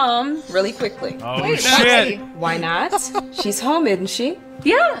Alicia's mom really quickly. Oh, Wait, shit. Why not? She's home, isn't she?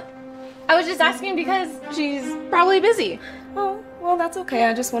 Yeah. I was just asking because she's probably busy. Oh, well, that's okay.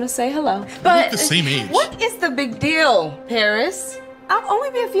 I just want to say hello. But the same age. What is the big deal, Paris? I'll only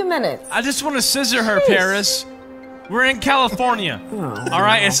be a few minutes. I just want to scissor her, Paris. We're in California. All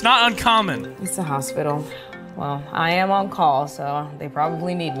right, it's not uncommon. It's a hospital. Well, I am on call, so they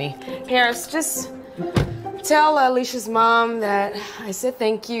probably need me. Paris, just tell Alicia's mom that I said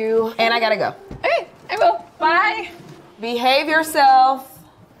thank you, and I gotta go. Okay, I will. Bye. Behave yourself.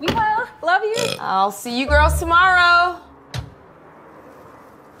 We will. Love you. I'll see you girls tomorrow.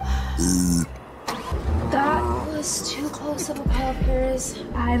 That was too close of a call, Paris.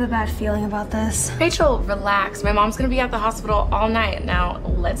 I have a bad feeling about this. Rachel, relax. My mom's gonna be at the hospital all night. Now,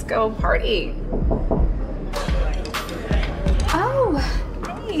 let's go party.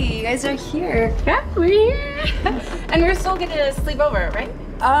 Oh, hey, you guys are here. Yeah, we're here. And we're still gonna sleep over, right?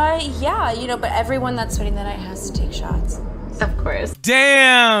 Yeah, you know, but everyone that's spending the night has to take shots. Of course.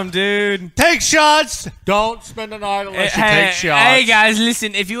 Damn, dude. Take shots. Don't spend the night unless you take shots. Hey, guys,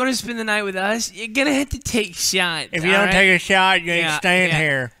 listen. If you want to spend the night with us, you're going to have to take shots. If you don't take a shot, you ain't staying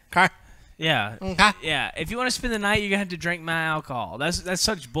here. Okay? Yeah. Okay. Yeah. If you want to spend the night, you're going to have to drink my alcohol. That's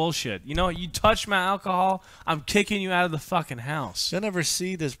such bullshit. You know, you touch my alcohol, I'm kicking you out of the fucking house. You'll never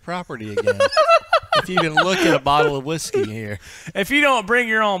see this property again. If you even look at a bottle of whiskey here. If you don't bring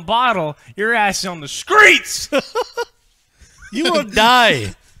your own bottle, your ass is on the streets. You will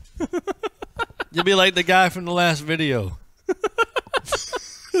die. You'll be like the guy from the last video.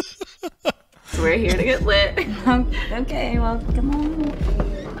 So we're here to get lit. Okay, well, come on.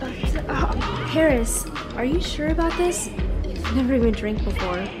 Paris, are you sure about this? You've never even drank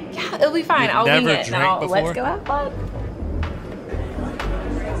before. Yeah, it'll be fine. You've I'll wing never it. drank Now, before? let's go have fun.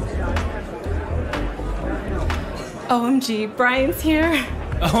 OMG, Brian's here.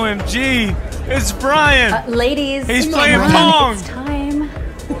 OMG, it's Brian. Ladies, He's come playing on, Pong. It's time.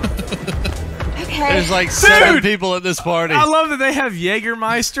 Okay. There's like 7 people at this party. I love that they have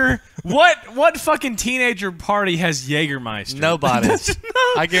Jägermeister. What fucking teenager party has Jägermeister? Nobody.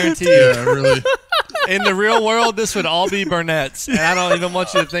 I guarantee you. Yeah, really. In the real world, this would all be Burnett's, and I don't even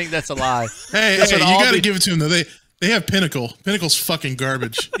want you to think that's a lie. Hey, This you would all got to be- give it to them though. They have Pinnacle. Pinnacle's fucking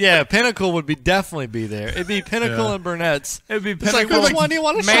garbage. Yeah, Pinnacle would definitely be there. It'd be Pinnacle Yeah. and Burnett's. It'd be It's like, Pinnacle. which one do you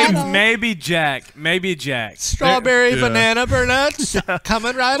want to maybe, shot on? maybe Jack. Maybe Jack. Strawberry, Yeah. banana, Burnett's.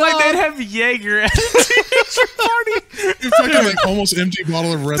 Coming right Like up. they'd have Jaeger at a teenager party. You're talking like almost empty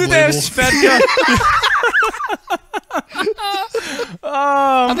bottle of Red Did they have Label. Svedka?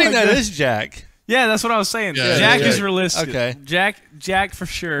 Oh, I think my that God. is Jack. Yeah, that's what I was saying. Yeah, Jack yeah. is realistic. Okay. Jack for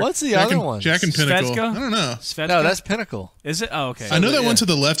sure. What's the Jack other and, one? Jack and Pinnacle. Svedka? I don't know. Svedka? No, that's Pinnacle. Is it? Oh, okay. I know that yeah. one to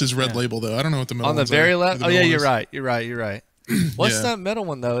the left is Red Label though. I don't know what the middle On the ones very are. left? The Oh, yeah, middle you're one is- right. You're right. You're right. What's Yeah. that middle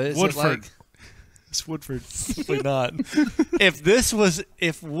one, though? Is Woodford. It like, It's Woodford. simply not.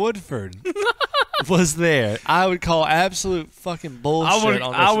 If Woodford was there, I would call absolute fucking bullshit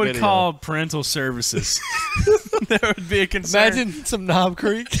on this I would video. call parental services. There would be a concern. Imagine some Knob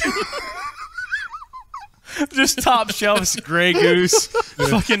Creek. Just top shelves, Grey Goose,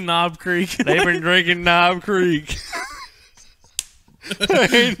 fucking Knob Creek. They've been drinking Knob Creek.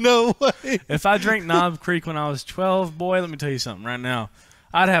 There ain't no way. If I drank Knob Creek when I was 12, boy, let me tell you something right now.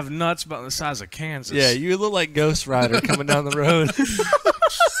 I'd have nuts about the size of Kansas. Yeah, you look like Ghost Rider coming down the road.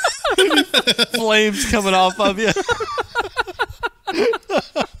 Flames coming off of you.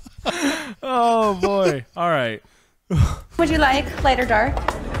 Oh, boy. All right. Would you like light or dark?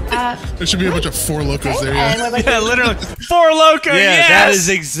 There should be a bunch of Four Locos there. And Yeah. what about Yeah, you? literally. Four Loco, Yeah, yes! that is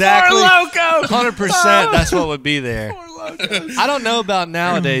exactly Four Loco! 100%. That's what would be there. I don't know about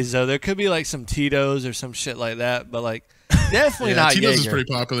nowadays though. There could be like some Tito's or some shit like that, but like definitely Yeah, not Tito's Jaeger. is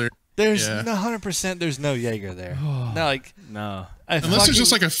pretty popular. There's Yeah. 100%. There's no Jaeger there. No, like No. Unless there's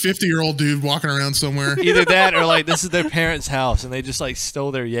just like a 50-year-old dude walking around somewhere. either that or like this is their parents' house and they just like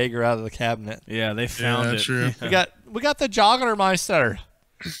stole their Jaeger out of the cabinet. Yeah, they found Yeah, it. true. the Joggermeister.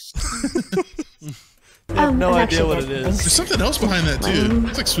 They have no idea what it is. There's something else behind that too.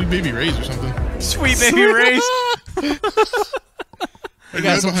 It's like Sweet Baby Ray's or something. Sweet Baby Ray's. They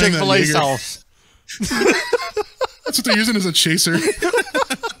got some Chick-fil-A sauce. That's what they're using as a chaser.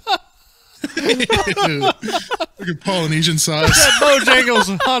 Like a Polynesian sauce. That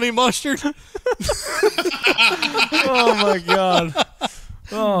Bojangles honey mustard. Oh my god.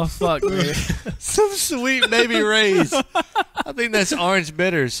 Oh fuck me. Some Sweet Baby Ray's. I think that's orange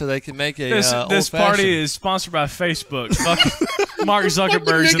bitters, so they can make a this party is sponsored by Facebook. Fuck Mark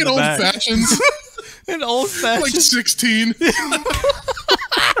Zuckerberg's in the back. Old fashions. An old fashioned. Like 16.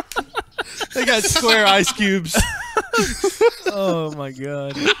 They got square ice cubes. Oh my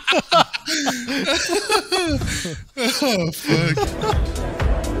god. Oh fuck.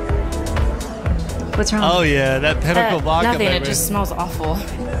 What's wrong? Oh yeah, that Pinnacle vodka. Nothing. Baby. It just smells awful.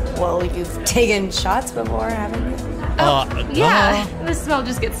 Well, you've taken shots before, haven't you? Yeah, the smell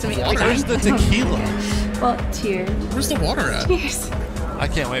just gets to me. Every Where's time. the tequila? Well, cheers. Where's the water at? Cheers. I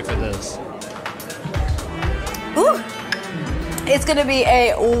can't wait for this. Ooh, it's gonna be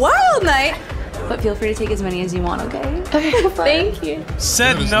a wild night. But feel free to take as many as you want, okay? Thank you.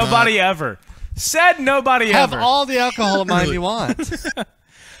 Said nobody ever. Said nobody Have ever. all the alcohol of mine you want.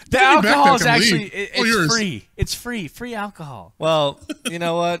 The alcohol is actually it's free. It's free. Free alcohol. Well, you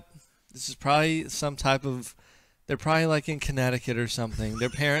know what? This is probably some type of. They're probably like in Connecticut or something. Their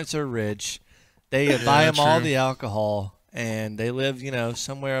parents are rich. They buy them all the alcohol, and they live,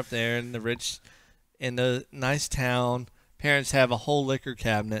 somewhere up there in the nice town. Parents have a whole liquor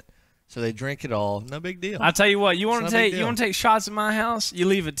cabinet, so they drink it all. No big deal. I tell you what, you want to take shots at my house? You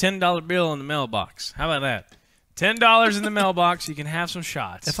leave a $10 bill in the mailbox. How about that? $10 in the mailbox, you can have some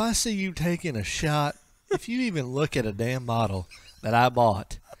shots. If I see you taking a shot, if you even look at a damn bottle that I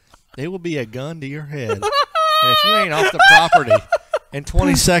bought, there will be a gun to your head. And if you ain't off the property in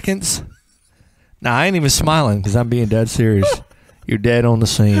 20 seconds, now I ain't even smiling because I'm being dead serious. You're dead on the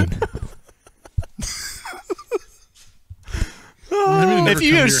scene. If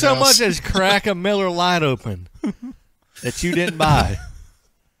you have so much as crack a Miller Lite open that you didn't buy,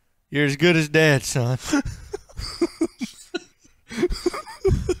 you're as good as dead, son.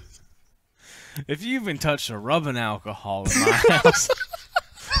 If you even touched a rubbing alcohol in my house.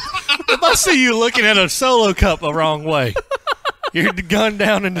 If I see you looking at a Solo cup the wrong way, you're gunned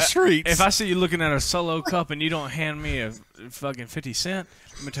down in the streets. If I see you looking at a Solo cup and you don't hand me a fucking 50 cent,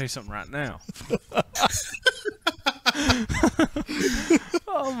 let me tell you something right now.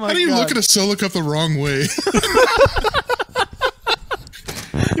 Oh my God. How do you look at a Solo cup the wrong way?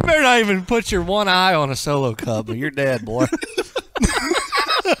 You better not even put your one eye on a Solo cup or you're dead, boy.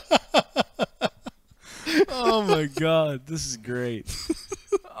 Oh my God, this is great.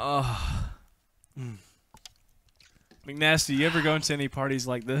 Oh. McNasty, you ever go into any parties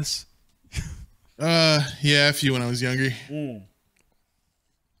like this? Yeah, a few when I was younger.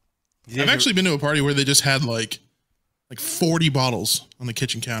 I've actually been to a party where they just had like 40 bottles on the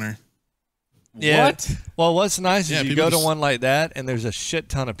kitchen counter. Yeah. What? Well, what's nice is you go to just- one like that and there's a shit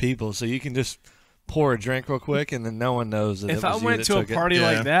ton of people, so you can just pour a drink real quick and then no one knows that If it I was you went that to a took it. party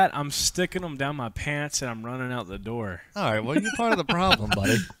like that, I'm sticking them down my pants and I'm running out the door. All right, well, you're part of the problem,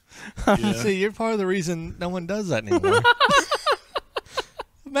 buddy. See, you're part of the reason no one does that anymore.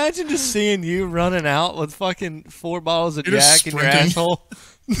 Imagine just seeing you running out with fucking 4 bottles of You're just Jack in your sprinting. asshole.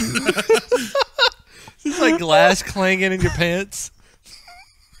 Just like glass clanging in your pants.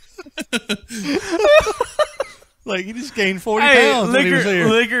 Like you just gained 40 pounds when he was here.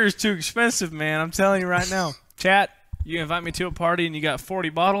 Liquor is too expensive, man. I'm telling you right now. Chat, you invite me to a party and you got 40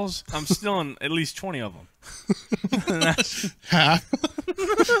 bottles, I'm stealing at least 20 of them. Half.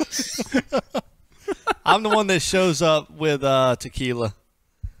 I'm the one that shows up with tequila.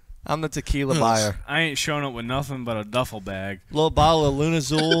 I'm the tequila buyer. I ain't showing up with nothing but a duffel bag. Little bottle of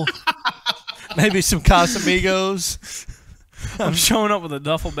Lunazul. Maybe some Casamigos. I'm showing up with a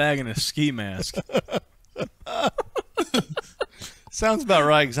duffel bag and a ski mask. Sounds about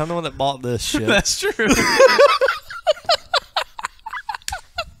right, because I'm the one that bought this shit. That's true.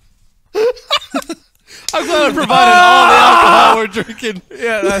 I'm glad I provided all the alcohol we're drinking.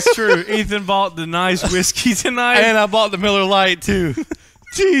 Yeah, that's true. Ethan bought the nice whiskey tonight. And I bought the Miller Lite, too.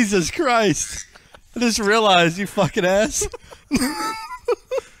 Jesus Christ. I just realized, you fucking ass.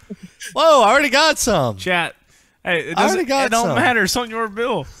 Whoa, I already got some. Chat. Hey, it I already doesn't got it don't some. matter. It's on your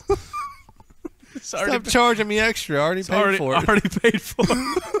bill. Stop charging me extra. I already paid for it. Already paid for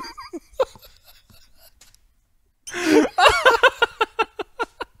it.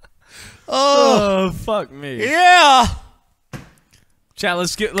 Oh, fuck me. Yeah. Chat,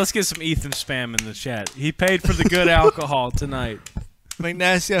 let's get some Ethan spam in the chat. He paid for the good alcohol tonight.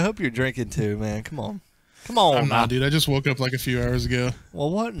 McNasty, I hope you're drinking too, man. Come on. Come on. I'm not, dude. I just woke up like a few hours ago.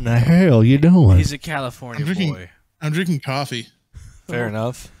 Well, what in the hell you doing? He's a California boy. I'm drinking coffee. Fair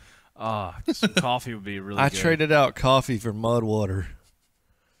enough. Some coffee would be really good. I traded out coffee for mud water.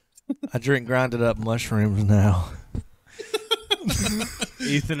 I drink grinded up mushrooms now.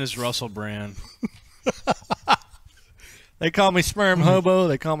 Ethan is Russell Brand. They call me Sperm Hobo.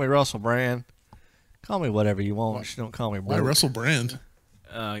 They call me Russell Brand. Call me whatever you want. Just don't call me Why broke. Russell Brand?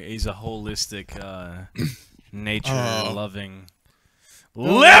 He's a holistic, nature-loving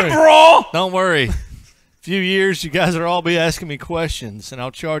liberal. Don't worry. Few years, you guys will all be asking me questions, and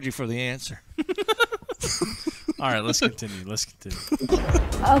I'll charge you for the answer. All right, let's continue. Let's continue.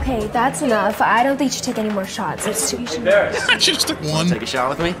 Okay, that's enough. I don't think you should take any more shots. It's too. She just took one. Take a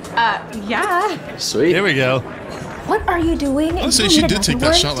shot with me? Yeah. Sweet. Here we go. What are you doing? I'll say she did take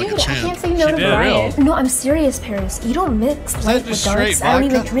that shot like a Dude, I champ. can't say no to Brian. No, I'm serious, Paris. You don't mix light with darks. I don't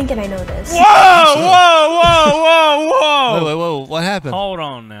even drink, and I know this. Whoa, whoa, whoa, whoa, whoa! Wait, whoa, what happened? Hold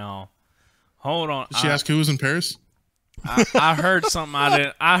on now. Hold on. Did she ask who was in Paris? I heard something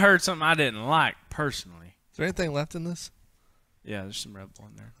I didn't like personally. Is there anything left in this? Yeah, there's some Red Bull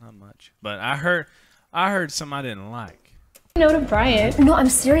in there, not much. But I heard something I didn't like. No to Brian. No, I'm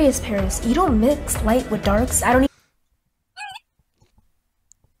serious, Paris. You don't mix light with darks. I don't.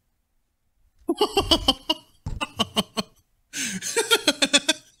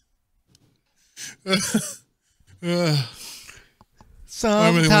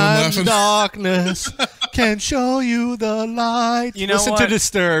 Sometimes darkness can show you the light. You know Listen what? to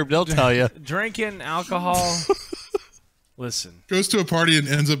Disturbed, they'll tell you. Drinking alcohol. Listen. Goes to a party and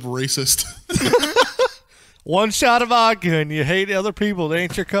ends up racist. One shot of vodka and you hate other people. They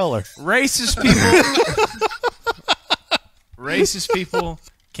ain't your color. Racist people. Racist people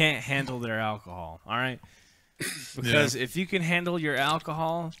can't handle their alcohol. All right. Because if you can handle your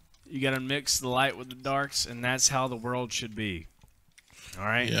alcohol, you got to mix the light with the darks, and that's how the world should be. All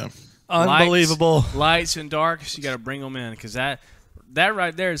right. Yeah. Unbelievable. Lights and darks, you got to bring them in, because that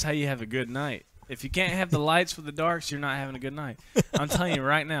right there is how you have a good night. If you can't have the lights with the darks, you're not having a good night. I'm telling you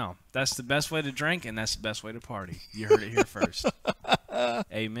right now, that's the best way to drink, and that's the best way to party. You heard it here first.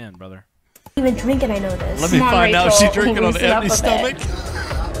 Amen, brother. Even drinking, I know this. Let me find out she's drinking on an empty stomach.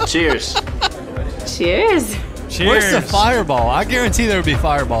 Cheers. Cheers. Cheers. Where's the fireball? I guarantee there would be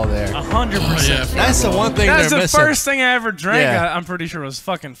fireball there. 100%. That's the one thing That's they're the missing. first thing I ever drank. Yeah. I'm pretty sure it was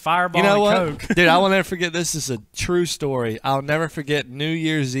fucking Fireball You know what? and Coke. Dude, I will never forget. This is a true story. I'll never forget New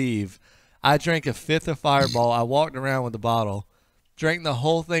Year's Eve. I drank a fifth of Fireball. I walked around with the bottle, drank the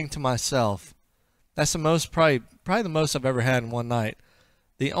whole thing to myself. That's the most, probably the most I've ever had in one night.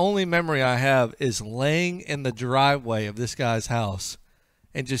 The only memory I have is laying in the driveway of this guy's house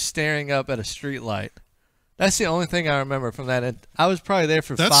and just staring up at a street light. That's the only thing I remember from that. And I was probably there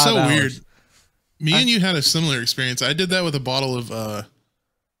for 5 hours. That's so weird. Me and you had a similar experience. I did that with a bottle of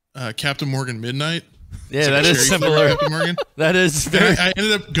Captain Morgan Midnight. Yeah, that is similar. Captain Morgan. That is very... I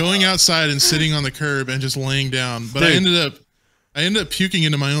ended up going outside and sitting on the curb and just laying down. But I ended up puking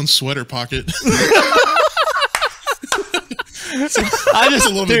into my own sweater pocket. So I just a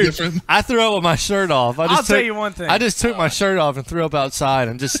little bit different. I threw up with my shirt off. I'll tell you one thing. I just took my shirt off and threw up outside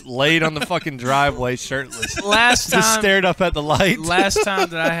and just laid on the fucking driveway shirtless. Last time, just stared up at the light. Last time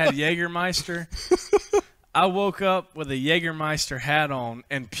that I had Jägermeister, I woke up with a Jägermeister hat on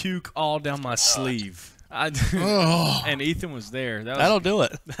and puke all down my sleeve. And Ethan was there. That'll do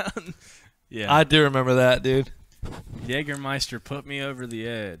it. Yeah, I do remember that, dude. Jägermeister put me over the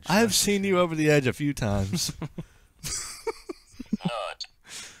edge. I've seen you over the edge a few times.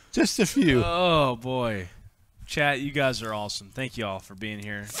 Just a few. Oh boy, chat, you guys are awesome. Thank you all for being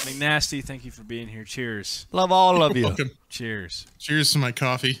here. McNasty, thank you for being here. Cheers. Love all of you. Welcome. Cheers. Cheers to my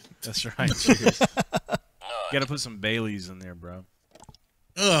coffee. That's right. Cheers. Gotta put some Baileys in there, bro.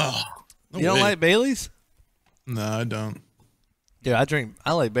 Ugh. You don't like Baileys? No, I don't. Dude,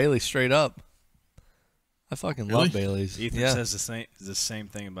 I like Baileys straight up. I fucking love Baileys. Ethan says the same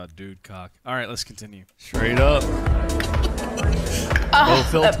thing about dude cock. All right, let's continue. Straight up. Oh,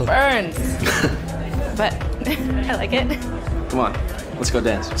 that burns. But I like it. Come on, let's go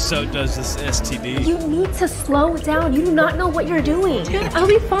dance. So does this STD. You need to slow down. You do not know what you're doing. Dude, I'll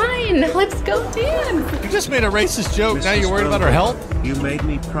be fine. Let's go dance. You just made a racist joke. Now you're worried about her health? You made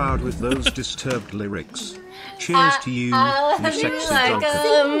me proud with those disturbed lyrics. Cheers to you, you sexy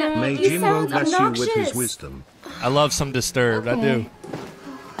drunkard. May Jimbo bless you with his wisdom. I love some Disturbed. I do.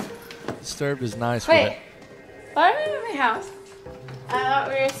 Disturbed is nice. Wait, with it. why am I in my house? I thought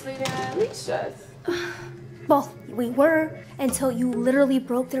we were sleeping at Alicia's. Well, we were until you literally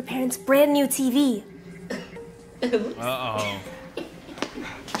broke their parents' brand new TV. Uh-oh.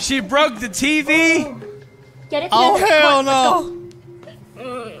 She broke the TV? Get it? Oh, Come hell on,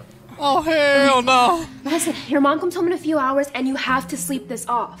 no. Oh, hell no. Madison, your mom comes home in a few hours and you have to sleep this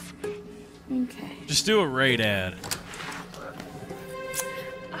off. Okay. Just do a raid ad.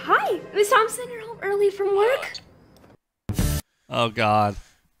 Hi, Miss Thompson, you're home early from work? Oh, God.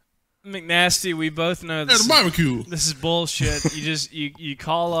 McNasty, we both know this, barbecue. This is bullshit. You just you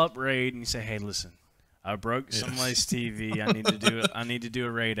call up raid and you say, "Hey, listen, I broke somebody's TV. I need to do a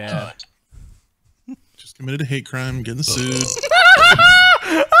raid ad." Just committed a hate crime, getting sued.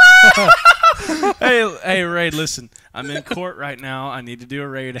 hey, raid, listen, I'm in court right now. I need to do a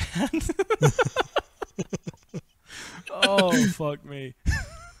raid ad. Oh, fuck me.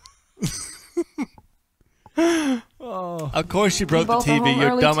 Oh. Of course you broke the both are TV, home you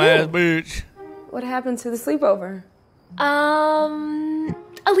early, dumbass too. bitch. What happened to the sleepover?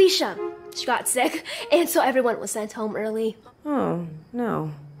 Alicia. She got sick, and so everyone was sent home early. Oh,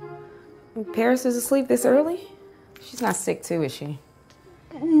 no. Paris is asleep this early? She's not sick too, is she?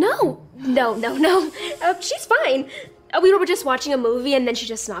 No. She's fine. We were just watching a movie, and then she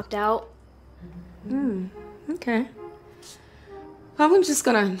just knocked out. Okay. I'm just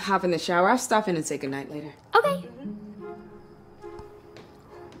gonna hop in the shower. I'll stop in and say goodnight later. Okay.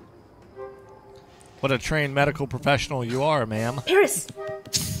 What a trained medical professional you are, ma'am. Paris,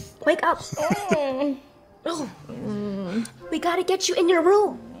 wake up. We gotta get you in your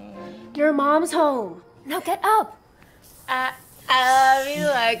room. Your mom's home. Now get up. I love you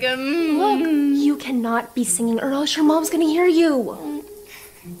like a Look, you cannot be singing or else your mom's gonna hear you.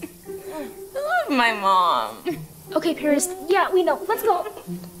 I love my mom. Okay, Paris. Yeah, we know. Let's go.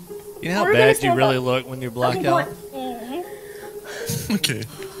 You know how We're gonna bad you stand really up. look when you're blacked Okay, go out? on. Okay.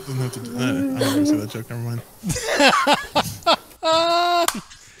 Doesn't have to do that. I'm not gonna say that joke. Never mind.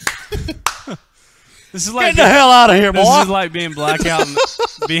 This is like Get the hell out of here, boy. This is like being blackout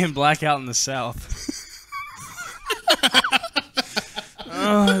in the South.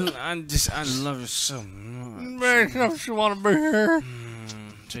 Oh, I love you so much. Man, she want to be here.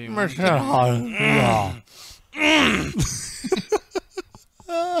 Gee,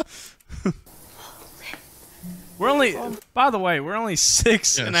 We're only, by the way, we're only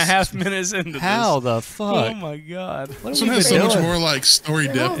 6.5 minutes into this. How the fuck? Oh my god. What This one has so much more like story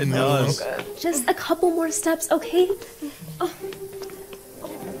I depth know. than the other ones. Just a couple more steps, okay? Oh,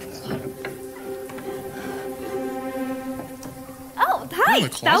 hi.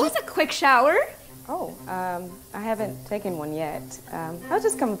 That was a quick shower. Oh, I haven't taken one yet. I was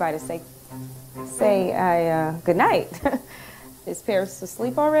just coming by to say good night. Is Paris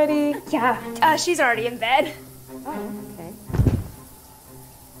asleep already? Yeah, she's already in bed. Oh, okay.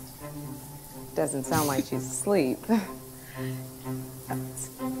 Doesn't sound like she's asleep.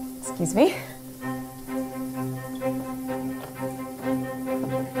 Excuse me.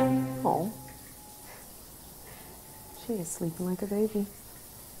 Oh. She is sleeping like a baby.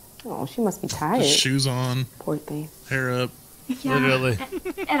 Oh, she must be tired. Just shoes on. Poor thing. Hair up. Yeah. Literally.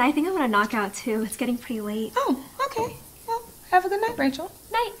 And I think I'm gonna knock out too. It's getting pretty late. Oh, okay. Well, have a good night, Rachel.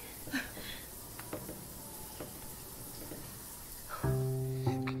 Night.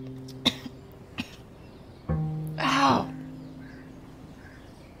 Ow.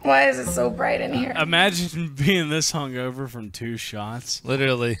 Why is it so bright in here? Imagine being this hungover from 2 shots.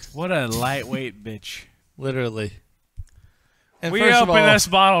 Literally. What a lightweight bitch. Literally. And We first of opened all, this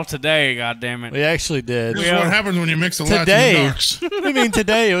bottle today, goddammit. We actually did. This is what happens when you mix a lot Today. of knocks. I mean,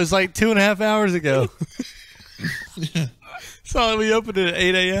 today. It was like 2.5 hours ago. So we opened it at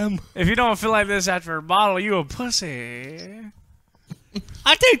 8 a.m. If you don't feel like this after a bottle, you a pussy.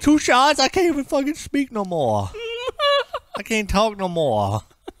 I take 2 shots. I can't even fucking speak no more. I can't talk no more.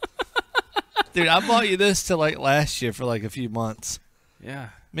 Dude, I bought you this to like last year for like a few months. Yeah.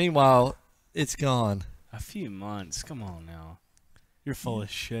 Meanwhile, it's gone. A few months. Come on now. You're full of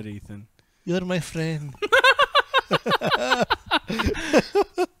shit, Ethan. You're my friend.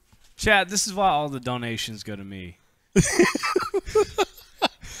 Chat, this is why all the donations go to me.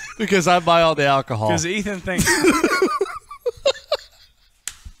 Because I buy all the alcohol. Because Ethan thinks...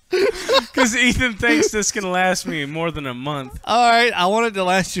 Because Ethan thinks this can last me more than a month. All right, I wanted to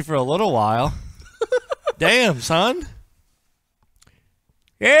last you for a little while. Damn, son.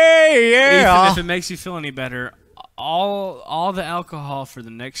 Hey, yeah. Ethan, if it makes you feel any better, all the alcohol for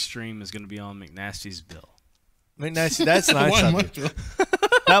the next stream is going to be on McNasty's bill. McNasty, that's nice of you.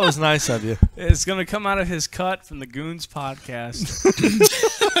 That was nice of you. It's going to come out of his cut from the Goons podcast.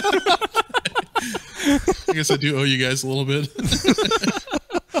 I guess I do owe you guys a little bit.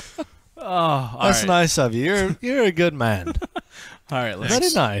 all That's right. nice of you. You're a good man. All right, Very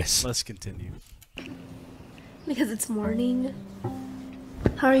nice. Let's continue. Because it's morning.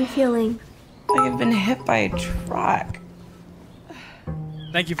 How are you feeling? Like I've been hit by a truck.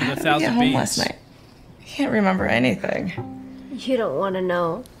 Thank you for the How did we 1,000 get home beans. last night? I can't remember anything. You don't want to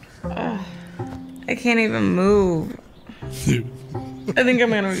know. I can't even move. I think I'm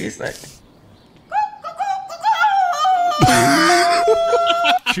gonna be sick.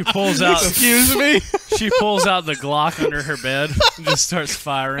 She pulls out. Excuse me? She pulls out the Glock under her bed and just starts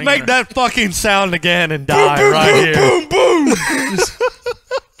firing. Make that fucking sound again and die right here. Boom, boom. Just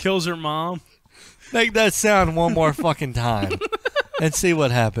kills her mom. Make that sound one more fucking time and see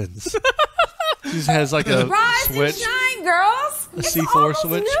what happens. She just has like a Rise switch. and shine, girls. A It's C4 almost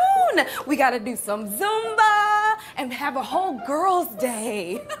switch? noon. We gotta do some Zumba and have a whole girls'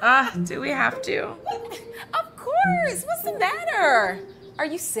 day. Do we have to? Of course. What's the matter? Are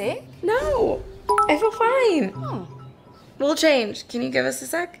you sick? No, I feel fine. We'll change. Can you give us a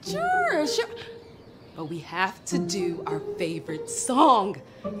sec? Sure. But we have to do our favorite song.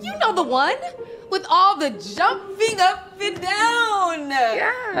 You know the one with all the jumping up and down.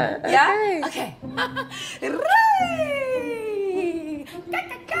 Yeah. Yeah? Okay. Ray!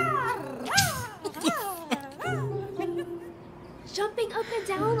 Jumping up and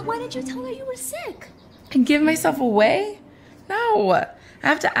down? Why did you tell her you were sick? And give myself away? No. I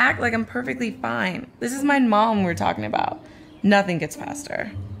have to act like I'm perfectly fine. This is my mom we're talking about. Nothing gets past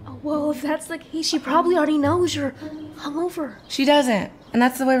her. Well, if that's the case, she probably already knows you're hungover. She doesn't. And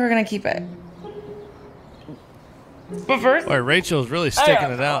that's the way we're gonna keep it. But first... Boy, Rachel's really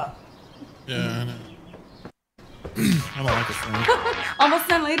sticking it out. Yeah, I know. I don't like this thing. Almost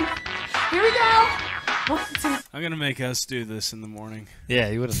done, lady. Here we go. 1, 2. I'm gonna make us do this in the morning. Yeah,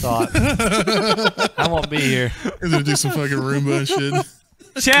 you would have thought. I won't be here. We're gonna do some fucking Roomba and shit.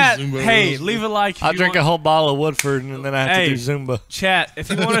 Chat, Zumba hey, rules. leave a like. If I'll you drink want. a whole bottle of Woodford and then I have to do Zumba. Chat, if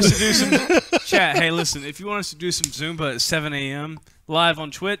you want us to do some chat, hey, listen, if you want us to do some Zumba at 7 a.m. live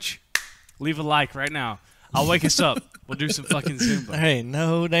on Twitch, leave a like right now. I'll wake us up. We'll do some fucking Zumba. Hey,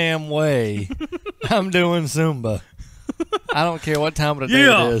 no damn way. I'm doing Zumba. I don't care what time of the day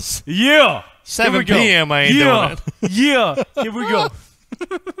it is. Yeah. 7 p.m. I ain't doing it. Yeah. Here we go.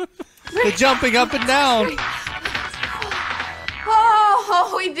 The jumping up and down.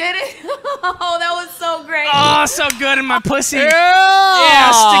 Oh, we did it. Oh, that was so great. Oh, so good in my pussy. Yeah.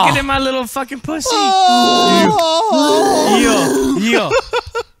 Yeah, stick it in my little fucking pussy. Oh. Yeah.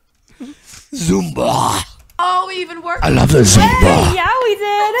 Zumba. Oh, we even worked. I love the Zumba. Yeah, we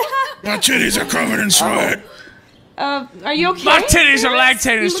did. My titties are covered in sweat. Are you okay? My titties are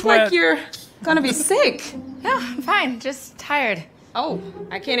lactated You look sweat. like you're gonna be sick. No, I'm fine. Just tired. Oh,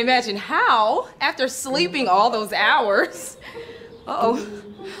 I can't imagine how after sleeping all those hours. Uh-oh,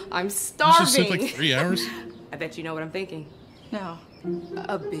 I'm starving. You slept like 3 hours? I bet you know what I'm thinking. No.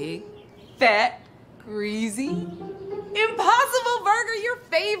 A big, fat, greasy, Impossible Burger, your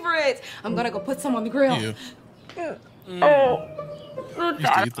favorite. I'm gonna go put some on the grill. Ew. Oh.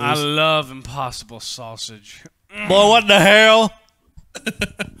 I love Impossible sausage. Boy, what the hell?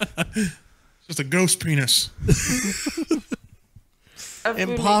 Just a ghost penis.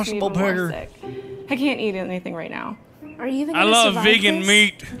 Impossible Burger. I can't eat anything right now. Are you even I gonna love survive vegan this?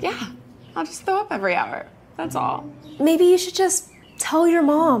 meat. Yeah. I'll just throw up every hour. That's all. Maybe you should just tell your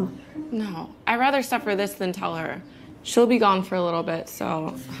mom. No. I'd rather suffer this than tell her. She'll be gone for a little bit,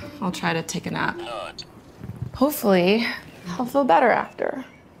 so I'll try to take a nap. Hopefully, I'll feel better after.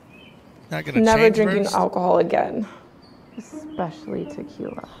 Not gonna Never change drinking first? alcohol again. Especially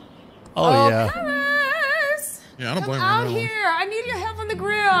tequila. Oh, yeah. Paris, Yeah, I don't come blame her. out on that one. here. I need your help on the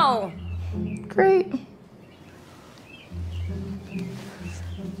grill. Great.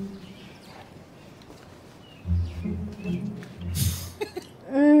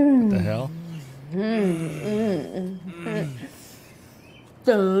 What the hell?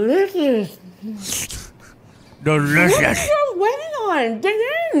 Delicious. Delicious. What are you waiting on? Dig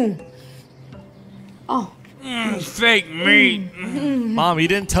in. Oh. Fake meat. Mom, you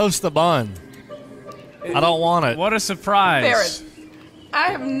didn't toast the bun. I don't want it. What a surprise. Barrett, I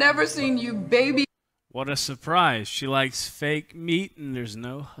have never seen you baby. What a surprise. She likes fake meat and there's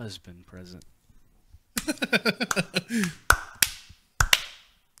no husband present.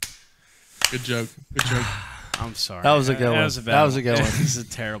 Good joke. Good joke. I'm sorry. That was a good one. That was a bad That was a good one. This is a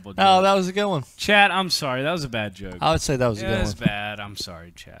terrible joke. Oh, that was a good one. Chat, I'm sorry. That was a bad joke. I would say that was a good It was one. bad. I'm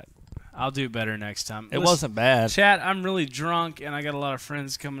sorry, Chat. I'll do better next time. It wasn't bad. Chat, I'm really drunk and I got a lot of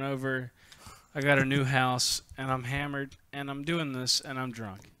friends coming over. I got a new house and I'm hammered and I'm doing this and I'm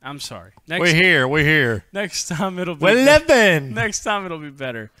drunk. I'm sorry. We're here. We're here. Next time it'll be We're living. Next time it'll be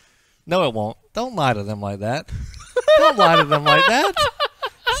better. No, it won't. Don't lie to them like that. Don't lie to them like that.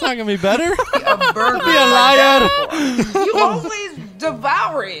 It's not gonna be better. A burger. Be a liar. You always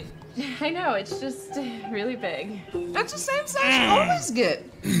devour it. I know, it's just really big. That's the same size you always get.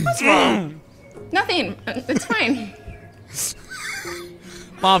 What's wrong? Nothing. It's fine.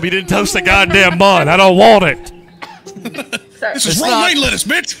 Mom, you didn't toast the goddamn bun. I don't want it. Sorry. This is romaine lettuce,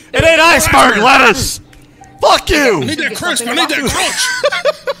 bitch. It ain't iceberg lettuce. Fuck you. I need that crisp. I need that crunch.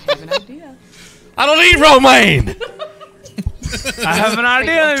 I have an idea. I don't eat romaine. I have an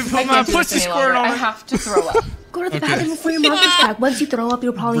idea. Let me put my pussy squirt on I it. have to throw up. Go to the bathroom before your mom gets back. Once you throw up,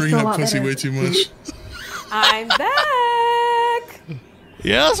 you'll probably Bring throw up up pussy better. way too much. I'm back.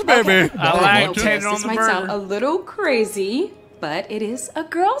 Yes, baby. I Okay, lactated on this the might sound a burger. little crazy, but it is a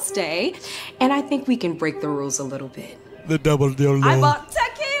girls' day, and I think we can break the rules a little bit. The double deal. I bought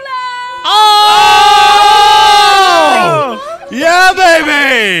tequila. Oh! Yeah,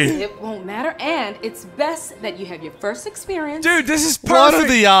 baby. It won't matter, and it's best that you have your first experience. Dude, this is perfect. What are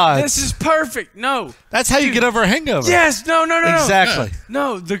the odds? This is perfect. No. That's how you get over a hangover. Yes. No. Exactly.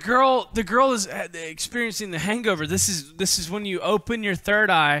 No, the girl is experiencing the hangover. This is when you open your third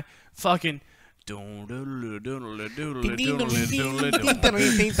eye, fucking. This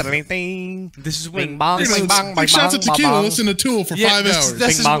is when Big shots of tequila. Listen to Tool for 5 hours.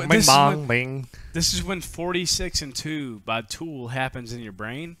 This is when 46 and 2 by Tool happens in your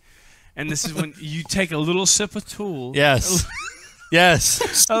brain, and this is when you take a little sip of Tool. Yes.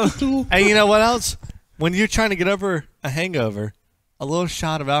 Yes. And you know what else? When you're trying to get over a hangover, a little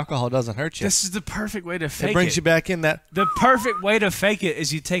shot of alcohol doesn't hurt you. This is the perfect way to fake it. It brings you back in that. The perfect way to fake it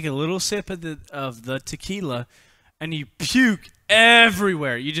is you take a little sip of the tequila, and you puke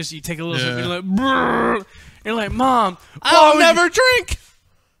everywhere. You take a little sip, and you're like, brrr. You're like, Mom, I'll never drink.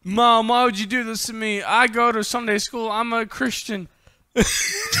 Mom, why would you do this to me? I go to Sunday school. I'm a Christian.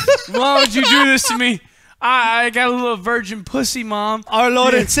 Why would you do this to me? I got a little virgin pussy, Mom. Our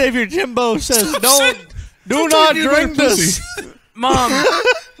Lord and Savior Jimbo says, do not drink this. Mom,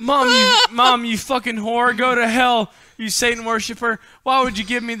 you fucking whore, go to hell, you Satan worshiper. Why would you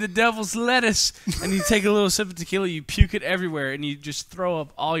give me the devil's lettuce? And you take a little sip of tequila, you puke it everywhere, and you just throw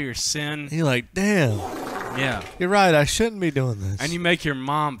up all your sin. You're like, damn. Yeah. You're right, I shouldn't be doing this. And you make your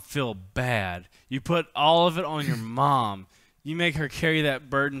mom feel bad. You put all of it on your mom. You make her carry that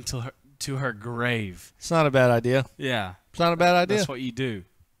burden to her grave. It's not a bad idea. Yeah. It's not a bad idea. That's what you do.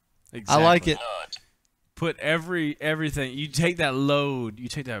 Exactly. I like it. Put everything. You take that load. You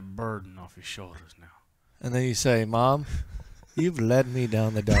take that burden off your shoulders now. And then you say, Mom, you've led me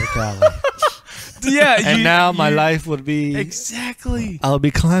down the dark alley. Yeah. And now my life would be... Exactly. I'll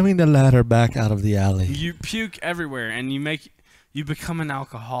be climbing the ladder back out of the alley. You puke everywhere, and you become an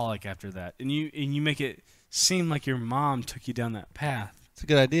alcoholic after that. And you make it seem like your mom took you down that path. It's a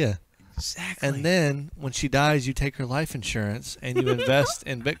good idea. Exactly. And then when she dies, you take her life insurance and you invest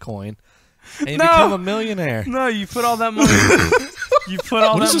in Bitcoin. And you No! become a millionaire. No, you put all that money. You put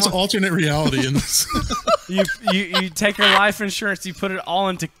all What that is this money. alternate reality in this? You take her life insurance. You put it all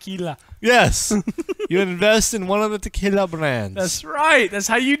in tequila. Yes. You invest in one of the tequila brands. That's right. That's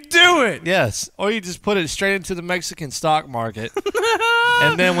how you do it. Yes. Or you just put it straight into the Mexican stock market.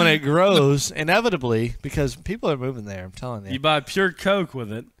 And then when it grows, inevitably, because people are moving there, I'm telling you. You buy pure Coke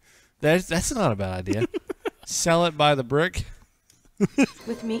with it. That's not a bad idea. Sell it by the brick.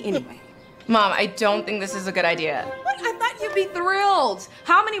 With me anyway. Mom, I don't think this is a good idea. What? I thought you'd be thrilled.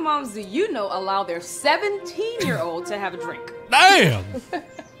 How many moms do you know allow their 17-year-old to have a drink? Damn! Isn't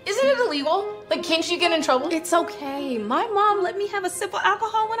it illegal? Like, can't you get in trouble? It's okay. My mom let me have a sip of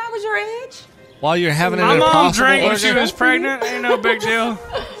alcohol when I was your age. While you're having an My mom Impossible drank when she burger. was pregnant. Ain't no big deal.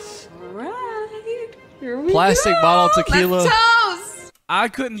 Right. Here we Plastic go. bottle tequila. Let's toast. I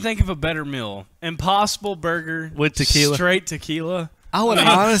couldn't think of a better meal. Impossible burger With tequila. Straight tequila. I would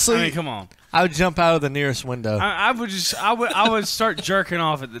honestly. I mean, come on. I would jump out of the nearest window. I would start jerking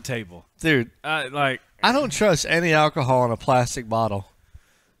off at the table, Dude. Like, I don't trust any alcohol in a plastic bottle.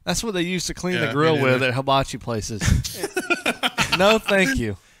 That's what they used to clean the grill me with neither. at hibachi places. No, thank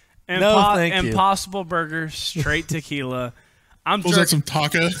you. No, thank you. Impossible burger, straight tequila. I'm Was that some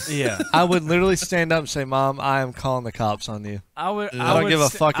taco? Yeah. I would literally stand up and say, Mom, I am calling the cops on you. I would. I don't give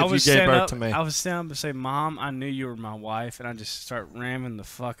a fuck if you gave birth to me. I would stand up and say, Mom, I knew you were my wife, and I just start ramming the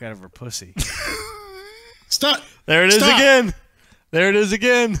fuck out of her pussy. Stop. There it is Stop. again. There it is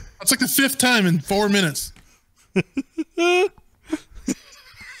again. That's like the 5th time in 4 minutes.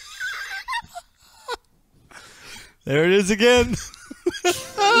 There it is again.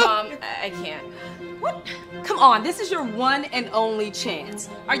 Mom, I can't. What? Come on, this is your one and only chance.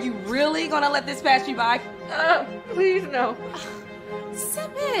 Are you really gonna let this pass you by? Please no.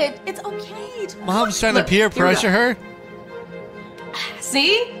 Sip it. it. It's okay. Mom's trying to peer pressure her.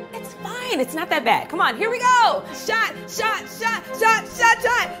 See? It's fine. It's not that bad. Come on, here we go. Shot, shot, shot, shot, shot,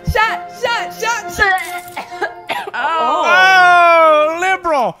 shot, shot, shot, shot, shot. Oh,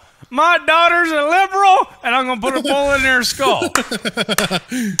 liberal. My daughter's a liberal, and I'm going to put a bullet in her skull.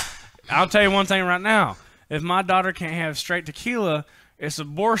 I'll tell you one thing right now. If my daughter can't have straight tequila, it's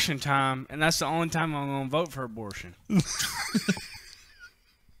abortion time, and that's the only time I'm going to vote for abortion.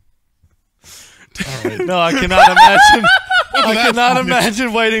 Right. No, I cannot imagine. I cannot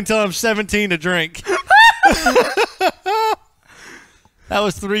imagine waiting till I'm 17 to drink. That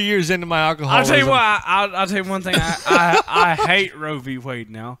was 3 years into my alcoholism. I'll tell you what. I'll tell you one thing. I hate Roe v. Wade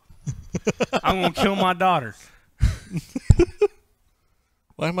now. I'm gonna kill my daughter.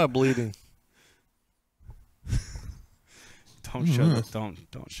 Why am I bleeding? Don't show that. Don't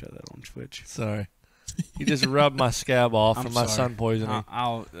show that on Twitch. Sorry. You just rubbed my scab off from my sun poisoning.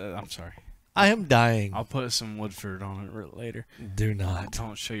 I'm sorry. I am dying. I'll put some Woodford on it later. Do not.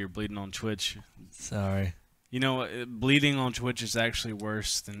 Don't show your bleeding on Twitch. Sorry. You know what? Bleeding on Twitch is actually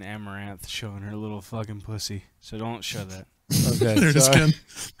worse than Amaranth showing her little fucking pussy. So don't show that. Okay. There it is again.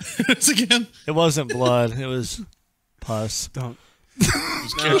 It's again. It wasn't blood. It was pus. Don't.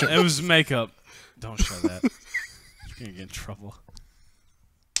 No, it was makeup. Don't show that. You're gonna get in trouble.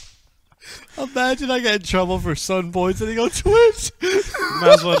 Imagine I get in trouble for sun poisoning on Twitch. You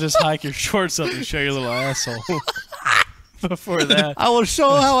might as well just hike your shorts up and show your little asshole. Before that, I will show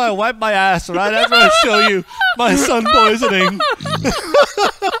how I wipe my ass right after I show you my sun poisoning.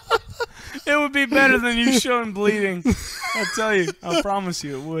 It would be better than you showing bleeding. I tell you, I promise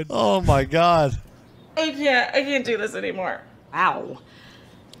you, it would. Oh my God! I can't do this anymore. Wow.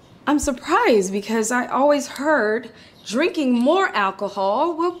 I'm surprised because I always heard drinking more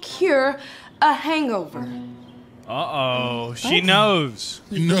alcohol will cure a hangover. Uh-oh, she knows.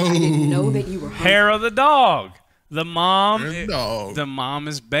 No. I didn't know that you were hungry. Hair of the dog. The mom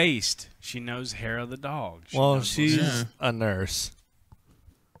is based. She knows hair of the dog. She's a nurse.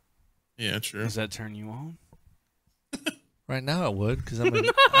 Yeah, true. Does that turn you on? Right now it would, because I'm in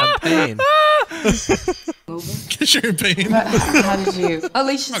pain. Because you're in pain. How did you?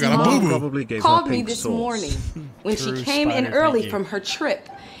 Alicia's mom probably gave called her me pink this sauce. morning when she True came in spider, early thank you. from her trip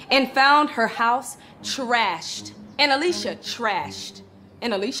and found her house trashed. And Alicia trashed.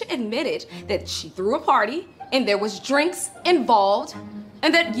 And Alicia admitted that she threw a party and there was drinks involved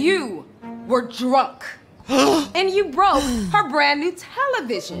and that you were drunk. And you broke her brand new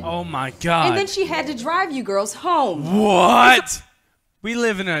television. Oh my God. And then she had to drive you girls home. What? We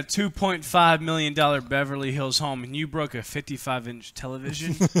live in a $2.5 million Beverly Hills home, and you broke a 55-inch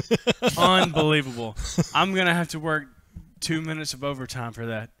television? Unbelievable. I'm going to have to work 2 minutes of overtime for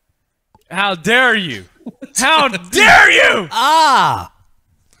that. How dare you? How dare you?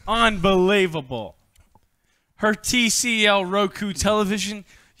 Unbelievable. Her TCL Roku television,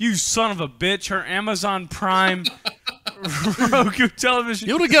 you son of a bitch, her Amazon Prime Roku television.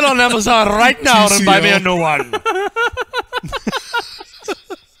 You to get on Amazon right now and buy me a new one.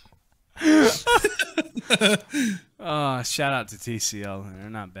 Shout out to TCL. They're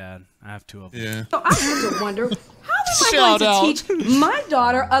not bad. I have two of them. Yeah. So I have to wonder, how am Shout I out. going to teach my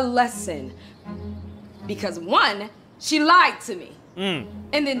daughter a lesson? Because one, she lied to me. And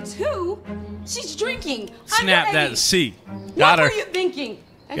then two, she's drinking. Snap underage. that C. Got What her. were you thinking?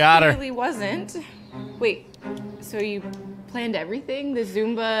 Got her. Really wasn't. Wait, so you planned everything? The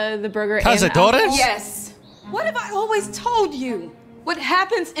Zumba, the burger, and the Cazadores? alcohol? Yes. What have I always told you? What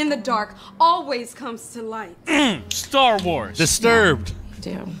happens in the dark always comes to light. Star Wars. Disturbed.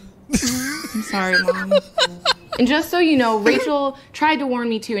 Damn. I'm sorry, Mom. And just so you know, Rachel tried to warn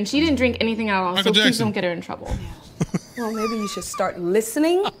me too, and she didn't drink anything at all, Michael so please Jackson. don't get her in trouble. Well, maybe you should start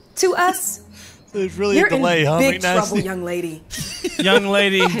listening to us. There's really You're a delay, in huh, big McNasty? trouble, young lady. Young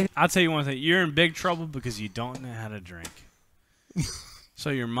lady, I'll tell you one thing. You're in big trouble because you don't know how to drink.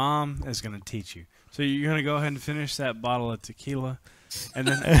 So your mom is going to teach you. So you're going to go ahead and finish that bottle of tequila. And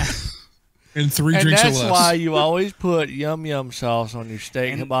then And 3 And drinks or that's less. why you always put yum yum sauce on your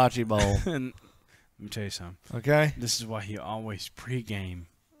steak hibachi bowl. and let me tell you something. Okay? This is why you always pregame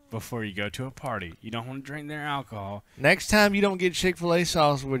before you go to a party. You don't want to drink their alcohol. Next time you don't get Chick-fil-A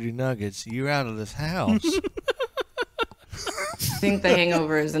sauce with your nuggets, you're out of this house. I think the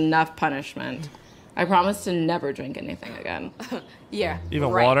hangover is enough punishment. I promise to never drink anything again. Yeah.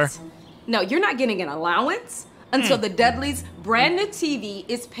 Even right. water? No, you're not getting an allowance until the Dudley's brand new TV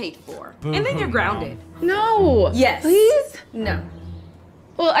is paid for. And then you're grounded. No! Yes. Please? No.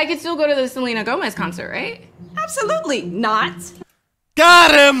 Well, I could still go to the Selena Gomez concert, right? Absolutely not.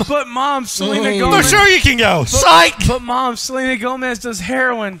 Got him. But Mom, Selena For Gomez. sure you can go. Psych. But Mom, Selena Gomez does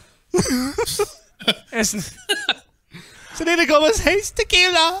heroin. Selena Gomez hates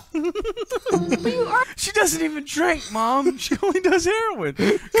tequila. She doesn't even drink, Mom. She only does heroin.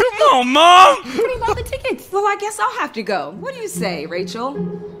 Come on, Mom. What do you want the tickets? Well, I guess I'll have to go. What do you say, Rachel?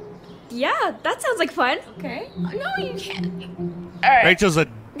 Yeah, that sounds like fun. Okay. No, you can't. Rachel's a.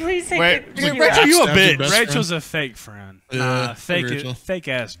 Please take Wait, it. Rachel, you a bitch. Rachel's a fake friend. Yeah, Fake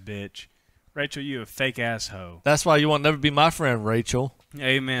ass bitch. Rachel, you a fake ass hoe. That's why you won't never be my friend, Rachel.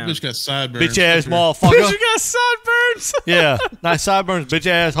 Amen. Bitch got sideburns. Bitch ass motherfucker. Bitch, you got sideburns. Yeah, nice sideburns, bitch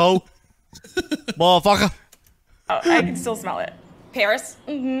ass hoe. Motherfucker. Oh, I can still smell it. Paris,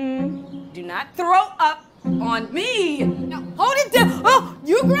 do not throw up on me. No, hold it down. Oh,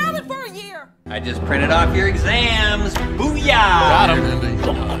 you grounded for a year. I just printed off your exams. Booyah! Got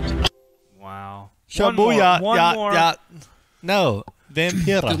him. Wow. Shabuya. One more. Yeah. No,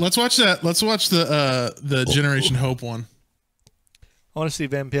 Vampira. Dude, let's watch that. Let's watch the Generation Hope one. I want to see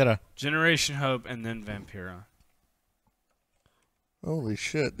Vampira. Generation Hope and then Vampira. Holy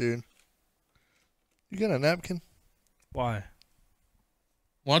shit, dude. You got a napkin? Why?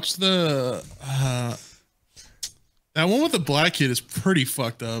 Watch the that one with the black kid is pretty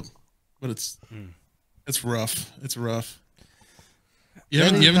fucked up, but it's rough. It's rough. You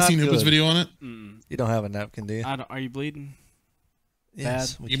haven't seen Upa's video on it? You don't have a napkin, do you? I don't. Are you bleeding?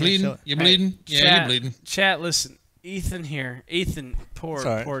 Yes. Bad? You bleeding? You bleeding? Yeah, Chat, you're bleeding. Chat, listen. Ethan here. Ethan,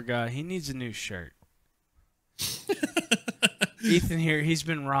 Sorry. poor guy. He needs a new shirt. Ethan here. He's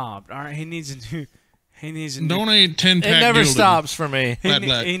been robbed. All right. He needs a new. Donate 10-pack. It never dildo. stops for me.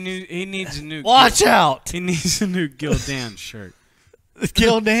 He needs a new. Watch out. He needs a new Gildan shirt.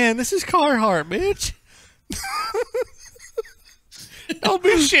 Gildan, this is Carhartt, bitch. Don't be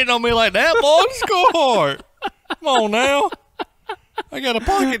shitting on me like that, boy. It's Carhartt. Come on now. I got a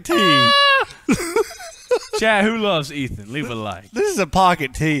pocket tee. Chat, who loves Ethan? Leave a like. This is a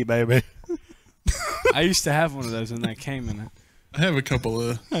pocket tee, baby. I used to have one of those, and that came in it. I have a couple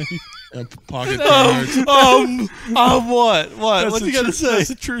of pocket cards. What? That's What you got to say? That's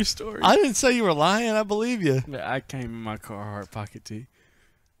a true story. I didn't say you were lying. I believe you. I came in my Carhartt pocket tee.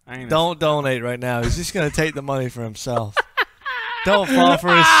 Don't donate right now. He's just going to take the money for himself. Don't fall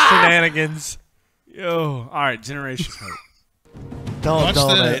for his shenanigans. Yo. All right, Generation Hope. Don't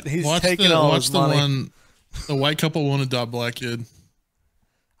donate. He's taking all his money. The white couple won't adopt black kid.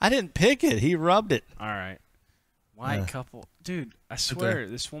 I didn't pick it. He rubbed it. All right. White couple. Dude, I swear,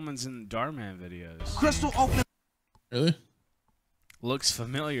 this woman's in the Darman videos. Crystal open. Really? Looks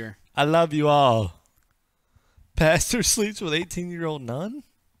familiar. I love you all. Pastor sleeps with 18-year-old nun?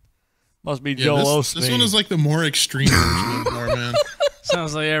 Must be Joel Osteen. This one is like the more extreme version of Darman.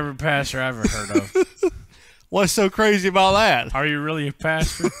 Sounds like every pastor I've ever heard of. What's so crazy about that? Are you really a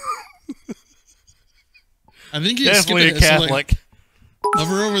pastor? I think you definitely a Catholic.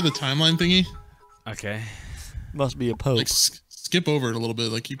 Hover over the timeline thingy. Okay. Must be a pope. Like, skip over it a little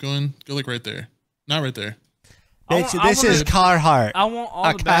bit. Like keep going. Go like right there. Not right there. This is Carhartt. I want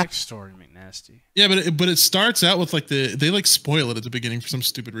all the backstory, McNasty. Yeah, but it starts out with like they like spoil it at the beginning for some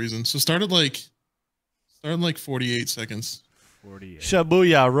stupid reason. So start at like 48 seconds. 48.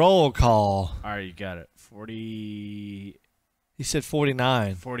 Shabuya roll call. All right, you got it. 40. He said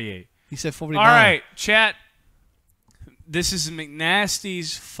 49. 48. He said 49. All right, chat. This is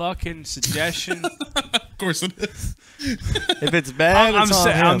McNasty's fucking suggestion. Of course it is. If it's bad,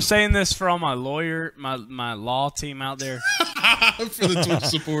 I'm saying this for all my my law team out there. For the Twitch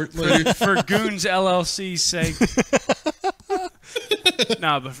support. for Goons LLC's sake.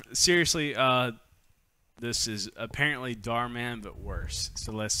 No, but seriously, this is apparently Darman, but worse.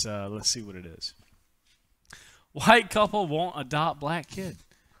 So let's see what it is. White couple won't adopt black kid.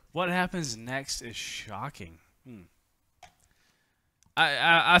 What happens next is shocking.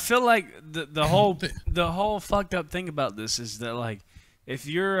 I feel like the whole fucked up thing about this is that, like, if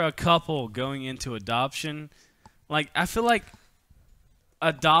you're a couple going into adoption, like, I feel like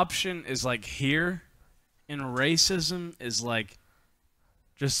adoption is like here, and racism is like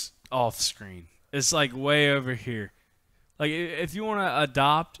just off screen. It's like way over here. Like, if you want to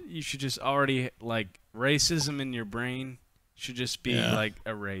adopt, you should just already, like, racism in your brain should just be like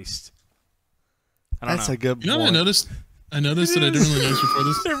erased. I don't know. That's a good point. You know what I noticed? I noticed that I didn't really notice before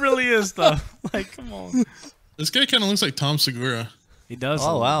this. It really is, though. Like, come on. This guy kind of looks like Tom Segura. He does.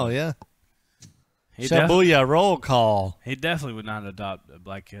 Oh, wow, yeah. Shabuya roll call. He definitely would not adopt a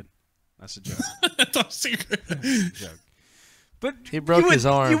black kid. That's a joke. Tom Segura. That's a joke. But he broke his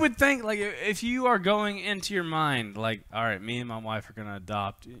arm. You would think, like, if you are going into your mind, like, all right, me and my wife are going to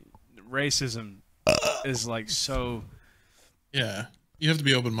adopt, racism is, like, so... Yeah. You have to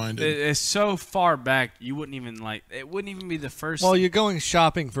be open-minded. It's so far back, you wouldn't even like. It wouldn't even be the first. Well, you're going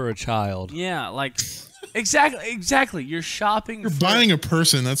shopping for a child. Yeah, like exactly. You're shopping. You're buying a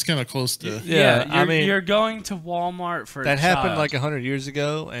person. That's kind of close to. Yeah, I mean, you're going to Walmart for that a happened child. like 100 years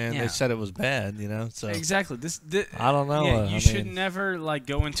ago, and Yeah. they said it was bad. So exactly. This I don't know. Yeah, I you should mean- never like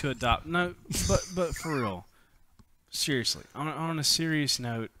go into adopt. No, but for real, seriously. On a serious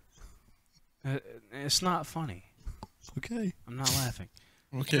note, it's not funny. Okay. I'm not laughing.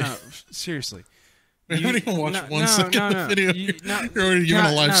 Okay. No, seriously. I haven't even watched one second of the video. You're already giving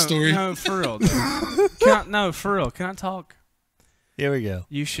a life story. No, for real. For real. Can I talk? Here we go.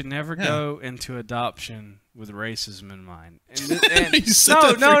 You should never go into adoption with racism in mind. You said that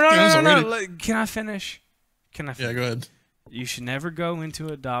 3 times already. Like, can I finish? Yeah, go ahead. You should never go into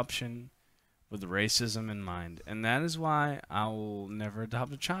adoption with racism in mind, and that is why I will never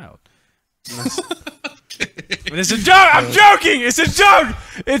adopt a child. It's a joke. I'm joking. It's a joke.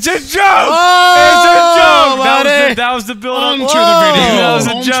 It's a joke. It's a joke. That was the build up. On to the video. That was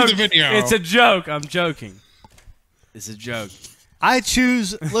a On joke. to the video. It's a joke. I'm joking. It's a joke. I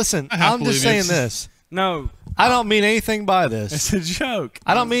choose. Listen, I'm just saying this. No, I don't mean anything by this. It's a joke.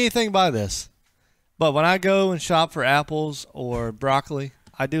 I don't mean anything by this. But when I go and shop for apples or broccoli,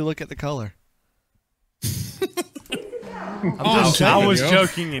 I do look at the color. I was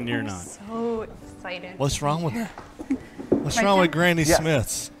joking, and you're not. So excited. What's wrong with that? What's wrong with Granny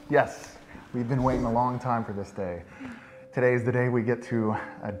Smith's? Yes, we've been waiting a long time for this day. Today is the day we get to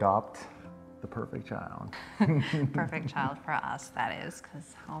adopt the perfect child. Perfect child for us, that is,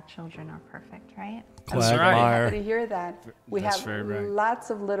 because all children are perfect, right? That's right. Happy to hear that. We That's have very right. lots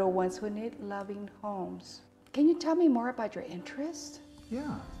of little ones who need loving homes. Can you tell me more about your interest?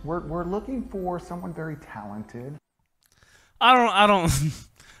 Yeah, we're looking for someone very talented. I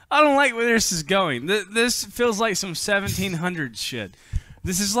don't like where this is going. This feels like some 1700s shit.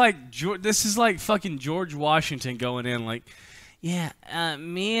 This is like fucking George Washington going in like, yeah,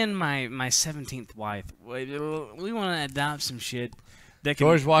 me and my 17th wife, we want to adopt some shit. That can,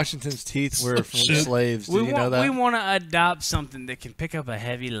 George Washington's teeth were from slaves. Did you know that? We want to adopt something that can pick up a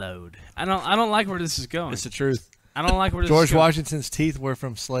heavy load. I don't like where this is going. It's the truth. I don't like where this George is going. Washington's teeth were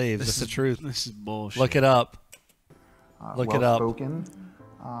from slaves. It's the truth. This is bullshit. Look it up. Look it up. Well-spoken.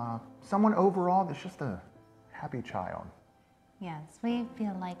 Someone overall that's just a happy child. Yes, we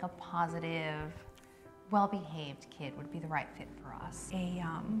feel like a positive, well-behaved kid would be the right fit for us. A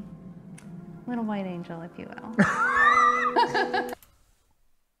little white angel, if you will.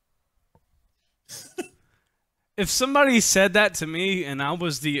 If somebody said that to me and I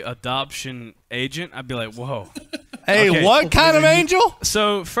was the adoption agent, I'd be like, whoa. Hey, Okay. what kind of angel?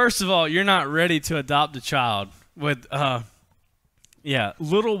 So, first of all, you're not ready to adopt a child with,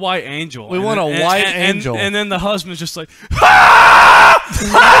 little white angel. We want a white angel. And then the husband's just like, ah!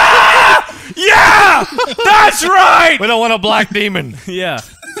 Ah! Yeah! That's right! We don't want a black demon. Yeah.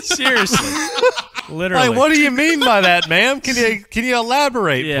 Seriously. Literally. Like, what do you mean by that, ma'am? Can you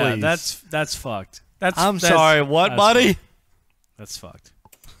elaborate, Yeah, please? that's fucked. I'm sorry, what, buddy? That's fucked.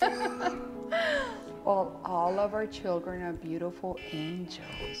 Well, all of our children are beautiful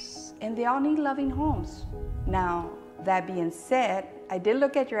angels, and they all need loving homes. Now, that being said, I did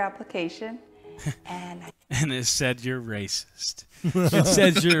look at your application, and And it said you're racist. It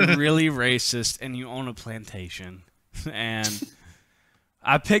says you're really racist and you own a plantation. And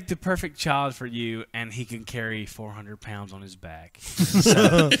I picked the perfect child for you, and he can carry 400 pounds on his back.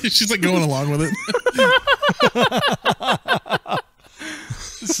 So, She's like going along with it.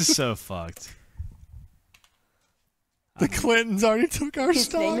 this is so fucked. The Clintons already took our his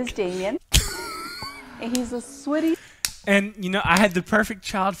stock. name is Damien, and he's a sweetie. And, you know, I had the perfect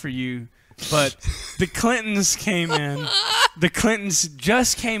child for you, but the Clintons came in. The Clintons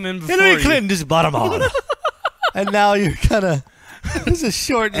just came in before Hillary you. Clinton just bottom on. And now you're kind of... It's a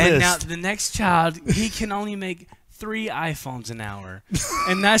short And list. now the next child, he can only make 3 iPhones an hour.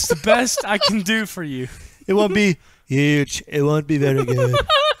 And that's the best I can do for you. It won't be huge. It won't be very good.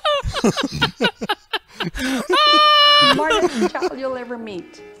 Smartest child you'll ever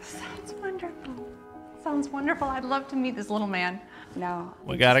meet. Sounds wonderful. Sounds wonderful. I'd love to meet this little man. Now,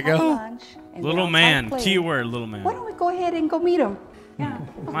 We gotta just have go. lunch, and Little we're man. outside playing. Keyword, little man. Why don't we go ahead and go meet him? Yeah.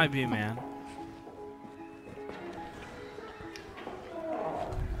 Might be a man.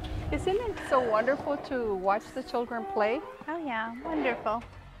 Isn't it so wonderful to watch the children play? Oh yeah, wonderful.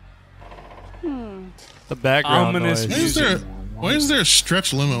 The background Ominous noise. Why is there a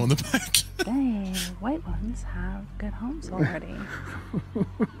stretch limo in the back? They white ones have good homes already.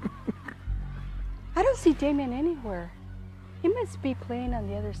 I don't see Damien anywhere. He must be playing on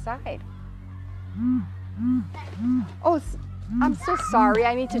the other side. Oh, I'm so sorry.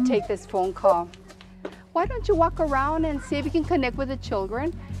 I need to take this phone call. Why don't you walk around and see if you can connect with the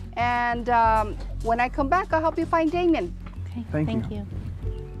children? And when I come back, I'll help you find Damien. Okay, Thank you.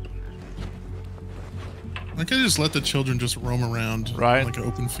 I could just let the children just roam around, right? Like an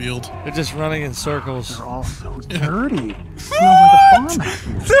open field. They're just running in circles. They're all so dirty. Smells like a bomb out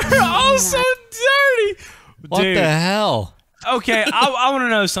here. They're all so dirty. What Dude. the hell? Okay, I want to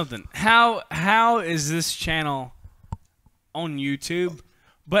know something. How is this channel on YouTube,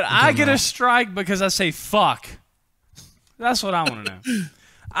 but I get a strike because I say fuck? That's what I want to know.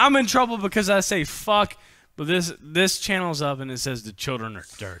 I'm in trouble because I say fuck, but this channel's up and it says the children are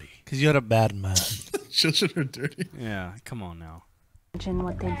dirty. Because you had a bad mouth. Children are dirty. Yeah, come on now. Imagine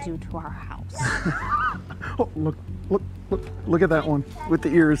what they do to our house. Oh, look at that one with the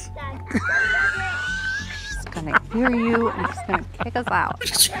ears. She's gonna hear you and she's gonna kick us out.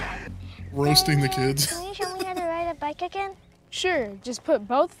 Roasting the kids. Can you show me how to ride a bike again? Sure, just put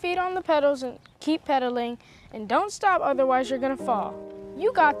both feet on the pedals and keep pedaling, and don't stop, otherwise you're gonna fall.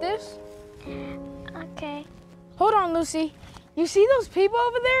 You got this. Okay. Hold on, Lucy. You see those people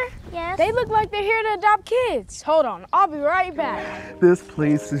over there? Yes. They look like they're here to adopt kids. Hold on, I'll be right back. This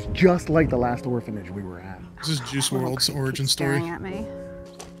place is just like the last orphanage we were at. This is Juice WRLD's origin story. Staring at me.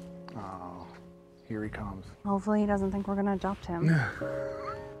 Oh, here he comes. Hopefully he doesn't think we're gonna adopt him.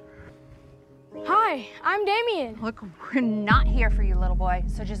 Hi, I'm Damien. Look, we're not here for you, little boy,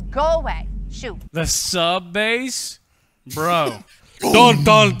 so just go away. Shoot. The sub bass, bro. Dun,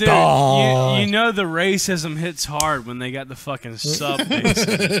 dun, Dude, dun. you know the racism hits hard when they got the fucking sub bass.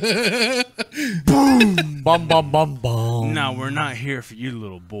 Boom, bum, bum, bum, bum. No, we're not here for you,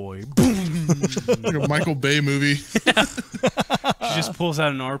 little boy. Like a Michael Bay movie. She just pulls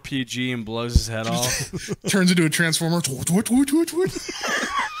out an RPG and blows his head off. Turns into a transformer. What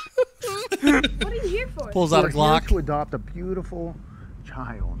are you here for? Pulls out a We're Glock. here to adopt a beautiful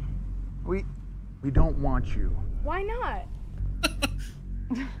child. We don't want you. Why not?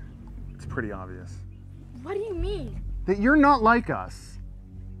 It's pretty obvious. What do you mean? That you're not like us.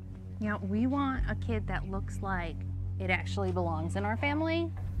 You know, we want a kid that looks like it actually belongs in our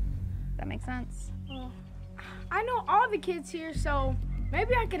family. That makes sense? Well, I know all the kids here, so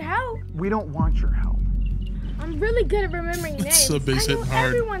maybe I could help. We don't want your help. I'm really good at remembering names. So base I know hitting hard.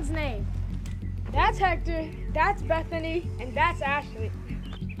 everyone's name. That's Hector, that's Bethany, and that's Ashley.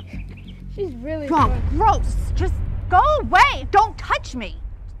 She's really fun. Gross. Just go away. Don't touch me.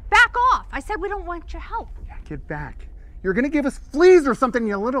 Back off. I said we don't want your help. Yeah, get back. You're gonna give us fleas or something,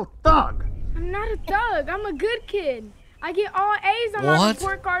 you little thug. I'm not a thug. I'm a good kid. I get all A's on my What?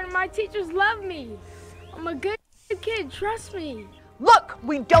 report card and my teachers love me. I'm a good kid, trust me. Look,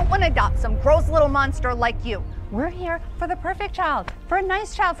 we don't want to adopt some gross little monster like you. We're here for the perfect child, for a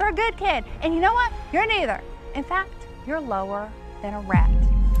nice child, for a good kid. And you know what? You're neither. In fact, you're lower than a rat.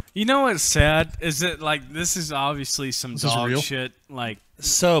 You know what's sad is that like this is obviously some This is dog real? shit. Like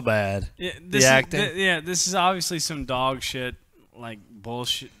So bad. yeah, The this is, acting. this is obviously some dog shit. Like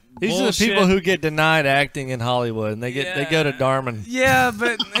bullshit. These are the people who get denied acting in Hollywood, and they go to Darman. Yeah,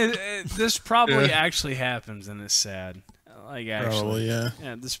 but this probably actually happens, and it's sad. Like actually, Probably, yeah.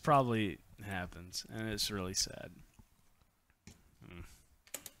 Yeah, this probably happens, and it's really sad.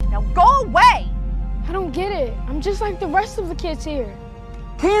 Now go away! I don't get it. I'm just like the rest of the kids here.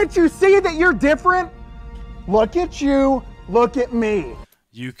 Can't you see that you're different? Look at you, look at me.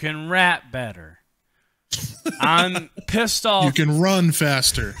 You can rap better. I'm pissed off. You can run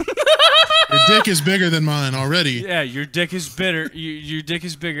faster. Your dick is bigger than mine already. Yeah, your dick is bitter. Your dick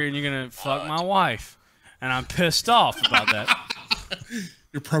is bigger, and you're gonna fuck my wife, and I'm pissed off about that.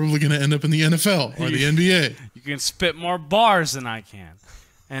 You're probably going to end up in the NFL or the NBA. You can spit more bars than I can,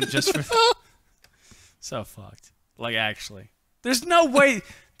 and just for so fucked. Like actually, there's no way.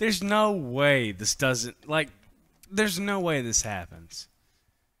 There's no way this doesn't like. There's no way this happens.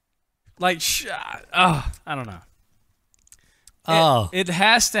 Like, I don't know. Oh. It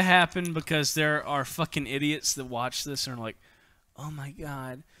has to happen because there are fucking idiots that watch this and are like, oh my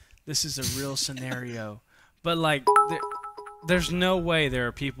God, this is a real scenario. But, like, there's no way there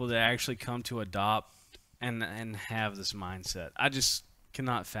are people that actually come to adopt and have this mindset. I just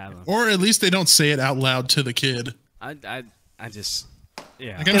cannot fathom. Or at least they don't say it out loud to the kid. I just,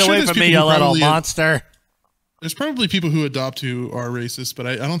 yeah. Like, I'm Get sure away there's from me, people you who little probably- monster. There's probably people who adopt who are racist, but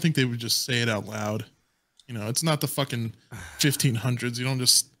I don't think they would just say it out loud. You know, it's not the fucking 1500s. You don't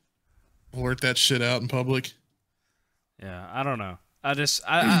just blurt that shit out in public. Yeah, I don't know. I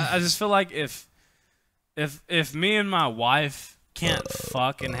just feel like if me and my wife can't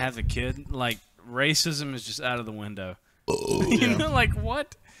fuck and have a kid, like racism is just out of the window. You know, like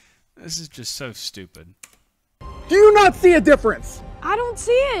what? This is just so stupid. Do you not see a difference? I don't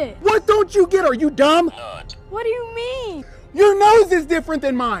see it. What don't you get? Are you dumb? What do you mean? Your nose is different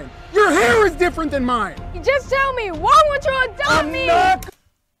than mine. Your hair is different than mine. You just tell me, why won't you adopt me?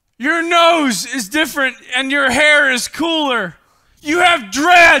 Your nose is different and your hair is cooler. You have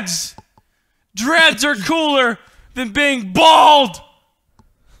dreads. Dreads are cooler than being bald.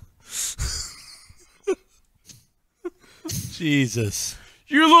 Jesus.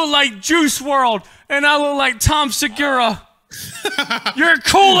 You look like Juice WRLD and I look like Tom Segura. You're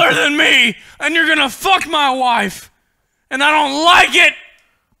cooler than me and you're gonna fuck my wife. And I don't like it.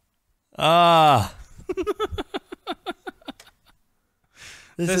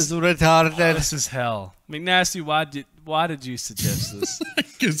 This is retarded. This is hell. McNasty, why did you suggest this?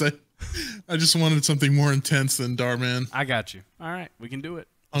 Because I just wanted something more intense than Darman. I got you. All right, we can do it.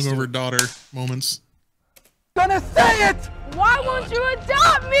 Hungover daughter moments. Gonna say it! Why won't you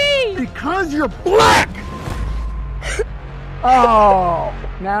adopt me? Because you're black! Oh,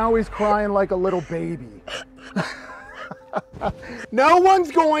 now he's crying like a little baby. No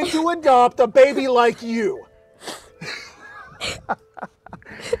one's going to adopt a baby like you.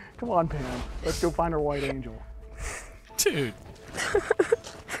 Come on, Pam. Let's go find our white angel. Dude.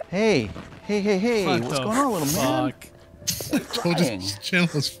 Hey. What's going on, little man? Told you this channel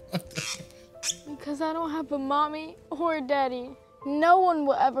is fucked up. Because I don't have a mommy or a daddy. No one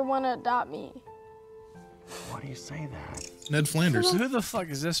will ever want to adopt me. Why do you say that? Ned Flanders. Who the fuck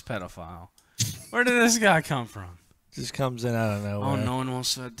is this pedophile? Where did this guy come from? Just comes in out of nowhere. Oh, no one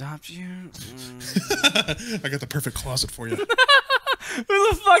wants to adopt you? I got the perfect closet for you. Who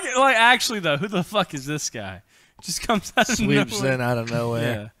the fuck? Like, actually, though, who the fuck is this guy? Just comes out of nowhere. Sweeps in out of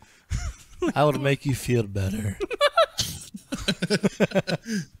nowhere. Yeah. I would make you feel better.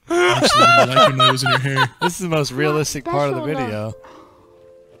 Actually, I like your nose and your hair. This is the most realistic part of the video.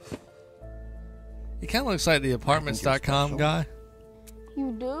 He kind of looks like the apartments.com guy.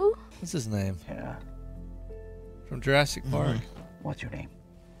 You do? What's his name? Yeah. From Jurassic Park. What's your name?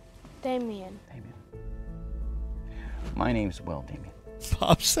 Damien. My name's Damien.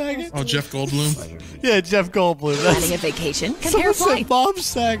 Bob Saget? Oh, Jeff Goldblum? Yeah, Jeff Goldblum. Planning a vacation? Compare Someone said flights. Bob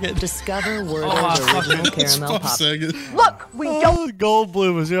Saget. Discover Werther's original caramel Bob pop. Saget. Look, we don't.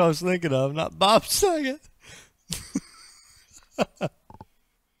 Goldblum was who I was thinking of, not Bob Saget.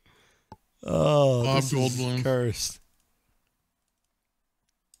 Oh, Bob this is Goldblum. Cursed.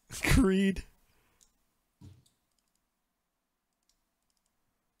 Creed.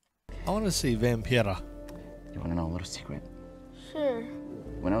 I want to see Vampira. You want to know a little secret? Sure.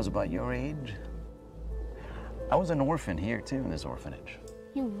 When I was about your age, I was an orphan here too in this orphanage.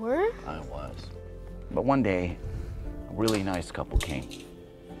 You were? I was. But one day, a really nice couple came.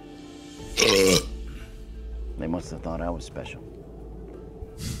 They must have thought I was special.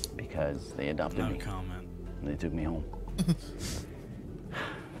 Because they adopted me. No comment. And they took me home.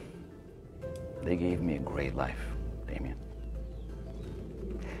 They gave me a great life, Damien.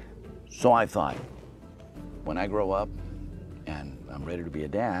 So I thought, when I grow up and I'm ready to be a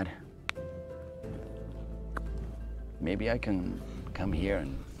dad, maybe I can come here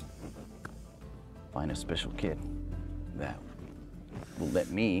and find a special kid that will let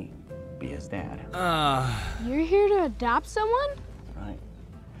me be his dad. You're here to adopt someone? Right.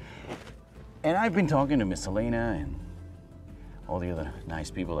 And I've been talking to Miss Elena and all the other nice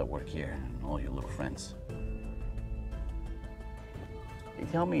people that work here and all your little friends. They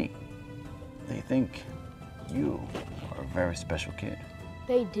tell me they think you are a very special kid.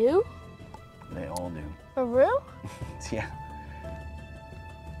 They do? They all do. For real? Yeah.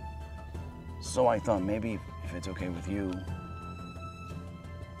 So I thought maybe if it's okay with you,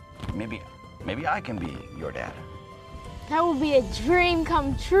 maybe I can be your dad. That would be a dream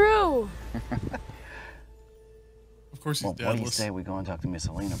come true. Of course he's Well, what do you dadless. say we go and talk to Miss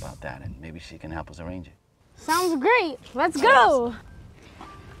Elena about that and maybe she can help us arrange it? Sounds great. Let's go.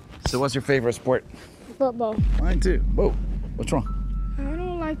 So what's your favorite sport? Football. Mine too. Whoa, what's wrong? I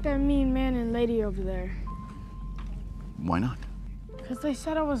don't like that mean man and lady over there. Why not? Because they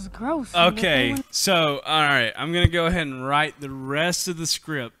said I was gross. and that they Okay, wouldn't- so, all right, I'm going to go ahead and write the rest of the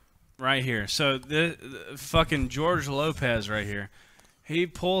script right here. So, the fucking George Lopez right here, he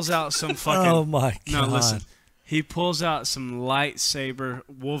pulls out some fucking... Oh, my No, God. listen. He pulls out some lightsaber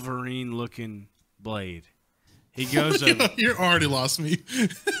Wolverine-looking blade. He goes over... You already lost me.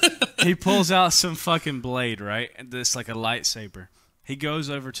 He pulls out some fucking blade, right? And this like a lightsaber. He goes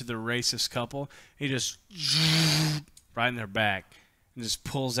over to the racist couple. He just right in their back and just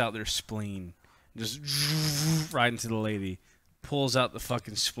pulls out their spleen. Just right into the lady. Pulls out the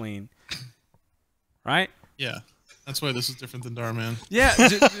fucking spleen. Right? Yeah. That's why this is different than Darman. Yeah.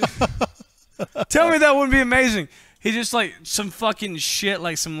 Tell me that wouldn't be amazing. He just like some fucking shit,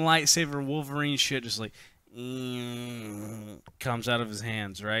 like some lightsaber Wolverine shit, just like comes out of his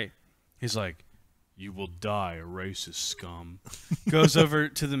hands, right? He's like, "You will die, a racist scum." Goes over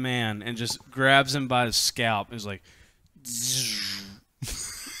to the man and just grabs him by his scalp. He's like,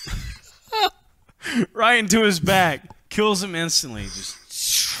 right into his back, kills him instantly, just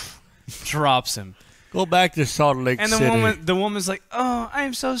drops him. Go back to Salt Lake City. And the woman's like, "Oh, I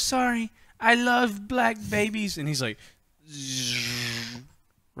am so sorry. I love black babies." And he's like,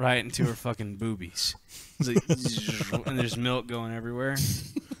 right into her fucking boobies. He's like, and there's milk going everywhere.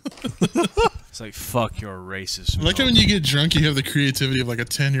 It's like, fuck, you're a racist. I like how when you get drunk, you have the creativity of like a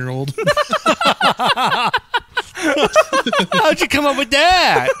 10-year-old. How'd you come up with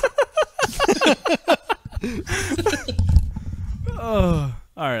that? Oh,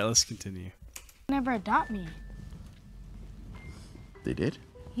 all right, let's continue. Never adopt me. They did?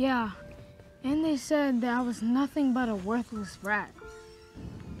 Yeah, and they said that I was nothing but a worthless rat.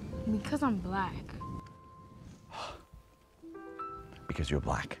 Because I'm black. Because you're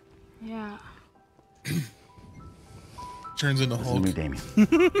black. Yeah. Turns into Listen Hulk. to me, Damien.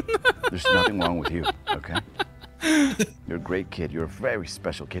 There's nothing wrong with you, okay? You're a great kid. You're a very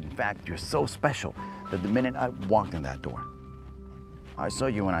special kid. In fact, you're so special that the minute I walked in that door, I saw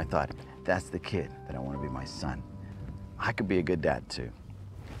you and I thought, that's the kid that I want to be my son. I could be a good dad, too.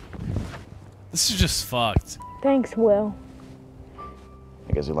 This is just fucked. Thanks, Will.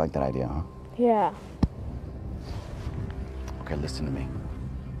 I guess you like that idea, huh? Yeah. Okay, listen to me.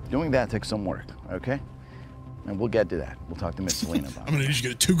 Doing that takes some work, okay? And we'll get to that. We'll talk to Miss Selena about it. I'm gonna need you to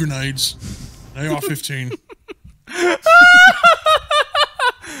get 2 grenades. AR-15.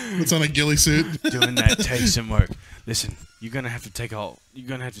 What's on a ghillie suit? Doing that takes some work. Listen, you're gonna have to take out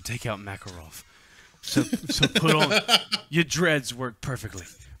Makarov. So put on your dreads work perfectly.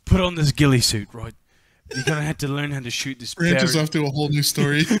 Put on this ghillie suit, right? You're gonna have to learn how to shoot this. Branches off to a whole new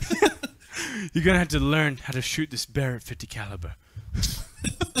story. You're gonna have to learn how to shoot this Barrett 50 caliber.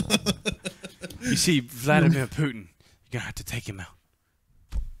 You see, Vladimir Putin, you're gonna have to take him out.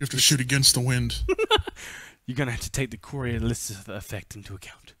 You have to shoot against the wind. You're gonna have to take the Coriolis effect into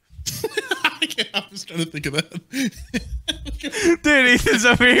account. I was trying to think of that. Dude, Ethan's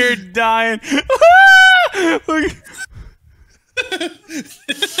over here dying. Look.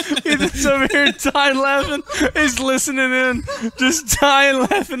 Ethan's over here dying laughing. He's listening in, just dying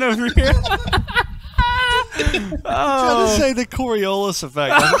laughing over here. Trying to say the Coriolis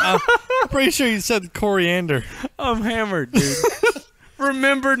effect. I'm pretty sure you said coriander. I'm hammered, dude.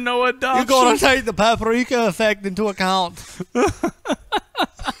 Remember no adoption. You're gonna take the paprika effect into account.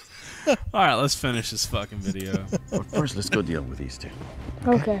 All right, let's finish this fucking video. But first, let's go deal with these two.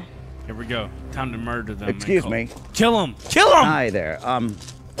 Okay. Here we go. Time to murder them. Excuse me. Kill him. Kill him. Hi there.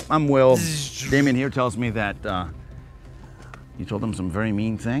 I'm Will. Damien here tells me that you told him some very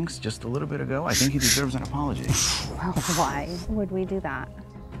mean things just a little bit ago. I think he deserves an apology. Well, why would we do that?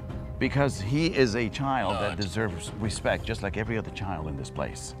 Because he is a child that deserves respect, just like every other child in this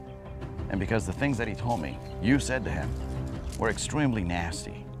place. And because the things that he told me, you said to him, were extremely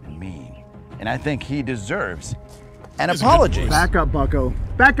nasty and mean. And I think he deserves an apology. Back up, bucko.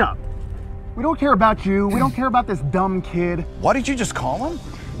 Back up. We don't care about you. We don't care about this dumb kid. What did you just call him?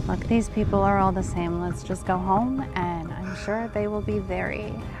 Look, these people are all the same. Let's just go home, and I'm sure they will be very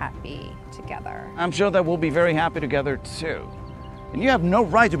happy together. I'm sure that we'll be very happy together, too. And you have no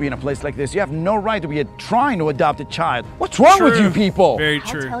right to be in a place like this. You have no right to be trying to adopt a child. What's wrong with you people? Very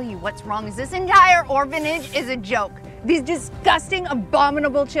I'll tell you what's wrong is this entire orphanage is a joke. These disgusting,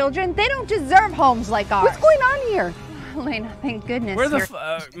 abominable children, they don't deserve homes like ours. What's going on here? Elena, thank goodness. Where the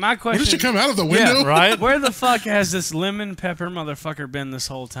my question? Where did she come out of the window? Yeah, right? Where the fuck has this lemon pepper motherfucker been this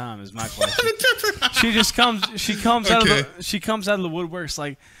whole time? Is my question. She just comes. She comes out of the. She comes out of the woodworks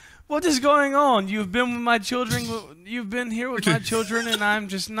like, what is going on? You've been with my children. You've been here with my children, and I'm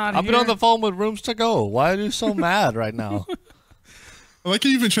just not I've here. been on the phone with Rooms to Go. Why are you so mad right now? I like how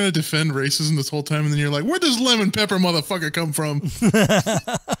you've been trying to defend racism this whole time, and then you're like, where does lemon pepper motherfucker come from?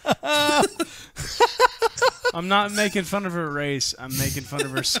 I'm not making fun of her race. I'm making fun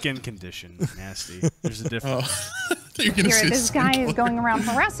of her skin condition. Nasty. There's a difference. Here, this guy is going around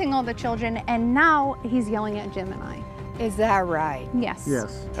harassing all the children, and now he's yelling at Jim and I. Is that right? Yes.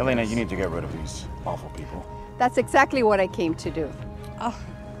 Yes. Elena, you need to get rid of these awful people. That's exactly what I came to do. Oh,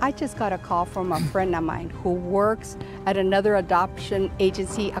 I just got a call from a friend of mine who works at another adoption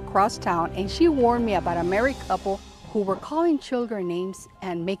agency across town, and she warned me about a married couple who were calling children names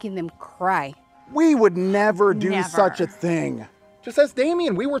and making them cry. We would never do such a thing. Just as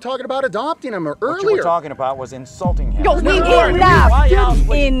Damien, we were talking about adopting him earlier. What you were talking about was insulting him.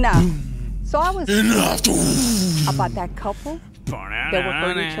 Enough! Enough! So I was Enough. about that couple that were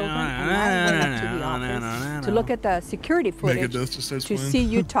hurting children, and I went up to the office to look at the security footage to see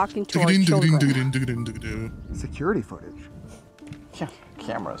you talking to our children. Security footage? Yeah,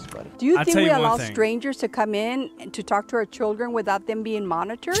 cameras, buddy. Do you think we allow strangers to come in and to talk to our children without them being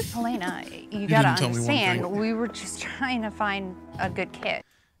monitored? Helena, you gotta understand, we were just trying to find a good kid.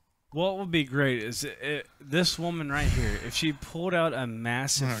 What would be great is this woman right here. If she pulled out a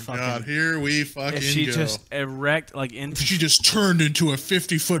massive God, here we fucking If she go. just erect like into. If she just turned into a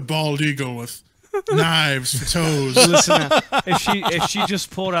 50-foot bald eagle with knives for toes. Listen, now, if she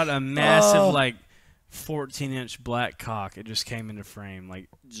just pulled out a massive like 14-inch black cock, it just came into frame like.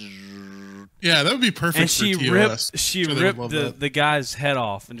 Yeah, that would be perfect. And she for ripped, TOS. she Sure they would ripped love the guy's head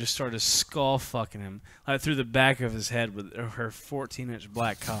off and just started skull fucking him like through the back of his head with her 14-inch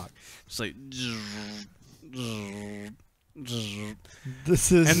black cock, just like.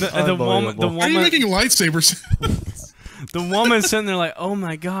 This is and the woman. Why are you making lightsabers? The woman sitting there like, oh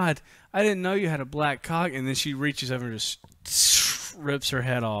my god, I didn't know you had a black cock, and then she reaches over and just rips her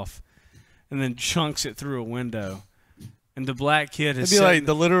head off, and then chunks it through a window. And the black kid is It'd be like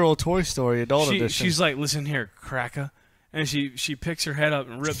the literal Toy Story adult edition. She's like, listen here, cracker. And she picks her head up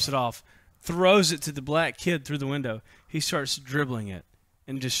and rips it off, throws it to the black kid through the window. He starts dribbling it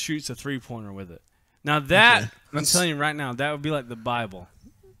and just shoots a three-pointer with it. Now that, I'm telling you right now, that would be like the Bible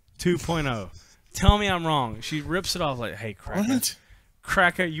 2.0. Tell me I'm wrong. She rips it off like, hey, cracker. What?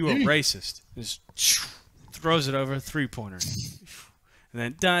 Cracker, you a racist. Just throws it over, three-pointer. And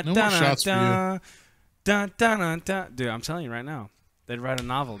then dun No dun more shots for you. dun dun dun dun dun. Dude, I'm telling you right now, they'd write a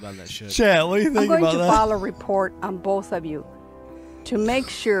novel about that shit. Chat, what do you think I'm about going to that? file a report on both of you to make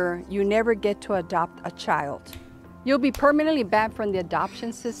sure you never get to adopt a child. You'll be permanently banned from the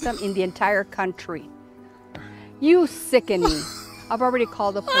adoption system in the entire country. You sicken me. I've already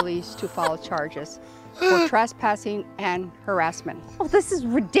called the police to file charges for trespassing and harassment. Oh, this is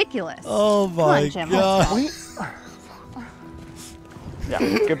ridiculous. Oh my Come on, Jim, god. let's go.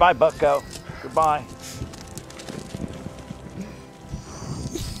 Yeah. Goodbye, Bucko. Goodbye.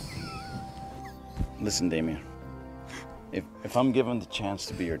 Listen, Damien. If I'm given the chance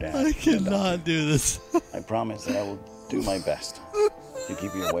to be your dad, I cannot do this. I promise that I will do my best to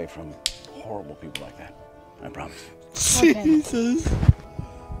keep you away from horrible people like that. I promise. Jesus.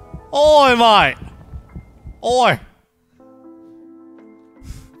 Oi, mate. Oi.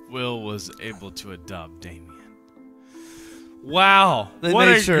 Will was able to adopt Damien. Wow. They what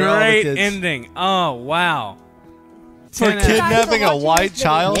made a sure all the great kids- ending. Oh, wow. For 10 out of 10. kidnapping a white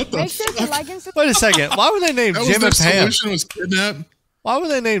child? Make sure to like and subscribe. Wait a second. Why would they name That was Jim their and Pam? solution was kidnap. Why would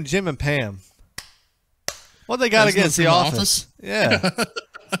they name Jim and Pam? What they got As against from The The Office? Yeah.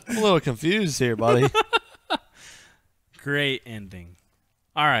 I'm a little confused here, buddy. Great ending.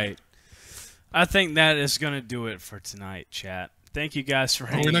 All right. I think that is going to do it for tonight, chat. Thank you guys for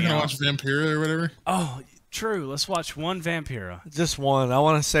hanging We're not gonna out. watch Vampira or whatever. Oh, true. Let's watch one Vampira. Just one. I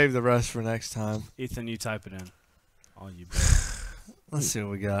want to save the rest for next time. Ethan, you type it in. All you. Let's see what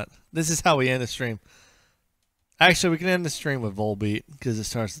we got. This is how we end the stream. Actually, we can end the stream with Volbeat because it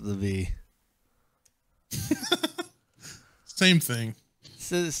starts with the V. Same thing.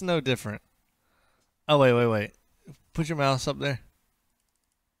 It's no different. Oh, wait. Put your mouse up there.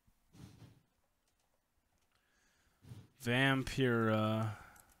 Vampira.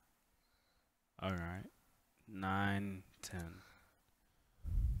 All right. 9, 10.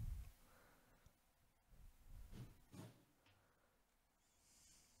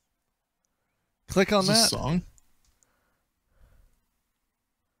 Click on Is this that. a song?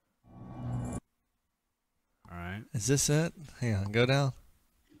 All right. Is this it? Hang on. Go down.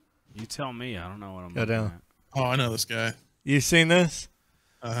 You tell me. I don't know what I'm Go looking down. at. Oh, I know this guy. You seen this?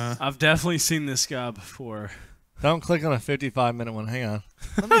 I've definitely seen this guy before. Don't click on a 55-minute one. Hang on.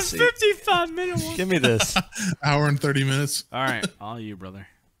 Let me see. 55-minute one. Give me this. Hour and 30 minutes. All right. All you, brother.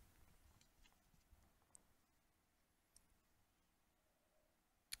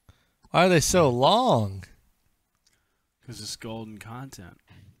 Why are they so long? Because it's golden content.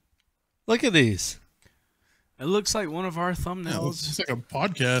 Look at these. It looks like one of our Yeah, thumbnails. it's like a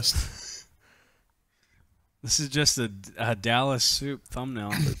podcast. This is just a Dallas soup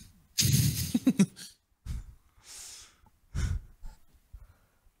thumbnail.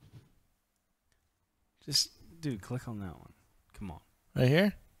 Just, dude, click on that one. Come on. Right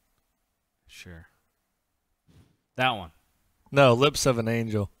here? Sure. That one. No, Lips of an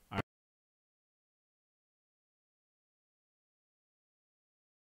Angel.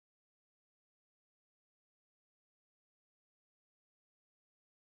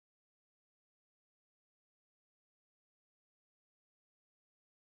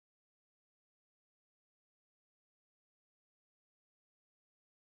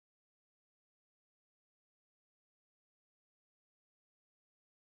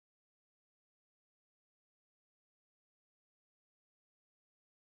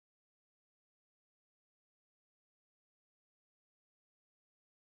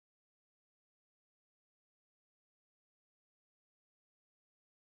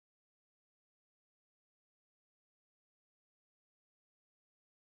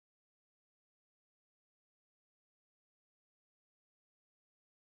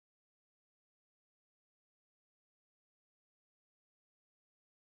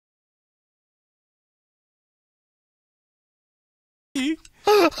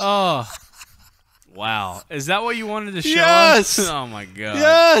 Oh. Wow. Is that what you wanted to show Yes! us? Oh my god.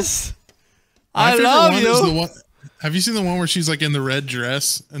 Yes. My I favorite love one you. is the one. Have you seen the one where she's like in the red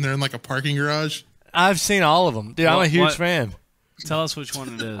dress and they're in like a parking garage? I've seen all of them. Dude, I'm a huge What? fan. Tell us which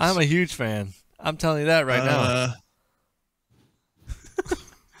one it is. I'm a huge fan. I'm telling you that right now.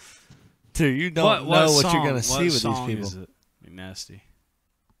 Dude, you don't know what you're gonna see with these people. Is it? McNasty.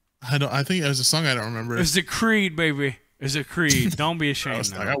 I think it was a song I don't remember. It's a Creed, baby. It's a Creed. Don't be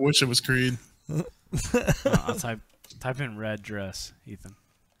ashamed. I wish it was Creed. I'll type in red dress, Ethan.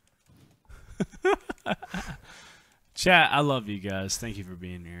 Chat, I love you guys. Thank you for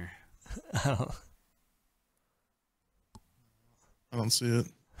being here. I don't see it.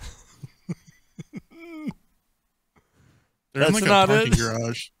 They're in That's like not a parking it.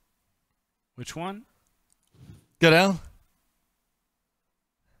 garage. Which one? Go down.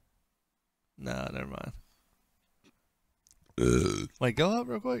 No, never mind. Wait, go up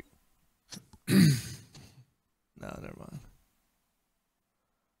real quick. No, never mind.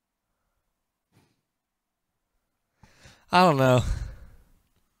 I don't know.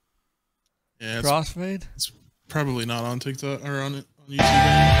 Yeah, Crossfade? It's probably not on TikTok or on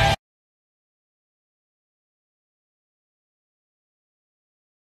YouTube.